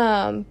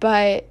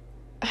 But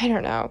I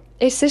don't know.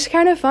 It's just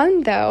kind of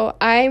fun though.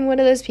 I'm one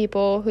of those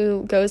people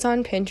who goes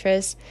on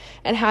Pinterest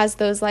and has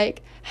those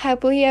like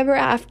happily ever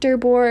after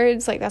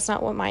boards. Like, that's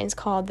not what mine's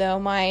called though.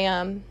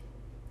 My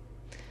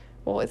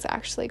well, it's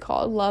actually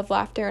called Love,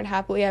 Laughter, and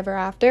Happily Ever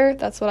After.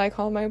 That's what I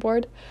call my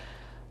board.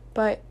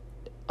 But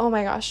oh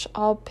my gosh,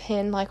 I'll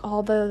pin like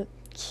all the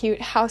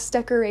cute house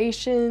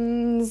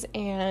decorations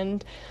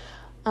and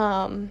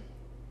all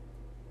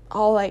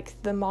like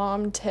the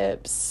mom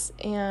tips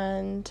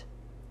and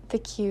the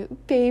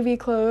cute baby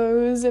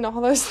clothes and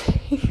all those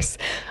things.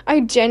 I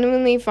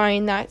genuinely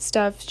find that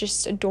stuff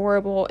just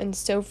adorable and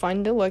so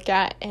fun to look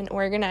at and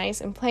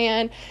organize and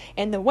plan.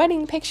 And the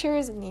wedding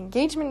pictures and the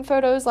engagement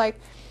photos, like,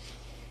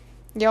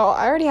 y'all,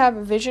 I already have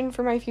a vision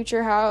for my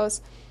future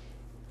house.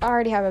 I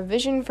already have a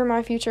vision for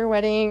my future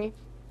wedding.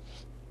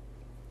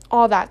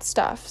 All that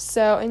stuff.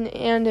 So,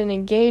 and an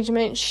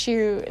engagement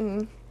shoot,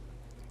 and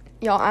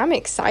y'all, I'm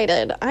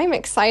excited,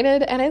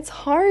 and it's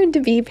hard to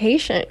be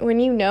patient when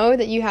you know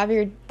that you have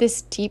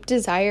this deep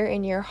desire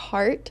in your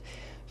heart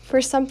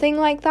for something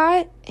like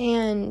that,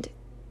 and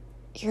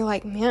you're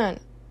like, man,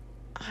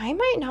 I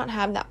might not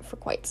have that for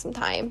quite some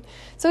time.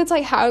 So it's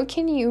like, how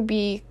can you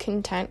be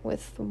content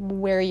with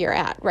where you're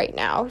at right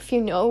now if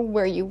you know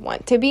where you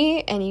want to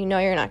be and you know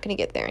you're not going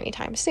to get there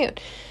anytime soon?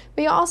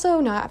 But you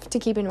also have to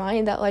keep in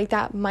mind that like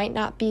that might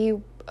not be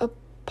a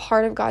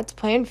part of God's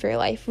plan for your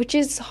life, which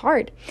is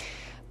hard.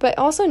 But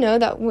also know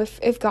that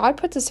if God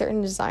puts a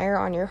certain desire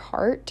on your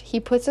heart, he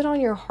puts it on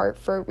your heart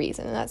for a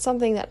reason. And that's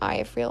something that I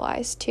have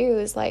realized too,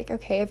 is like,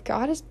 okay, if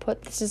God has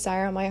put this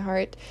desire on my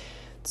heart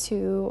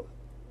to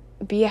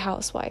be a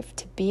housewife,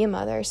 to be a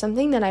mother,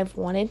 something that I've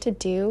wanted to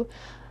do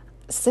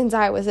since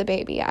I was a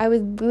baby, I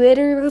would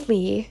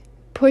literally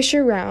push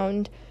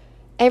around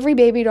every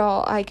baby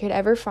doll I could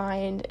ever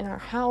find in our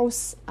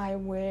house. I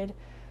would,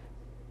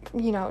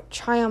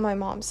 try on my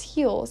mom's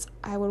heels.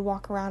 I would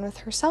walk around with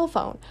her cell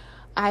phone.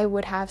 I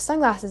would have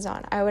sunglasses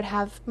on.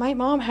 My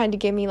mom had to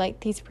give me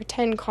like these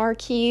pretend car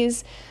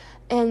keys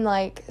and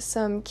like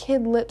some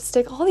kid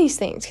lipstick, all these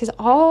things, because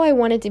all I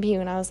wanted to be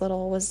when I was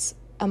little was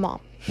a mom.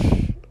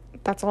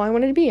 That's all I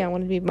wanted to be. I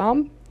wanted to be a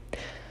mom,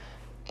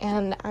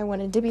 and I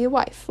wanted to be a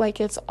wife. Like,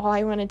 it's all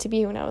I wanted to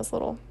be when I was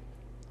little.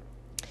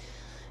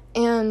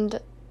 And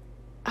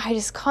I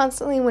just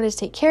constantly wanted to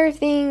take care of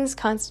things,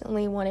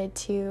 constantly wanted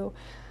to,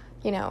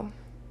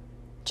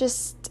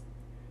 just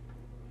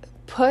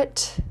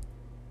put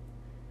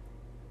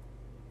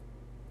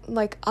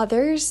like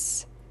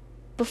others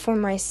before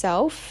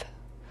myself.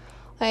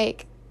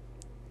 Like,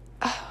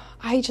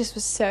 I just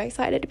was so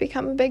excited to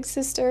become a big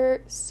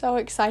sister, so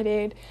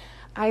excited.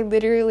 I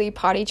literally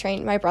potty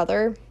trained my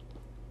brother,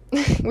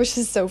 which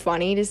is so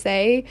funny to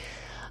say,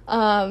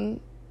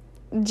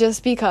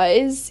 just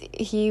because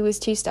he was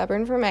too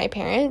stubborn for my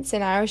parents,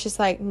 and I was just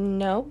like,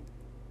 no,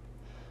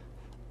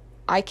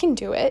 I can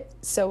do it.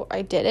 So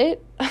I did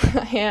it,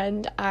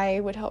 and I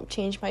would help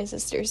change my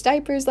sister's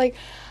diapers. Like,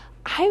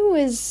 I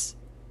was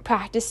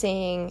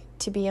practicing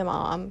to be a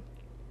mom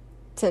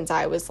since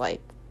I was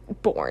like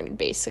born,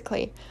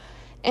 basically.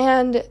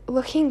 And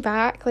looking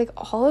back, like,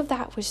 all of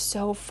that was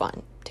so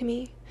fun to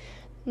me.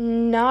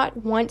 Not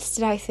once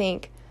did I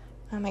think,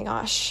 oh my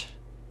gosh,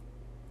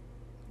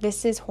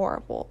 this is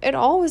horrible. It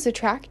all was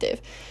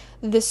attractive.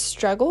 The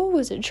struggle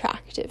was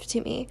attractive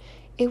to me.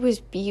 It was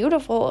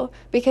beautiful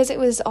because it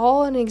was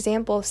all an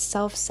example of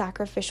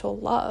self-sacrificial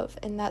love,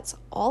 and that's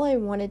all I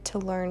wanted to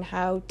learn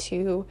how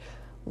to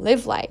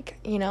live like.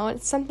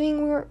 It's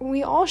something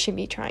we all should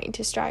be trying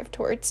to strive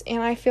towards,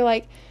 and I feel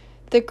like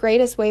the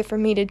greatest way for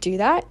me to do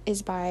that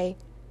is by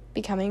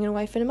becoming a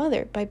wife and a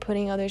mother, by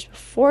putting others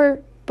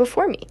before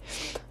me.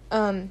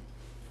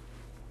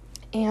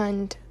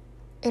 And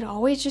it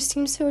always just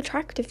seems so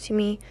attractive to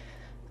me.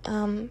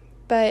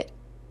 But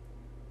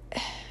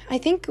I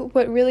think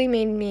what really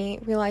made me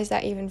realize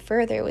that even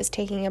further was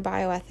taking a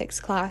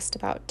bioethics class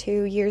about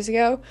 2 years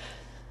ago,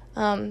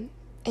 and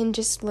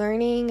just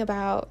learning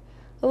a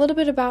little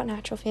bit about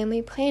natural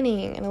family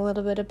planning and a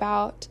little bit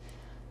about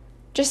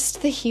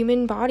just the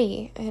human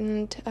body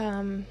and,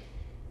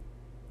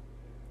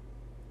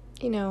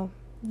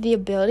 the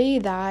ability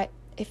that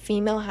a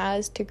female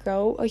has to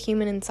grow a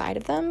human inside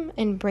of them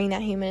and bring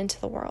that human into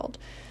the world,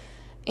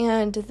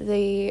 and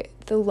the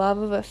love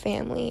of a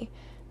family,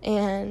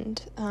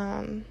 and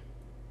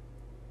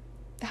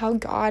how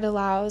God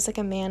allows like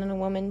a man and a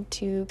woman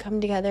to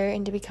come together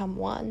and to become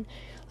one.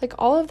 Like,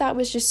 all of that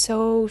was just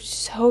so,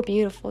 so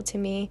beautiful to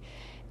me,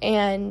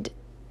 and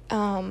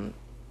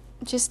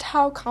just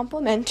how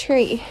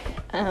complementary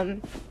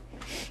men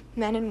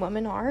and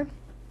women are,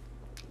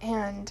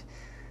 and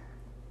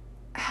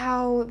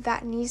how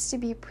that needs to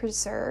be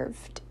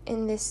preserved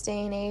in this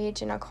day and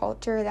age, in a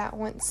culture that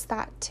wants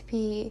that to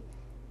be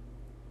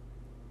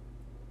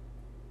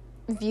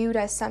viewed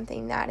as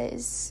something that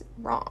is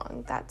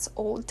wrong, that's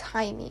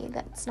old-timey,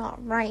 that's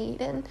not right.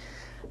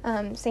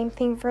 And same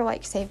thing for,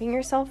 like, saving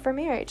yourself for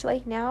marriage.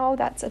 Like, now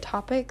that's a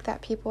topic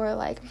that people are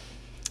like,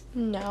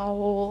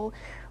 no,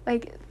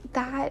 like,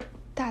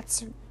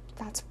 that's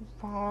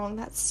wrong,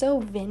 that's so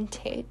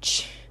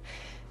vintage.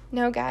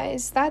 No,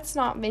 guys, that's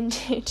not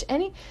vintage.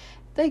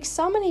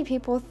 So many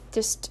people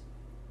just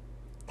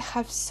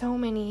have so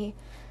many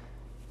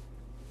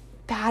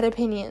bad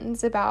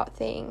opinions about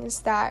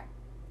things that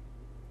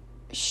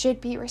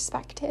should be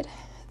respected,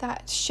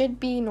 that should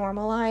be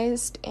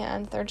normalized,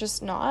 and they're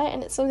just not.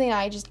 And it's something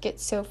I just get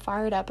so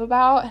fired up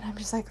about, and I'm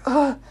just like,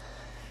 ugh.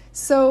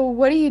 So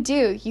what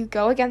do? You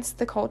go against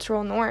the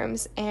cultural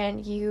norms,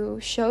 and you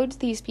showed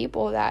these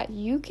people that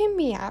you can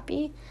be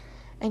happy,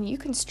 and you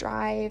can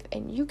strive,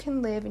 and you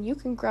can live, and you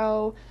can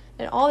grow,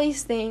 and all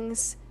these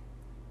things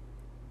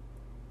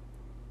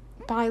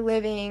by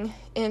living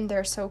in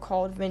their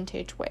so-called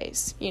vintage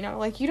ways. You know,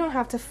 like, you don't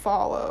have to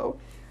follow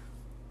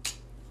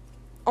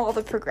all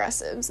the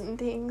progressives and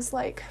things.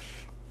 Like,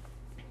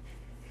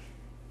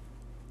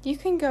 you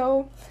can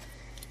go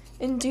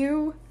and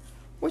do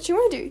what you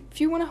want to do. If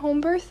you want a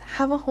home birth,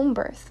 have a home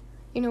birth.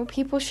 You know,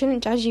 people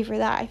shouldn't judge you for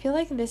that. I feel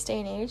like in this day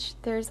and age,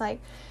 there's a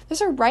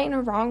right and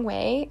a wrong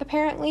way,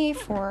 apparently,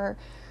 for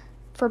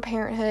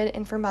parenthood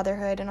and for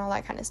motherhood and all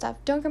that kind of stuff.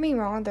 Don't get me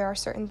wrong, there are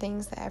certain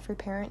things that every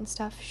parent and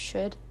stuff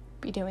should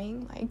be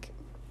doing. Like,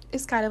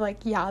 it's kind of like,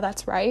 yeah,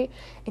 that's right,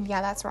 and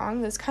yeah, that's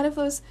wrong. There's kind of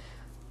those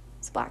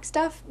black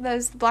stuff,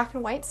 there's the black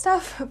and white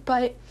stuff,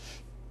 but,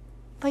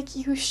 like,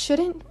 you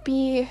shouldn't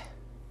be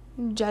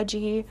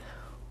judgy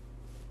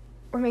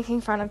or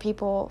making fun of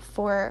people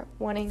for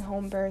wanting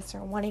home births or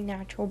wanting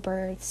natural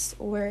births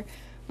or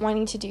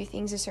wanting to do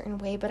things a certain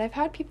way. But I've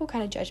had people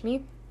kind of judge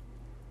me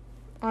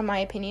on my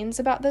opinions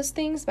about those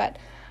things, but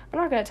I'm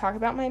not going to talk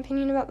about my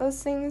opinion about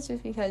those things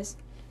just because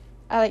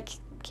I like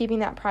keeping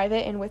that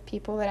private and with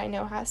people that I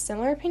know has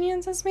similar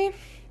opinions as me,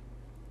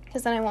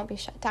 because then I won't be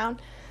shut down.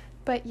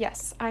 But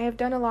yes, I have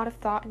done a lot of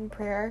thought and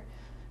prayer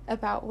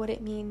about what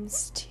it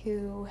means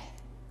to,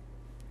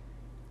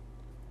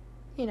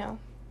 you know,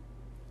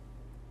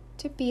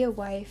 to be a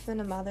wife and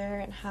a mother,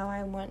 and how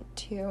I want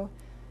to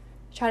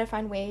try to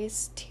find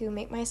ways to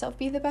make myself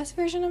be the best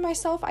version of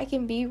myself I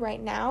can be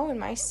right now in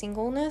my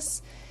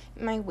singleness,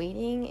 my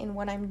waiting, and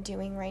what I'm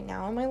doing right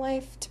now in my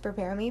life to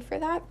prepare me for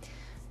that.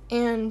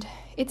 And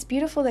it's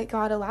beautiful that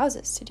God allows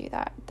us to do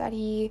that, that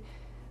He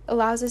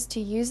allows us to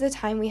use the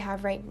time we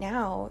have right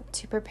now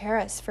to prepare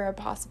us for a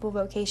possible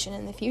vocation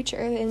in the future.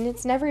 And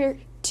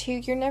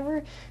you're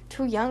never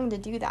too young to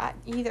do that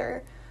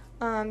either.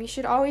 You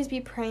should always be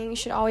praying, you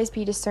should always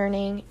be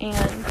discerning,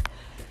 and,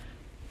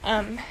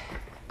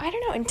 I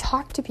don't know, and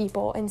talk to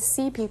people and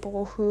see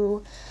people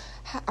who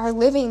are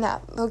living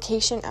that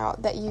vocation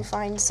out that you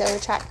find so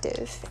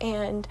attractive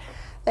and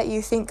that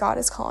you think God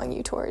is calling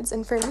you towards.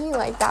 And for me,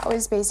 like, that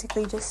was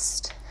basically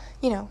just,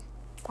 you know,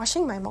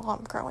 watching my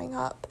mom growing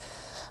up,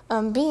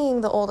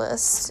 being the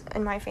oldest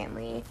in my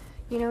family,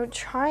 you know,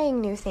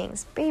 trying new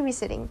things,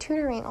 babysitting,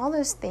 tutoring, all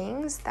those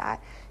things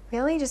that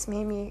really just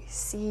made me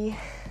see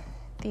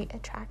the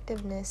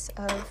attractiveness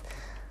of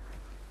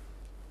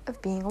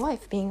being a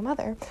wife, being a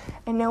mother,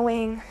 and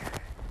knowing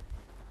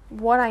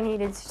what I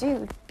needed to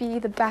do to be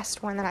the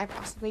best one that I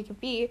possibly could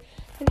be,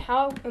 and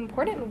how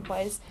important it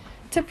was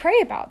to pray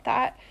about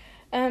that,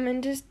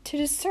 and just to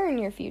discern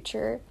your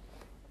future,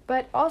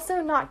 but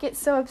also not get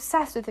so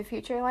obsessed with the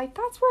future. Like,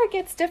 that's where it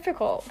gets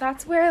difficult.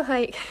 That's where,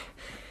 like,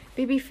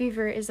 baby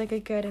fever is, like, a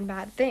good and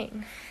bad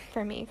thing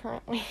for me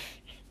currently.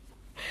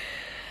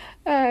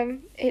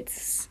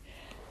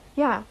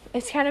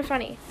 It's kind of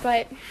funny,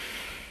 but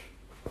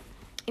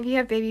if you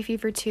have baby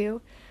fever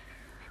too,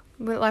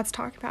 let's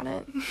talk about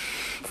it.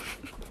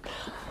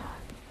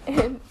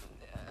 And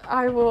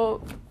I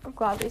will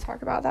gladly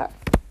talk about that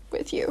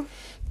with you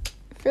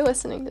if you're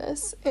listening to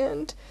this.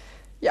 And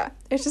yeah,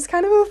 it's just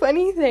kind of a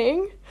funny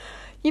thing.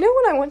 You know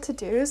what I want to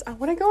do is I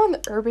want to go on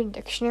the Urban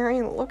Dictionary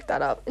and look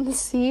that up and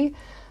see.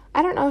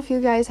 I don't know if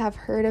you guys have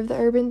heard of the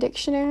Urban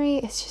Dictionary.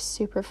 It's just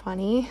super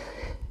funny.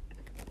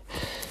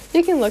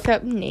 You can look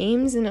up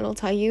names and it'll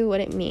tell you what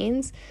it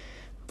means.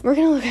 We're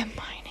going to look at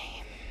my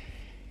name.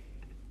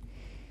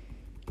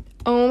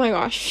 Oh my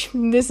gosh,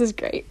 this is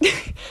great.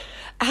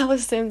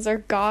 Allisons are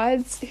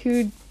gods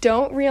who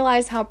don't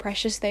realize how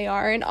precious they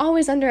are and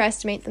always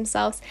underestimate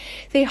themselves.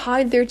 They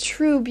hide their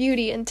true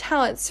beauty and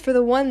talents for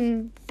the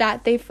one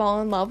that they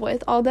fall in love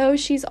with. Although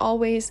she's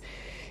always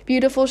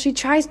beautiful, she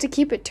tries to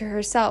keep it to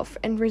herself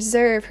and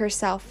reserve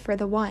herself for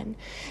the one.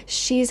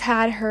 She's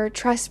had her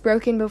trust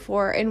broken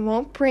before and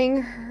won't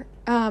bring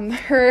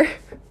her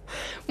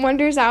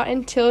wonders out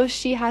until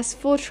she has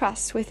full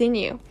trust within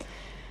you.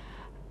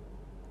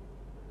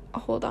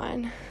 Hold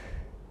on.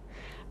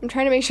 I'm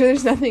trying to make sure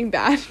there's nothing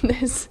bad in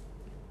this.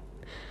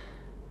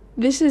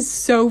 This is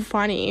so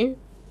funny.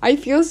 I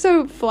feel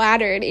so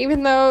flattered,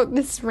 even though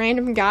this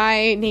random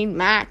guy named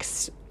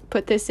Max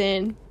put this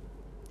in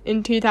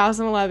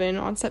 2011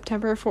 on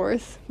September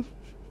 4th.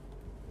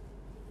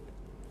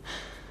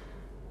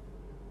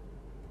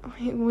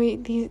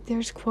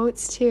 There's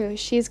quotes too.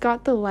 She's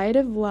got the light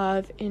of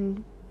love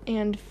and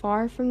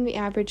far from the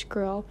average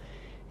girl.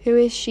 Who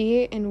is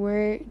she and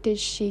where did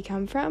she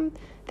come from?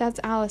 That's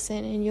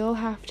Allison, and you'll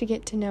have to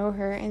get to know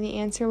her, and the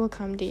answer will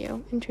come to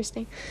you.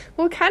 Interesting.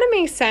 Well, it kind of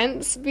makes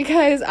sense,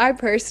 because I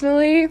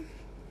personally,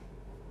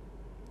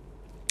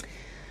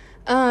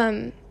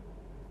 I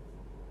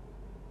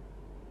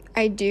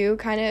do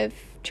kind of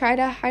try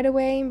to hide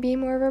away and be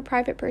more of a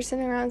private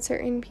person around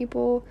certain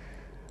people.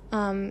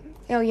 I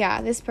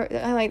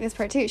like this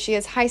part too. She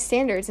has high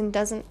standards and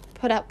doesn't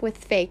put up with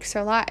fakes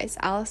or lies.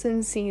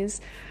 Allison sees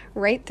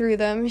right through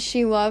them.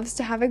 She loves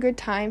to have a good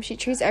time. She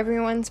treats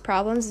everyone's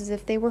problems as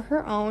if they were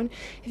her own.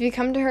 If you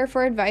come to her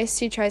for advice,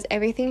 she tries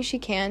everything she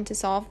can to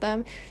solve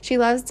them. She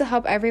loves to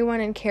help everyone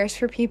and cares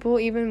for people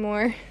even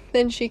more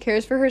than she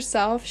cares for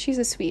herself. She's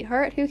a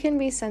sweetheart who can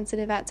be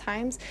sensitive at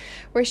times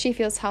where she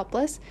feels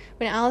helpless.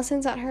 When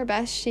Allison's at her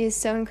best, she is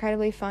so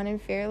incredibly fun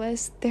and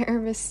fearless. They're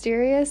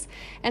mysterious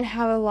and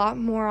have a lot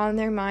more on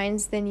their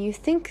minds than you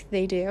think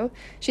they do.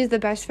 She's the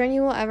best friend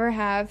you will ever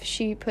have.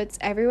 She puts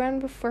everyone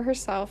before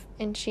herself,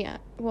 and she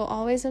will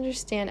always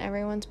understand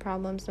everyone's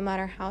problems, no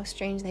matter how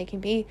strange they can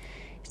be.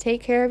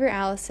 Take care of your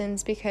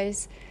Allisons,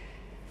 because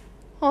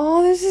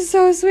oh, this is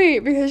so sweet,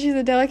 because she's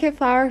a delicate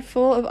flower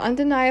full of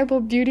undeniable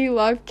beauty,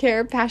 love,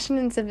 care, passion,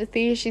 and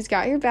sympathy. She's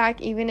got your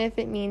back, even if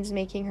it means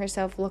making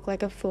herself look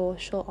like a fool.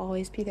 She'll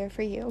always be there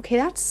for you. Okay,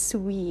 that's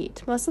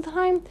sweet. Most of the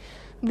time,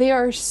 they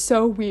are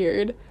so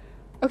weird.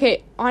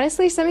 Okay,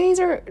 honestly, some of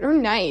these are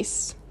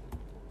nice.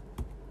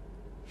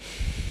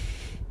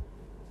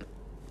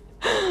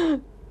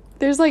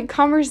 There's, like,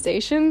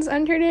 conversations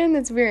entered in.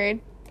 That's weird.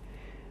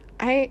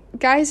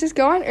 Guys, just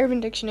go on Urban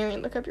Dictionary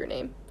and look up your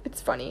name. It's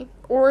funny.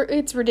 Or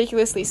it's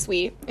ridiculously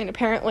sweet. And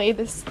apparently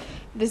this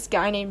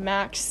guy named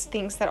Max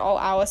thinks that all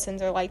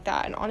Allisons are like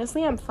that. And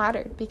honestly, I'm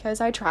flattered, because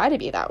I try to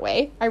be that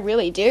way. I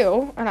really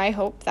do. And I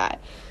hope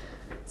that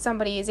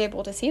somebody is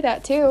able to see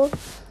that too.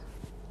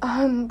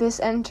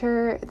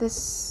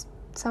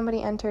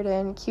 Somebody entered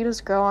in,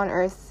 cutest girl on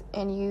earth,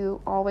 and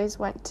you always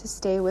want to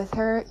stay with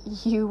her.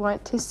 You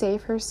want to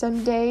save her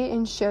someday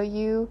and show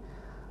you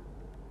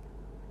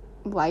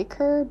like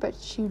her,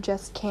 but you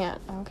just can't.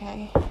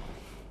 Okay.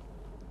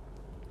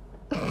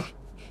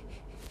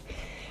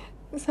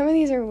 Some of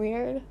these are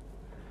weird.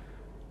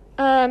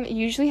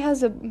 Usually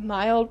has a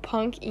mild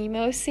punk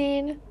emo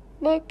scene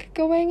look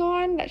going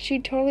on that she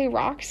totally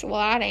rocks. Well,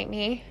 that ain't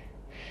me.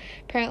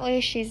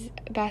 Apparently she's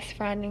best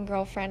friend and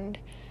girlfriend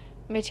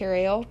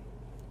material,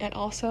 and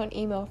also an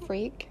emo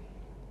freak.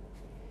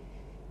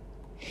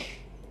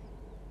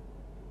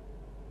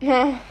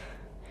 I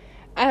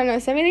don't know,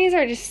 some of these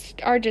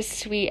are just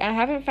sweet. I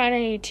haven't found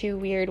any too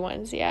weird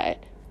ones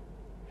yet.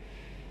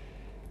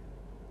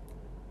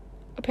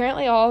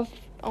 Apparently all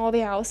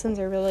the Allisons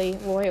are really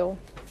loyal.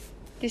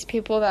 These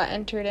people that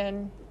entered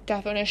in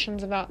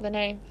definitions about the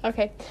name.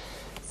 Okay,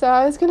 so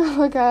I was gonna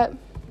look up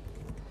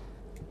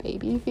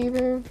baby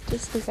fever,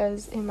 just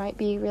because it might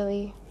be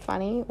really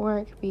funny, or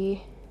it could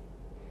be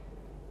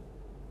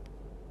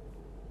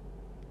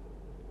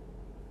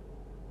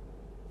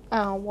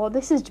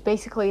this is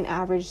basically an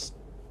average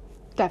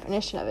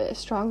definition of it. A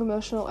strong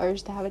emotional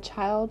urge to have a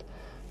child,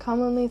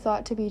 commonly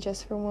thought to be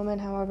just for women,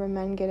 however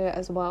men get it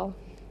as well.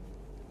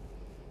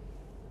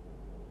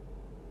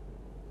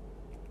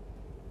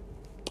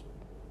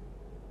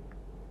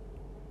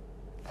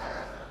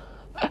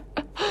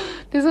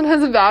 This one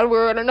has a bad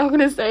word. I'm not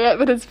going to say it,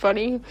 but it's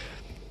funny.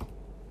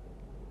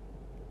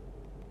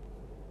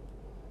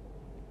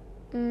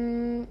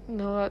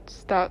 No,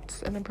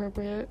 that's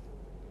inappropriate.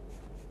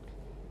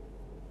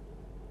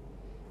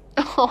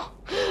 Oh,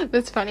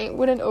 that's funny.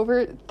 When an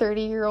over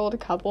 30-year-old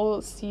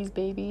couple sees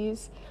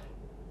babies,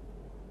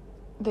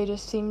 they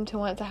just seem to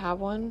want to have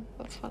one.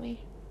 That's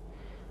funny.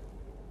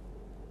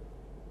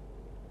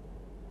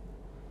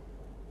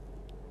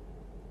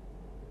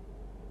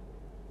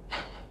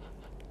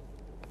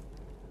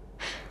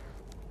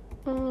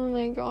 Oh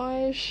my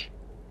gosh.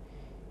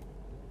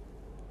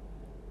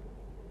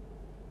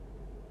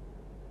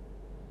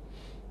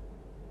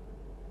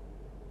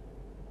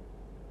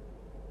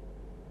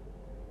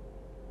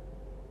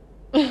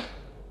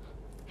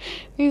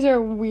 These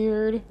are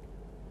weird.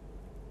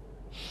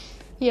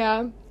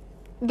 Yeah.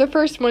 The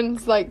first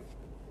one's like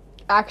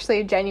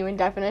actually a genuine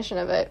definition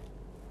of it.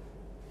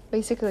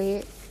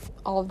 Basically,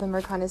 all of them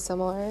are kind of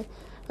similar.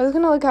 I was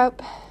gonna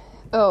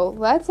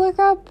let's look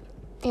up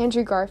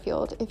Andrew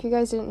Garfield. If you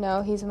guys didn't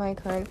know, he's my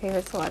current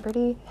favorite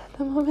celebrity at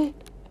the moment.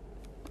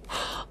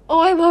 Oh,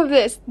 I love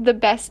this. The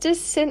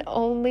bestest and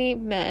only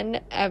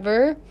men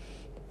ever.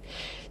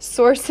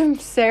 Source of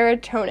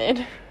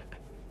serotonin.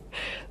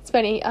 It's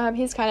funny.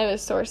 He's kind of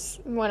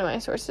one of my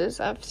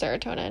sources of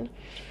serotonin.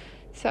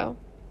 So,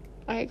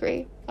 I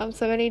agree.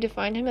 Somebody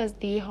defined him as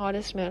the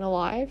hottest man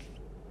alive.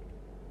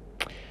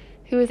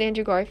 Who is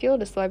Andrew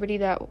Garfield? A celebrity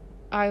that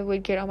I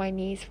would get on my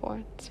knees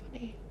for. It's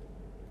funny.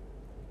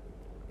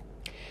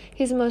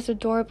 He's the most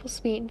adorable,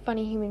 sweet, and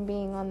funny human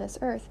being on this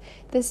earth.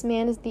 This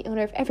man is the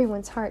owner of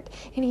everyone's heart,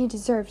 and he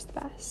deserves the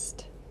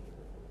best.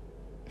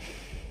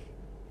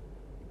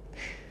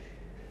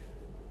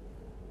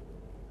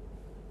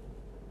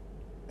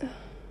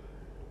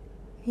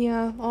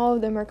 Yeah, all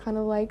of them are kind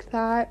of like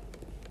that.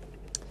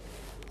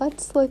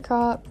 Let's look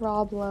up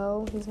Rob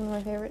Lowe. He's one of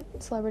my favorite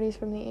celebrities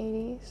from the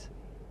 80s.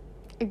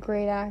 A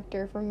great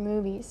actor from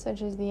movies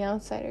such as The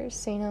Outsiders,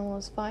 St.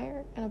 Elmo's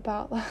Fire, and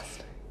About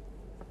Last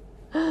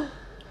Night.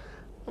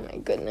 Oh my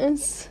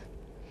goodness.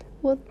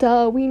 Well,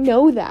 duh, we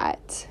know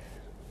that.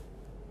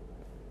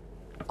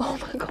 Oh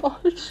my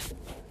gosh.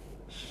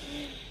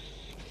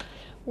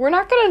 We're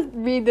not gonna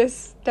read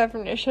this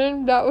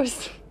definition. That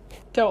was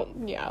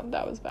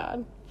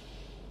bad.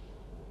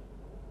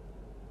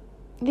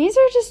 These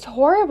are just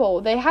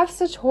horrible. They have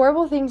such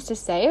horrible things to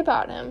say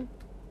about him.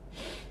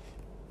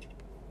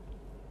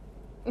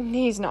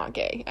 He's not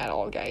gay at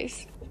all,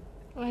 guys.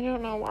 I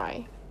don't know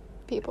why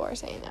people are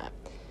saying that.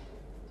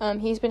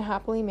 He's been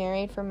happily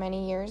married for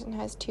many years and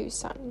has 2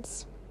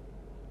 sons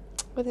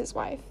with his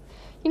wife.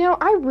 You know,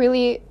 I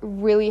really,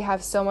 really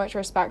have so much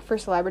respect for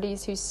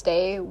celebrities who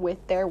stay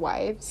with their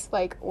wives,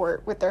 like,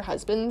 or with their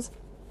husbands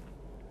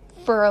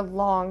for a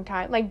long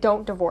time. Like,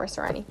 don't divorce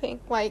or anything.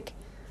 Like,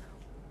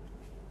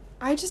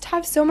 I just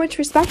have so much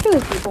respect for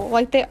those people.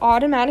 Like, they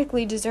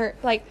automatically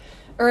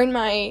earn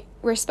my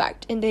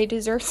respect, and they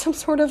deserve some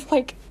sort of,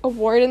 like,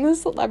 award in the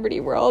celebrity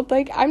world.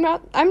 Like, I'm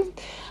kind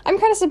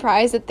of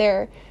surprised that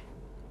there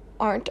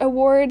aren't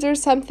awards or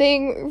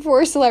something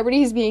for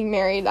celebrities being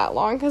married that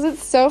long, because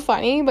it's so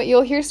funny, but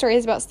you'll hear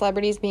stories about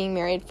celebrities being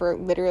married for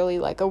literally,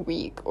 like, a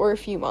week or a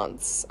few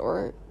months,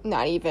 or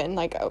not even,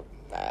 like,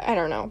 I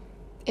don't know.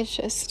 It's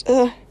just,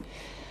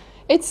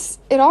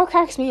 it all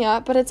cracks me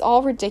up, but it's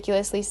all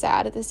ridiculously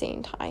sad at the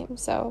same time.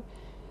 So,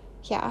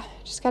 yeah,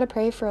 just gotta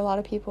pray for a lot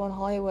of people in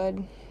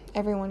Hollywood.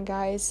 Everyone,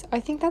 guys. I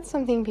think that's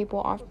something people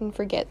often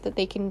forget that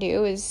they can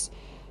do, is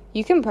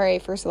you can pray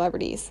for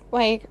celebrities.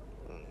 Like,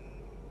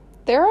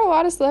 there are a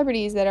lot of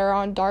celebrities that are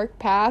on dark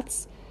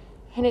paths,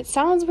 and it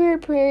sounds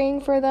weird praying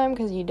for them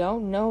because you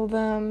don't know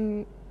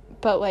them,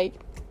 but, like,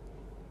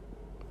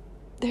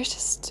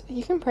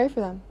 you can pray for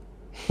them.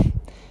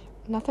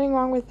 Nothing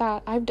wrong with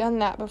that. I've done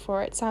that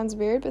before. It sounds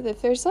weird, but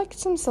if there's, like,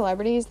 some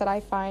celebrities that I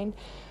find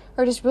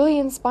are just really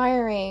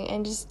inspiring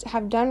and just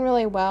have done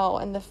really well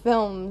in the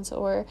films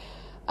or,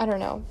 I don't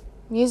know,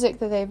 music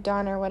that they've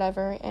done or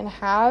whatever,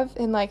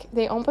 and like,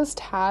 they almost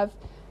have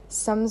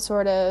some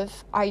sort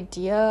of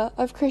idea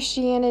of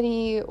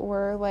Christianity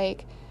or,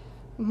 like,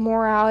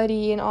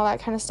 morality and all that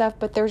kind of stuff,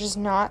 but they're just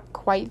not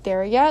quite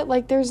there yet.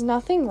 Like, there's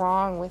nothing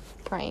wrong with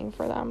praying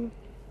for them.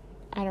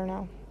 I don't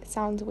know. It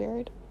sounds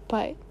weird,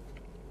 but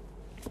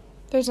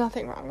there's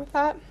nothing wrong with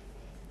that.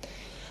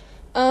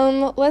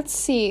 Let's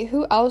see.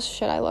 Who else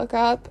should I look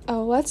up?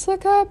 Oh, let's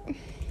look up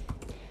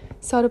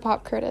Soda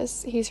Pop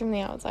Curtis. He's from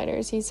The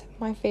Outsiders. He's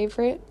my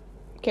favorite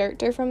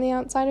character from The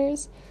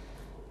Outsiders.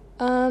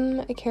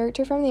 A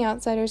character from The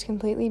Outsiders,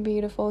 completely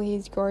beautiful.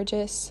 He's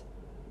gorgeous.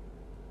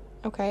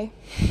 Okay.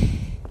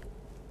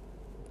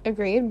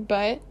 Agreed,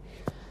 but,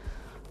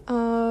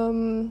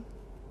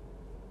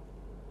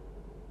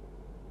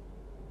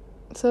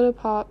 Soda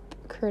Pop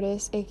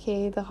Curtis,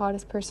 aka the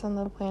hottest person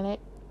on the planet,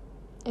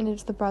 and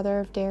it's the brother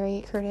of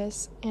Derry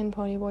Curtis and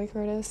Ponyboy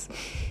Curtis.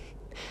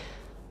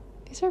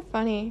 These are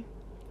funny.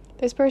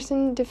 This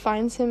person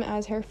defines him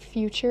as her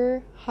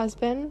future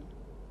husband.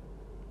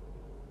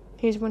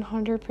 He's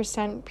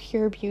 100%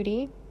 pure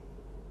beauty.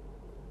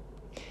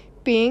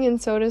 Being in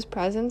Soda's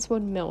presence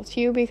would melt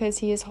you because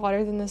he is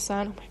hotter than the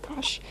sun. Oh my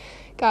gosh.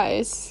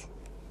 Guys.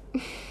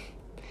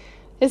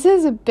 This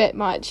is a bit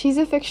much. He's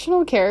a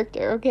fictional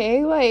character,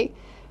 okay? Like,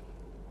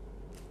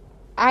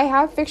 I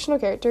have fictional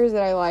characters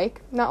that I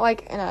like. Not,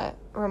 like, in a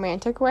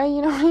romantic way,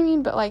 you know what I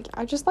mean? But, like,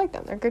 I just like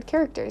them. They're good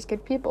characters,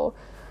 good people.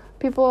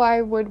 People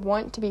I would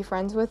want to be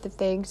friends with if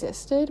they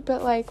existed.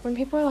 But, like, when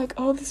people are like,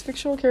 oh, this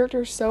fictional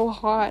character is so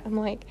hot, I'm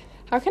like,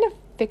 how can a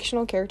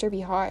fictional character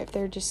be hot if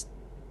they're just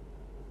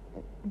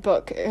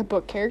a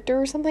book character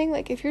or something?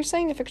 Like, if you're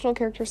saying a fictional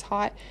character is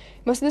hot,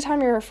 most of the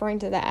time you're referring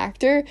to the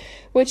actor,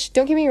 which,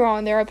 don't get me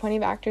wrong, there are plenty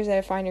of actors that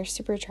I find are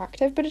super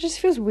attractive, but it just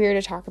feels weird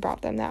to talk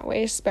about them that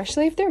way,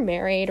 especially if they're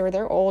married or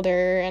they're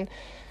older, and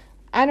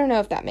I don't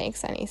know if that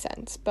makes any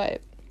sense,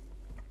 but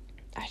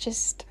I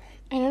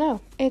don't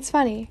know. It's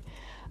funny.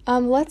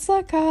 Let's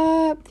look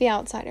up The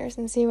Outsiders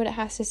and see what it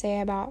has to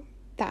say about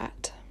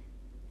that.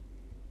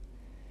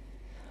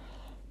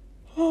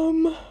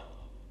 A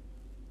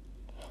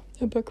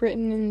book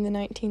written in the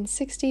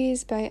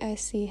 1960s by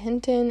S.C.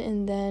 Hinton,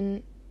 and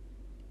then,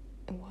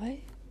 what?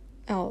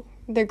 Oh,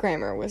 the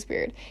grammar was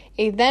weird.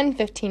 A then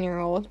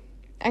 15-year-old.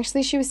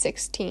 Actually, she was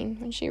 16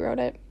 when she wrote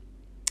it.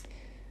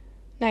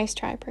 Nice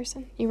try,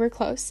 person. You were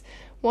close.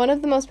 One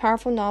of the most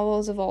powerful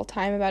novels of all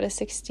time about a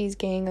 60s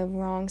gang of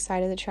wrong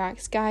side of the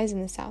tracks guys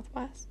in the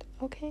Southwest.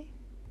 Okay.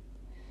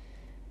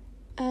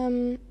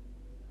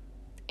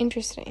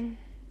 Interesting.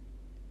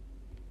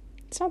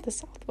 It's not the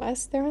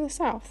Southwest. They're in the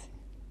South.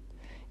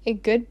 A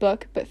good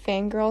book, but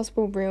fangirls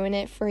will ruin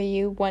it for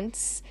you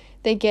once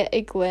they get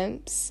a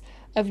glimpse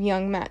of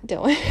young Matt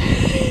Dillon.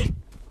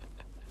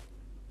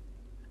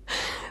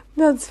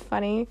 That's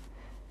funny.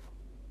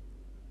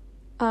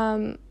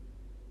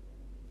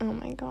 Oh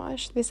my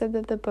gosh. They said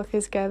that the book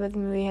is good, but the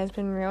movie has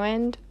been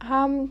ruined.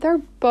 They're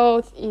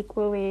both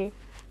equally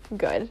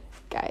good,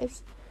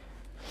 guys.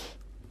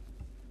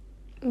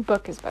 The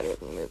book is better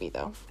than the movie,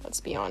 though.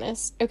 Let's be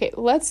honest. Okay,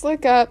 let's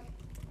look up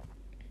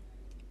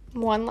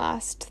one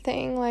last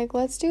thing. Like,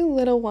 let's do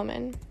Little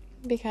Woman,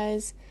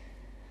 because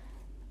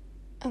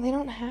they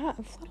don't have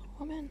Little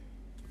Woman.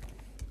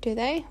 Do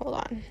they? Hold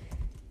on.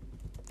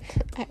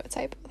 I have a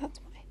typo, that's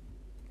why.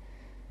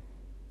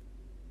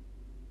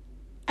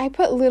 I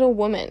put Little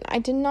Woman. I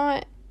did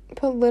not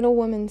put Little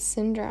Woman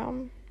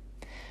Syndrome.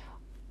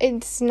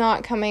 It's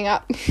not coming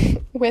up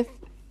with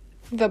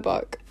the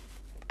book.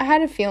 I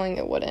had a feeling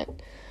it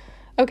wouldn't.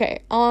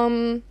 Okay,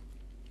 I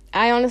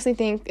honestly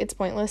think it's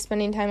pointless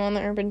spending time on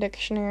the Urban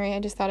Dictionary. I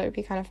just thought it would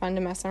be kind of fun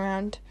to mess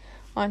around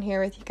on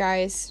here with you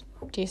guys,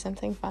 do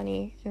something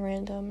funny and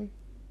random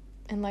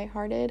and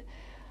lighthearted.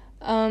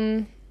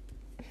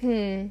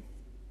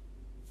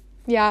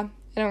 Yeah,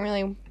 I don't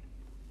really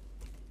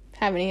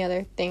have any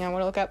other thing I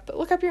want to look up, but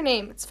look up your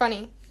name. It's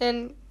funny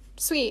and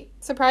sweet,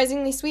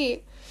 surprisingly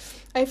sweet.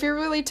 I feel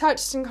really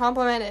touched and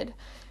complimented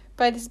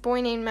by this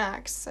boy named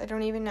Max. I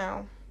don't even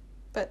know,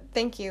 but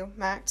thank you,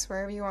 Max,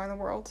 wherever you are in the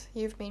world.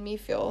 You've made me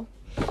feel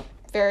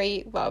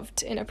very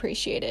loved and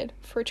appreciated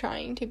for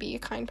trying to be a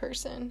kind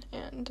person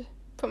and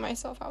put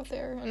myself out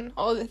there and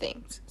all the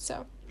things.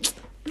 So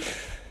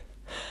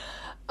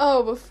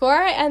before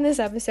I end this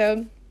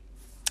episode,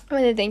 I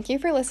want to thank you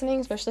for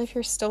listening, especially if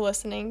you're still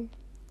listening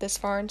this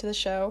far into the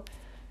show.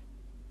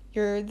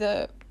 You're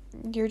the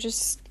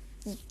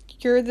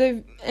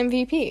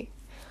MVP.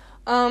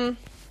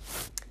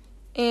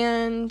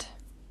 And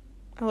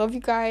I love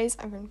you guys.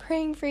 I've been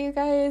praying for you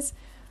guys.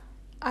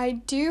 I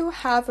do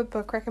have a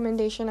book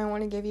recommendation I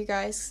want to give you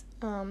guys.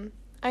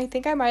 I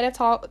think I might have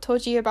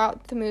told you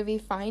about the movie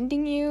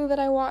Finding You that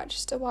I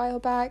watched a while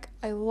back.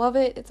 I love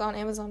it. It's on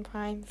Amazon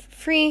Prime for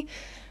free.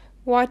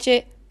 Watch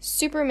it.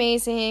 Super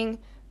amazing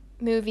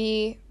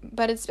movie,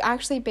 but it's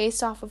actually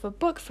based off of a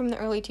book from the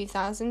early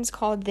 2000s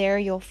called There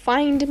You'll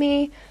Find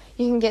Me.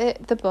 You can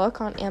get the book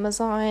on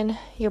Amazon.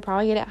 You'll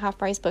probably get it at Half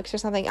Price Books or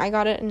something. I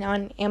got it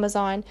on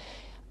Amazon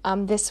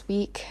this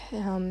week,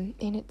 and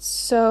it's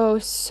so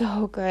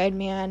good,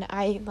 man.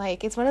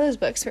 It's one of those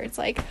books where it's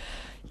like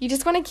you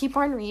just want to keep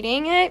on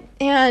reading it,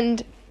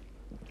 and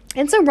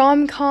it's a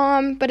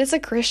rom-com, but it's a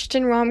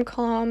Christian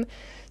rom-com,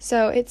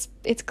 so it's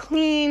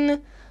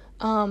clean.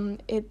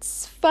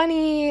 It's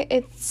funny,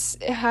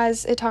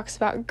 it talks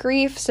about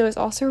grief, so it's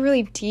also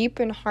really deep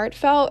and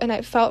heartfelt, and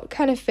it felt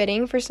kind of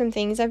fitting for some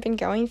things I've been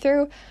going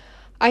through.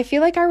 I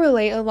feel like I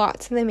relate a lot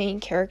to the main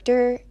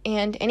character,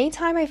 and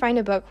anytime I find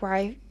a book where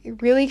I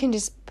really can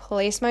just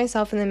place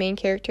myself in the main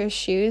character's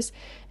shoes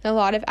in a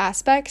lot of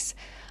aspects,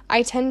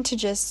 I tend to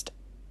just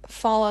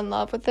fall in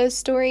love with those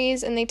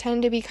stories, and they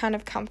tend to be kind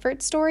of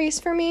comfort stories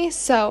for me,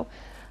 so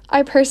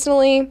I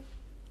personally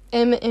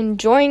am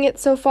enjoying it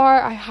so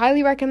far. I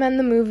highly recommend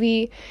the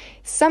movie.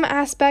 Some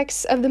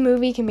aspects of the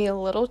movie can be a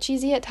little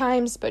cheesy at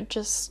times, but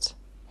just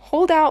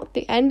hold out.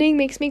 The ending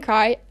makes me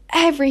cry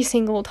every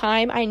single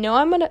time. I know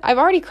I've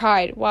already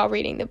cried while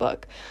reading the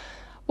book.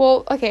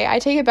 Well, okay, I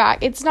take it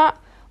back. It's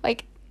not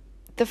like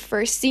the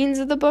first scenes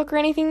of the book or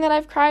anything that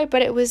I've cried,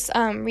 but it was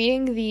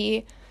reading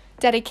the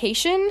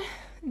dedication,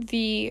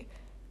 the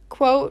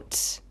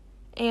quote,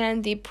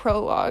 and the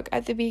prologue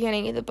at the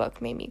beginning of the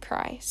book made me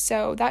cry.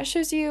 So that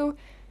shows you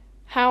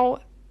how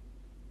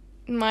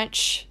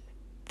much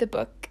the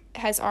book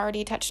has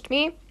already touched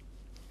me.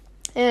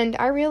 And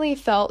I really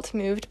felt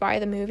moved by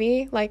the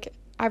movie. Like,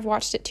 I've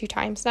watched it 2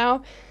 times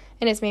now,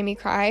 and it's made me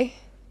cry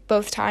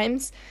both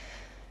times.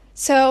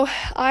 So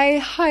I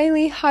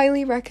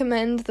highly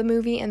recommend the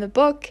movie and the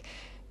book.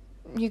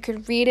 You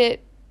could read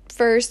it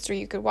first, or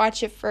you could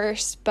watch it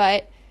first,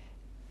 but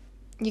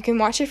you can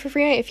watch it for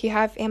free if you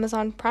have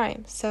Amazon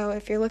Prime. So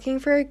if you're looking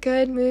for a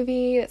good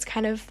movie that's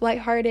kind of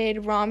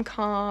lighthearted,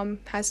 rom-com,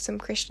 has some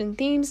Christian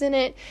themes in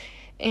it,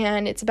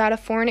 and it's about a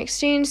foreign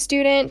exchange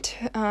student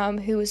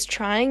who was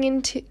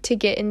trying to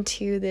get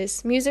into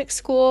this music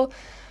school,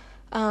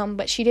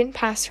 but she didn't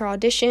pass her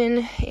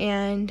audition,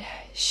 and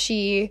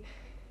she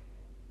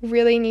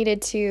really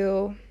needed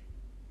to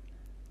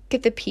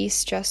get the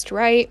piece just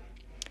right.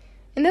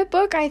 In the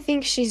book, I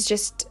think she's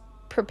just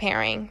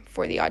preparing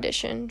for the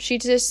audition.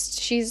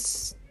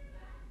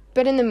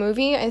 But in the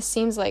movie, it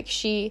seems like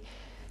she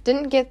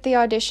didn't get the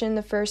audition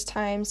the first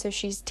time, so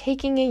she's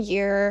taking a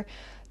year,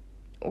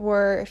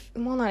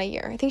 not a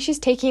year. I think she's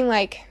taking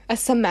like a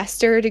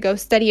semester to go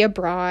study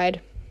abroad.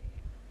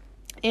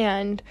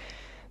 And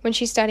when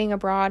she's studying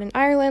abroad in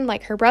Ireland,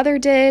 like her brother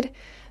did,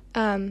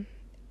 a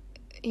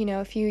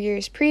few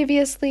years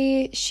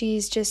previously,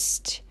 she's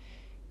just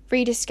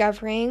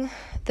rediscovering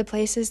the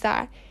places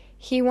that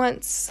he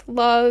once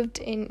loved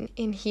and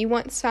he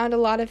once found a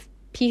lot of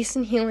peace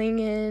and healing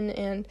in,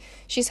 and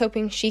she's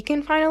hoping she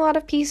can find a lot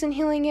of peace and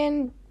healing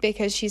in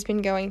because she's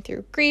been going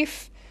through a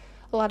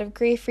lot of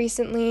grief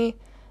recently.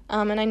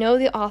 And I know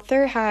the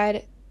author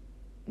had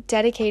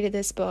dedicated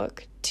this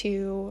book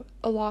to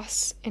a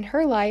loss in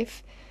her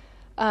life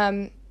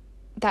that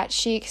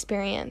she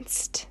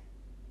experienced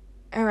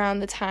around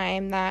the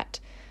time that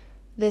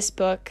this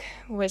book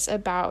was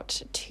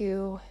about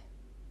to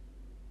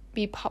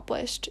be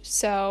published.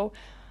 So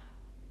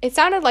it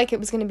sounded like it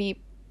was going to be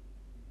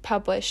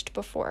published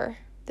before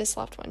this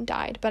loved one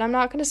died, but I'm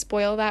not going to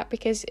spoil that,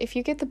 because if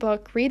you get the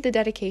book, read the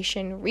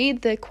dedication,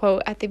 read the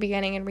quote at the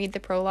beginning, and read the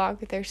prologue.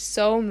 They're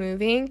so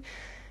moving,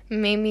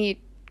 made me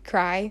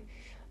cry,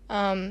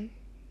 and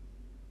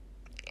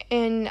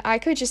I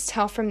could just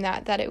tell from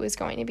that it was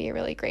going to be a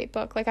really great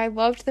book. Like, I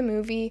loved the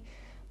movie,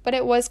 but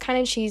it was kind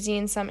of cheesy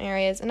in some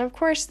areas, and of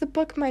course the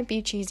book might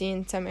be cheesy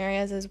in some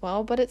areas as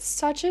well, but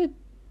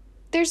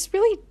there's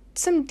really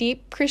some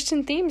deep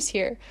Christian themes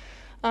here.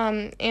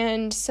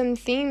 And some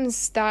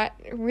themes that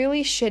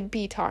really should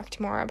be talked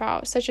more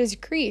about, such as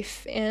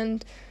grief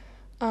and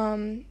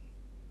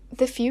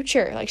the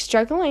future, like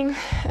struggling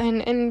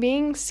and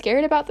being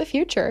scared about the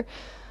future,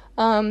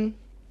 trying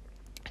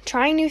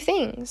new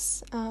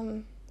things.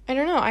 I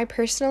don't know, I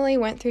personally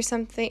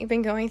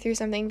been going through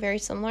something very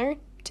similar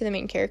to the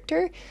main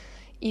character,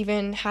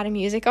 even had a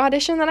music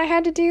audition that I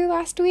had to do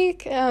last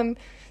week.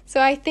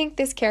 So I think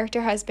this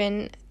character has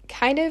been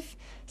kind of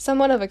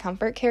somewhat of a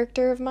comfort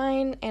character of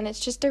mine, and it's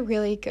just a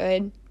really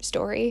good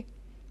story.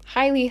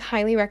 Highly,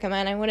 highly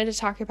recommend. I wanted to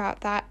talk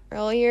about that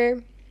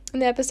earlier in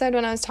the episode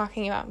when I was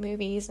talking about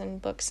movies and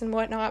books and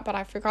whatnot, but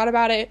I forgot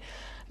about it.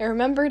 I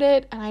remembered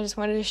it, and I just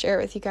wanted to share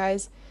it with you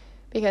guys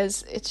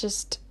because it's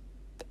just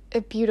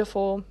a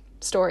beautiful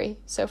story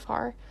so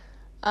far.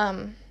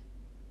 And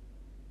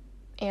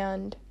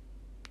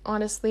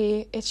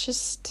honestly, it's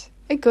just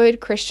a good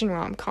Christian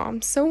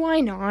rom-com, so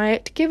why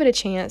not give it a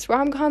chance?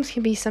 Rom-coms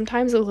can be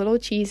sometimes a little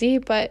cheesy,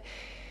 but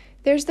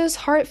there's those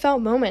heartfelt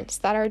moments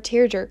that are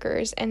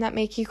tearjerkers and that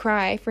make you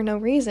cry for no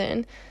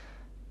reason,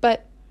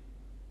 but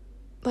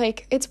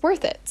like, it's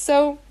worth it.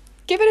 So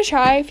give it a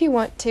try if you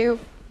want to.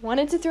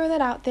 Wanted to throw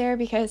that out there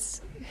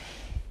because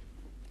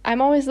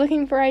I'm always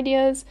looking for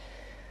ideas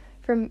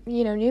from,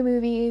 new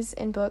movies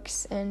and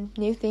books and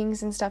new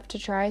things and stuff to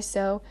try,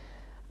 so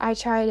I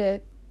try to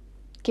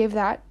give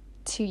that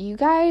to you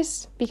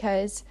guys,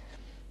 because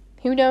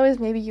who knows,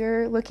 maybe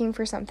you're looking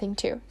for something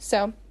too.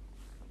 So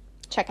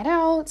check it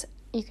out.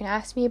 You can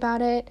ask me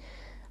about it.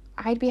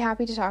 I'd be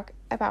happy to talk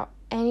about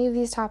any of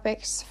these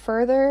topics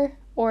further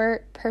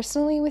or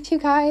personally with you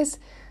guys.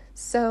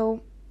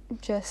 So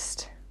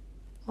just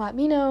let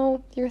me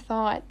know your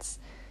thoughts.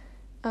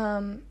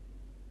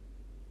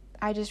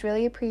 I just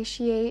really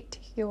appreciate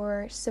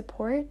your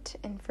support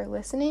and for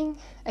listening.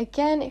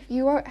 Again, if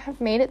you have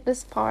made it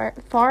this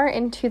far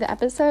into the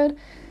episode,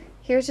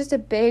 here's just a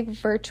big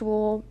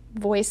virtual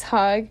voice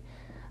hug.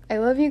 I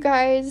love you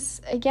guys.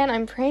 Again,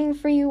 I'm praying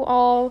for you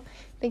all.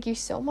 Thank you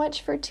so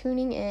much for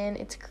tuning in.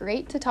 It's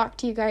great to talk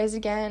to you guys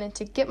again and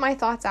to get my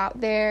thoughts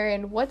out there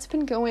and what's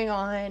been going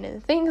on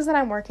and things that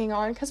I'm working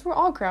on, because we're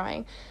all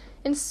growing.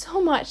 And so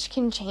much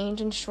can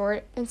change in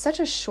such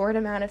a short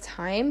amount of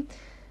time.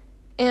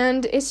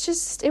 And it's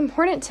just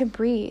important to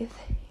breathe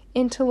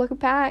and to look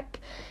back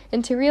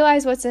and to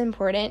realize what's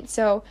important.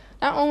 So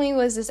not only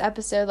was this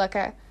episode like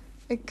a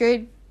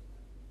good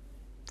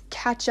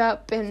catch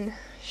up and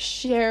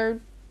share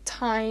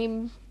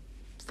time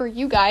for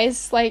you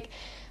guys, like,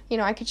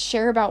 I could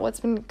share about what's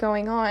been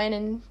going on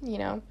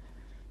and,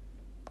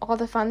 all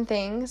the fun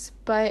things,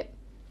 but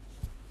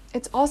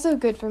it's also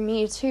good for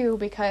me too,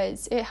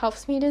 because it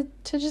helps me to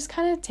just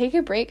kind of take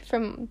a break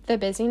from the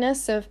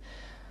busyness of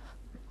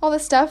all the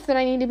stuff that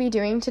I need to be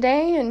doing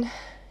today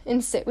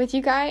and sit with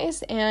you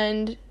guys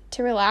and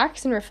to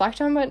relax and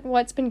reflect on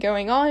what's been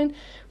going on,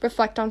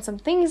 reflect on some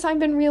things I've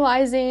been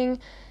realizing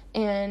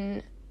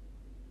and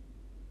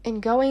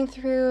going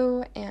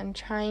through and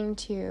trying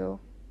to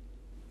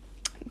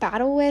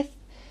battle with,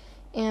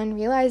 and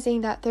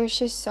realizing that there's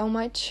just so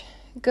much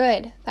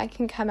good that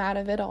can come out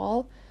of it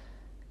all,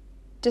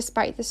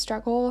 despite the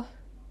struggle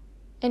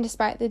and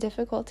despite the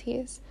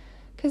difficulties,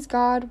 because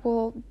God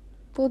will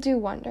do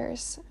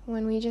wonders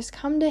when we just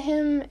come to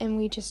Him and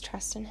we just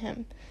trust in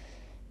Him.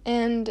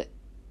 And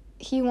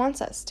He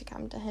wants us to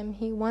come to Him.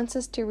 He wants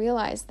us to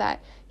realize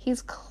that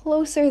He's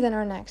closer than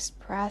our next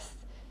breath.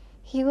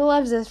 He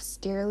loves us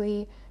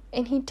dearly,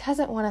 and He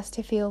doesn't want us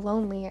to feel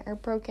lonely or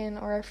broken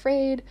or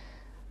afraid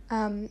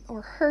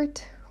or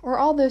hurt or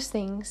all those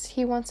things.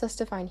 He wants us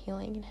to find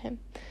healing in Him.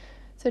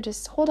 So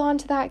just hold on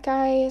to that,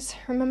 guys.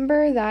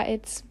 Remember that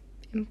it's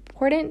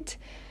important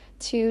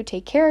to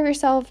take care of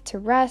yourself, to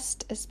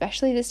rest,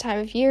 especially this time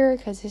of year,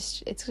 because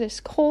it's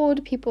just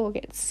cold. People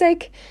get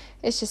sick.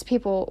 It's just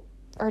people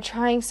are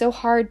trying so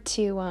hard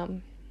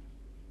to,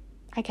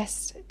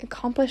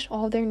 accomplish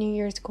all their New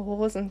Year's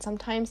goals, and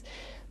sometimes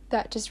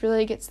that just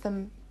really gets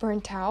them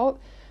burnt out.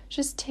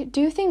 Just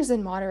do things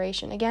in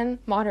moderation. Again,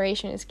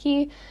 moderation is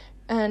key.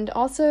 And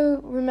also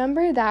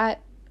remember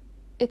that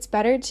it's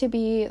better to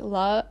be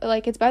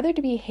it's better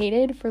to be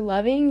hated for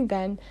loving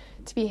than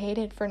to be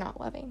hated for not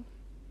loving.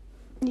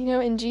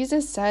 And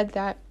Jesus said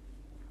that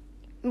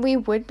we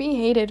would be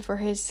hated for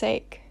His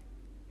sake.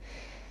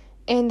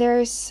 And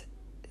there's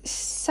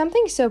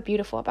something so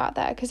beautiful about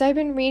that, because I've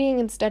been reading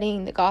and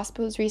studying the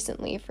Gospels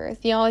recently for a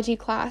theology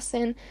class,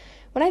 and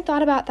when I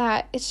thought about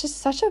that, it's just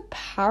such a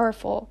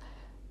powerful,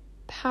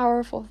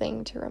 powerful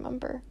thing to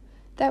remember,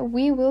 that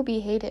we will be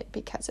hated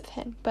because of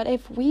him. But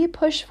if we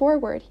push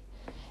forward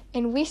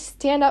and we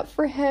stand up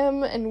for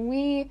him and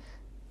we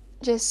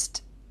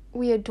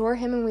adore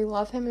him and we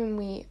love him and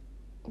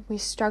we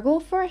struggle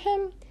for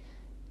him,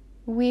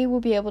 we will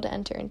be able to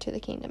enter into the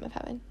kingdom of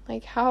heaven.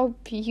 Like, how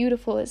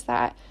beautiful is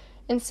that?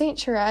 And Saint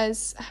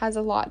Therese has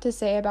a lot to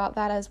say about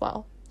that as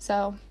well.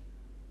 So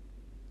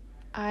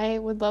I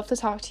would love to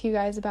talk to you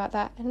guys about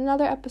that in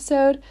another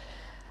episode.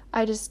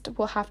 I just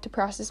will have to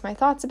process my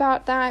thoughts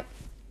about that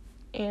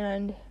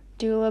and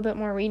do a little bit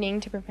more reading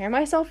to prepare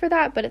myself for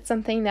that. But it's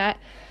something that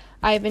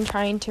I've been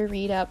trying to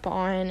read up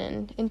on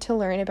and to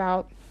learn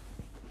about.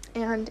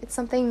 And it's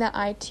something that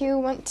I too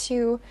want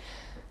to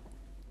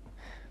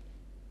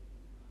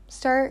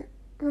start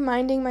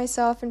reminding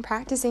myself and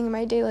practicing in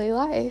my daily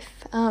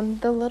life.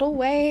 The little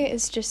way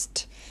is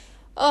just,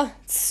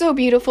 it's so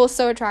beautiful,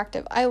 so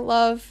attractive. I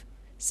love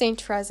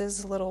Saint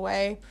Therese's little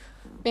way.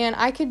 Man,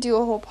 I could do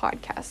a whole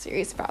podcast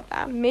series about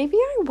that. Maybe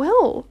I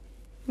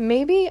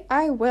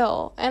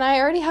will. And I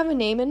already have a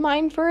name in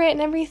mind for it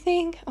and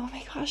everything. Oh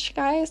my gosh,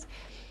 guys.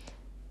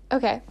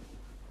 Okay.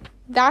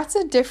 That's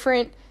a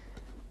different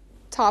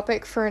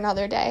topic for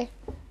another day.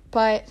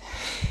 But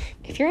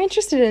if you're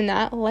interested in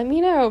that, let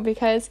me know,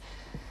 because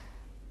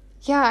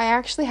yeah, I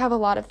actually have a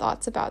lot of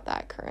thoughts about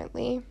that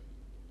currently.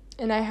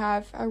 And I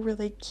have a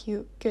really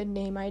cute, good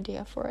name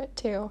idea for it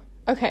too.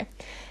 Okay.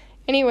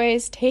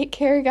 Anyways, take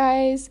care,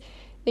 guys.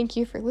 Thank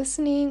you for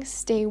listening.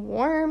 Stay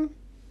warm.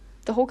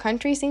 The whole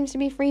country seems to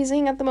be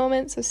freezing at the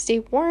moment, so stay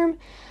warm.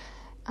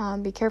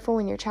 Be careful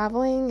when you're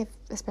traveling,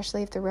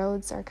 especially if the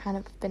roads are kind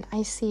of been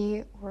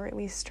icy or at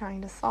least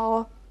trying to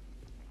thaw.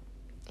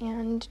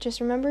 And just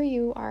remember,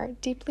 you are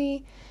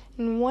deeply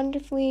and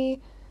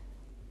wonderfully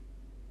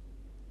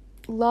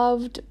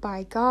loved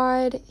by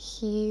God.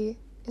 He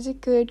is a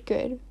good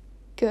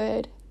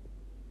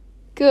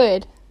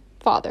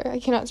Father. I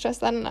cannot stress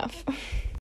that enough.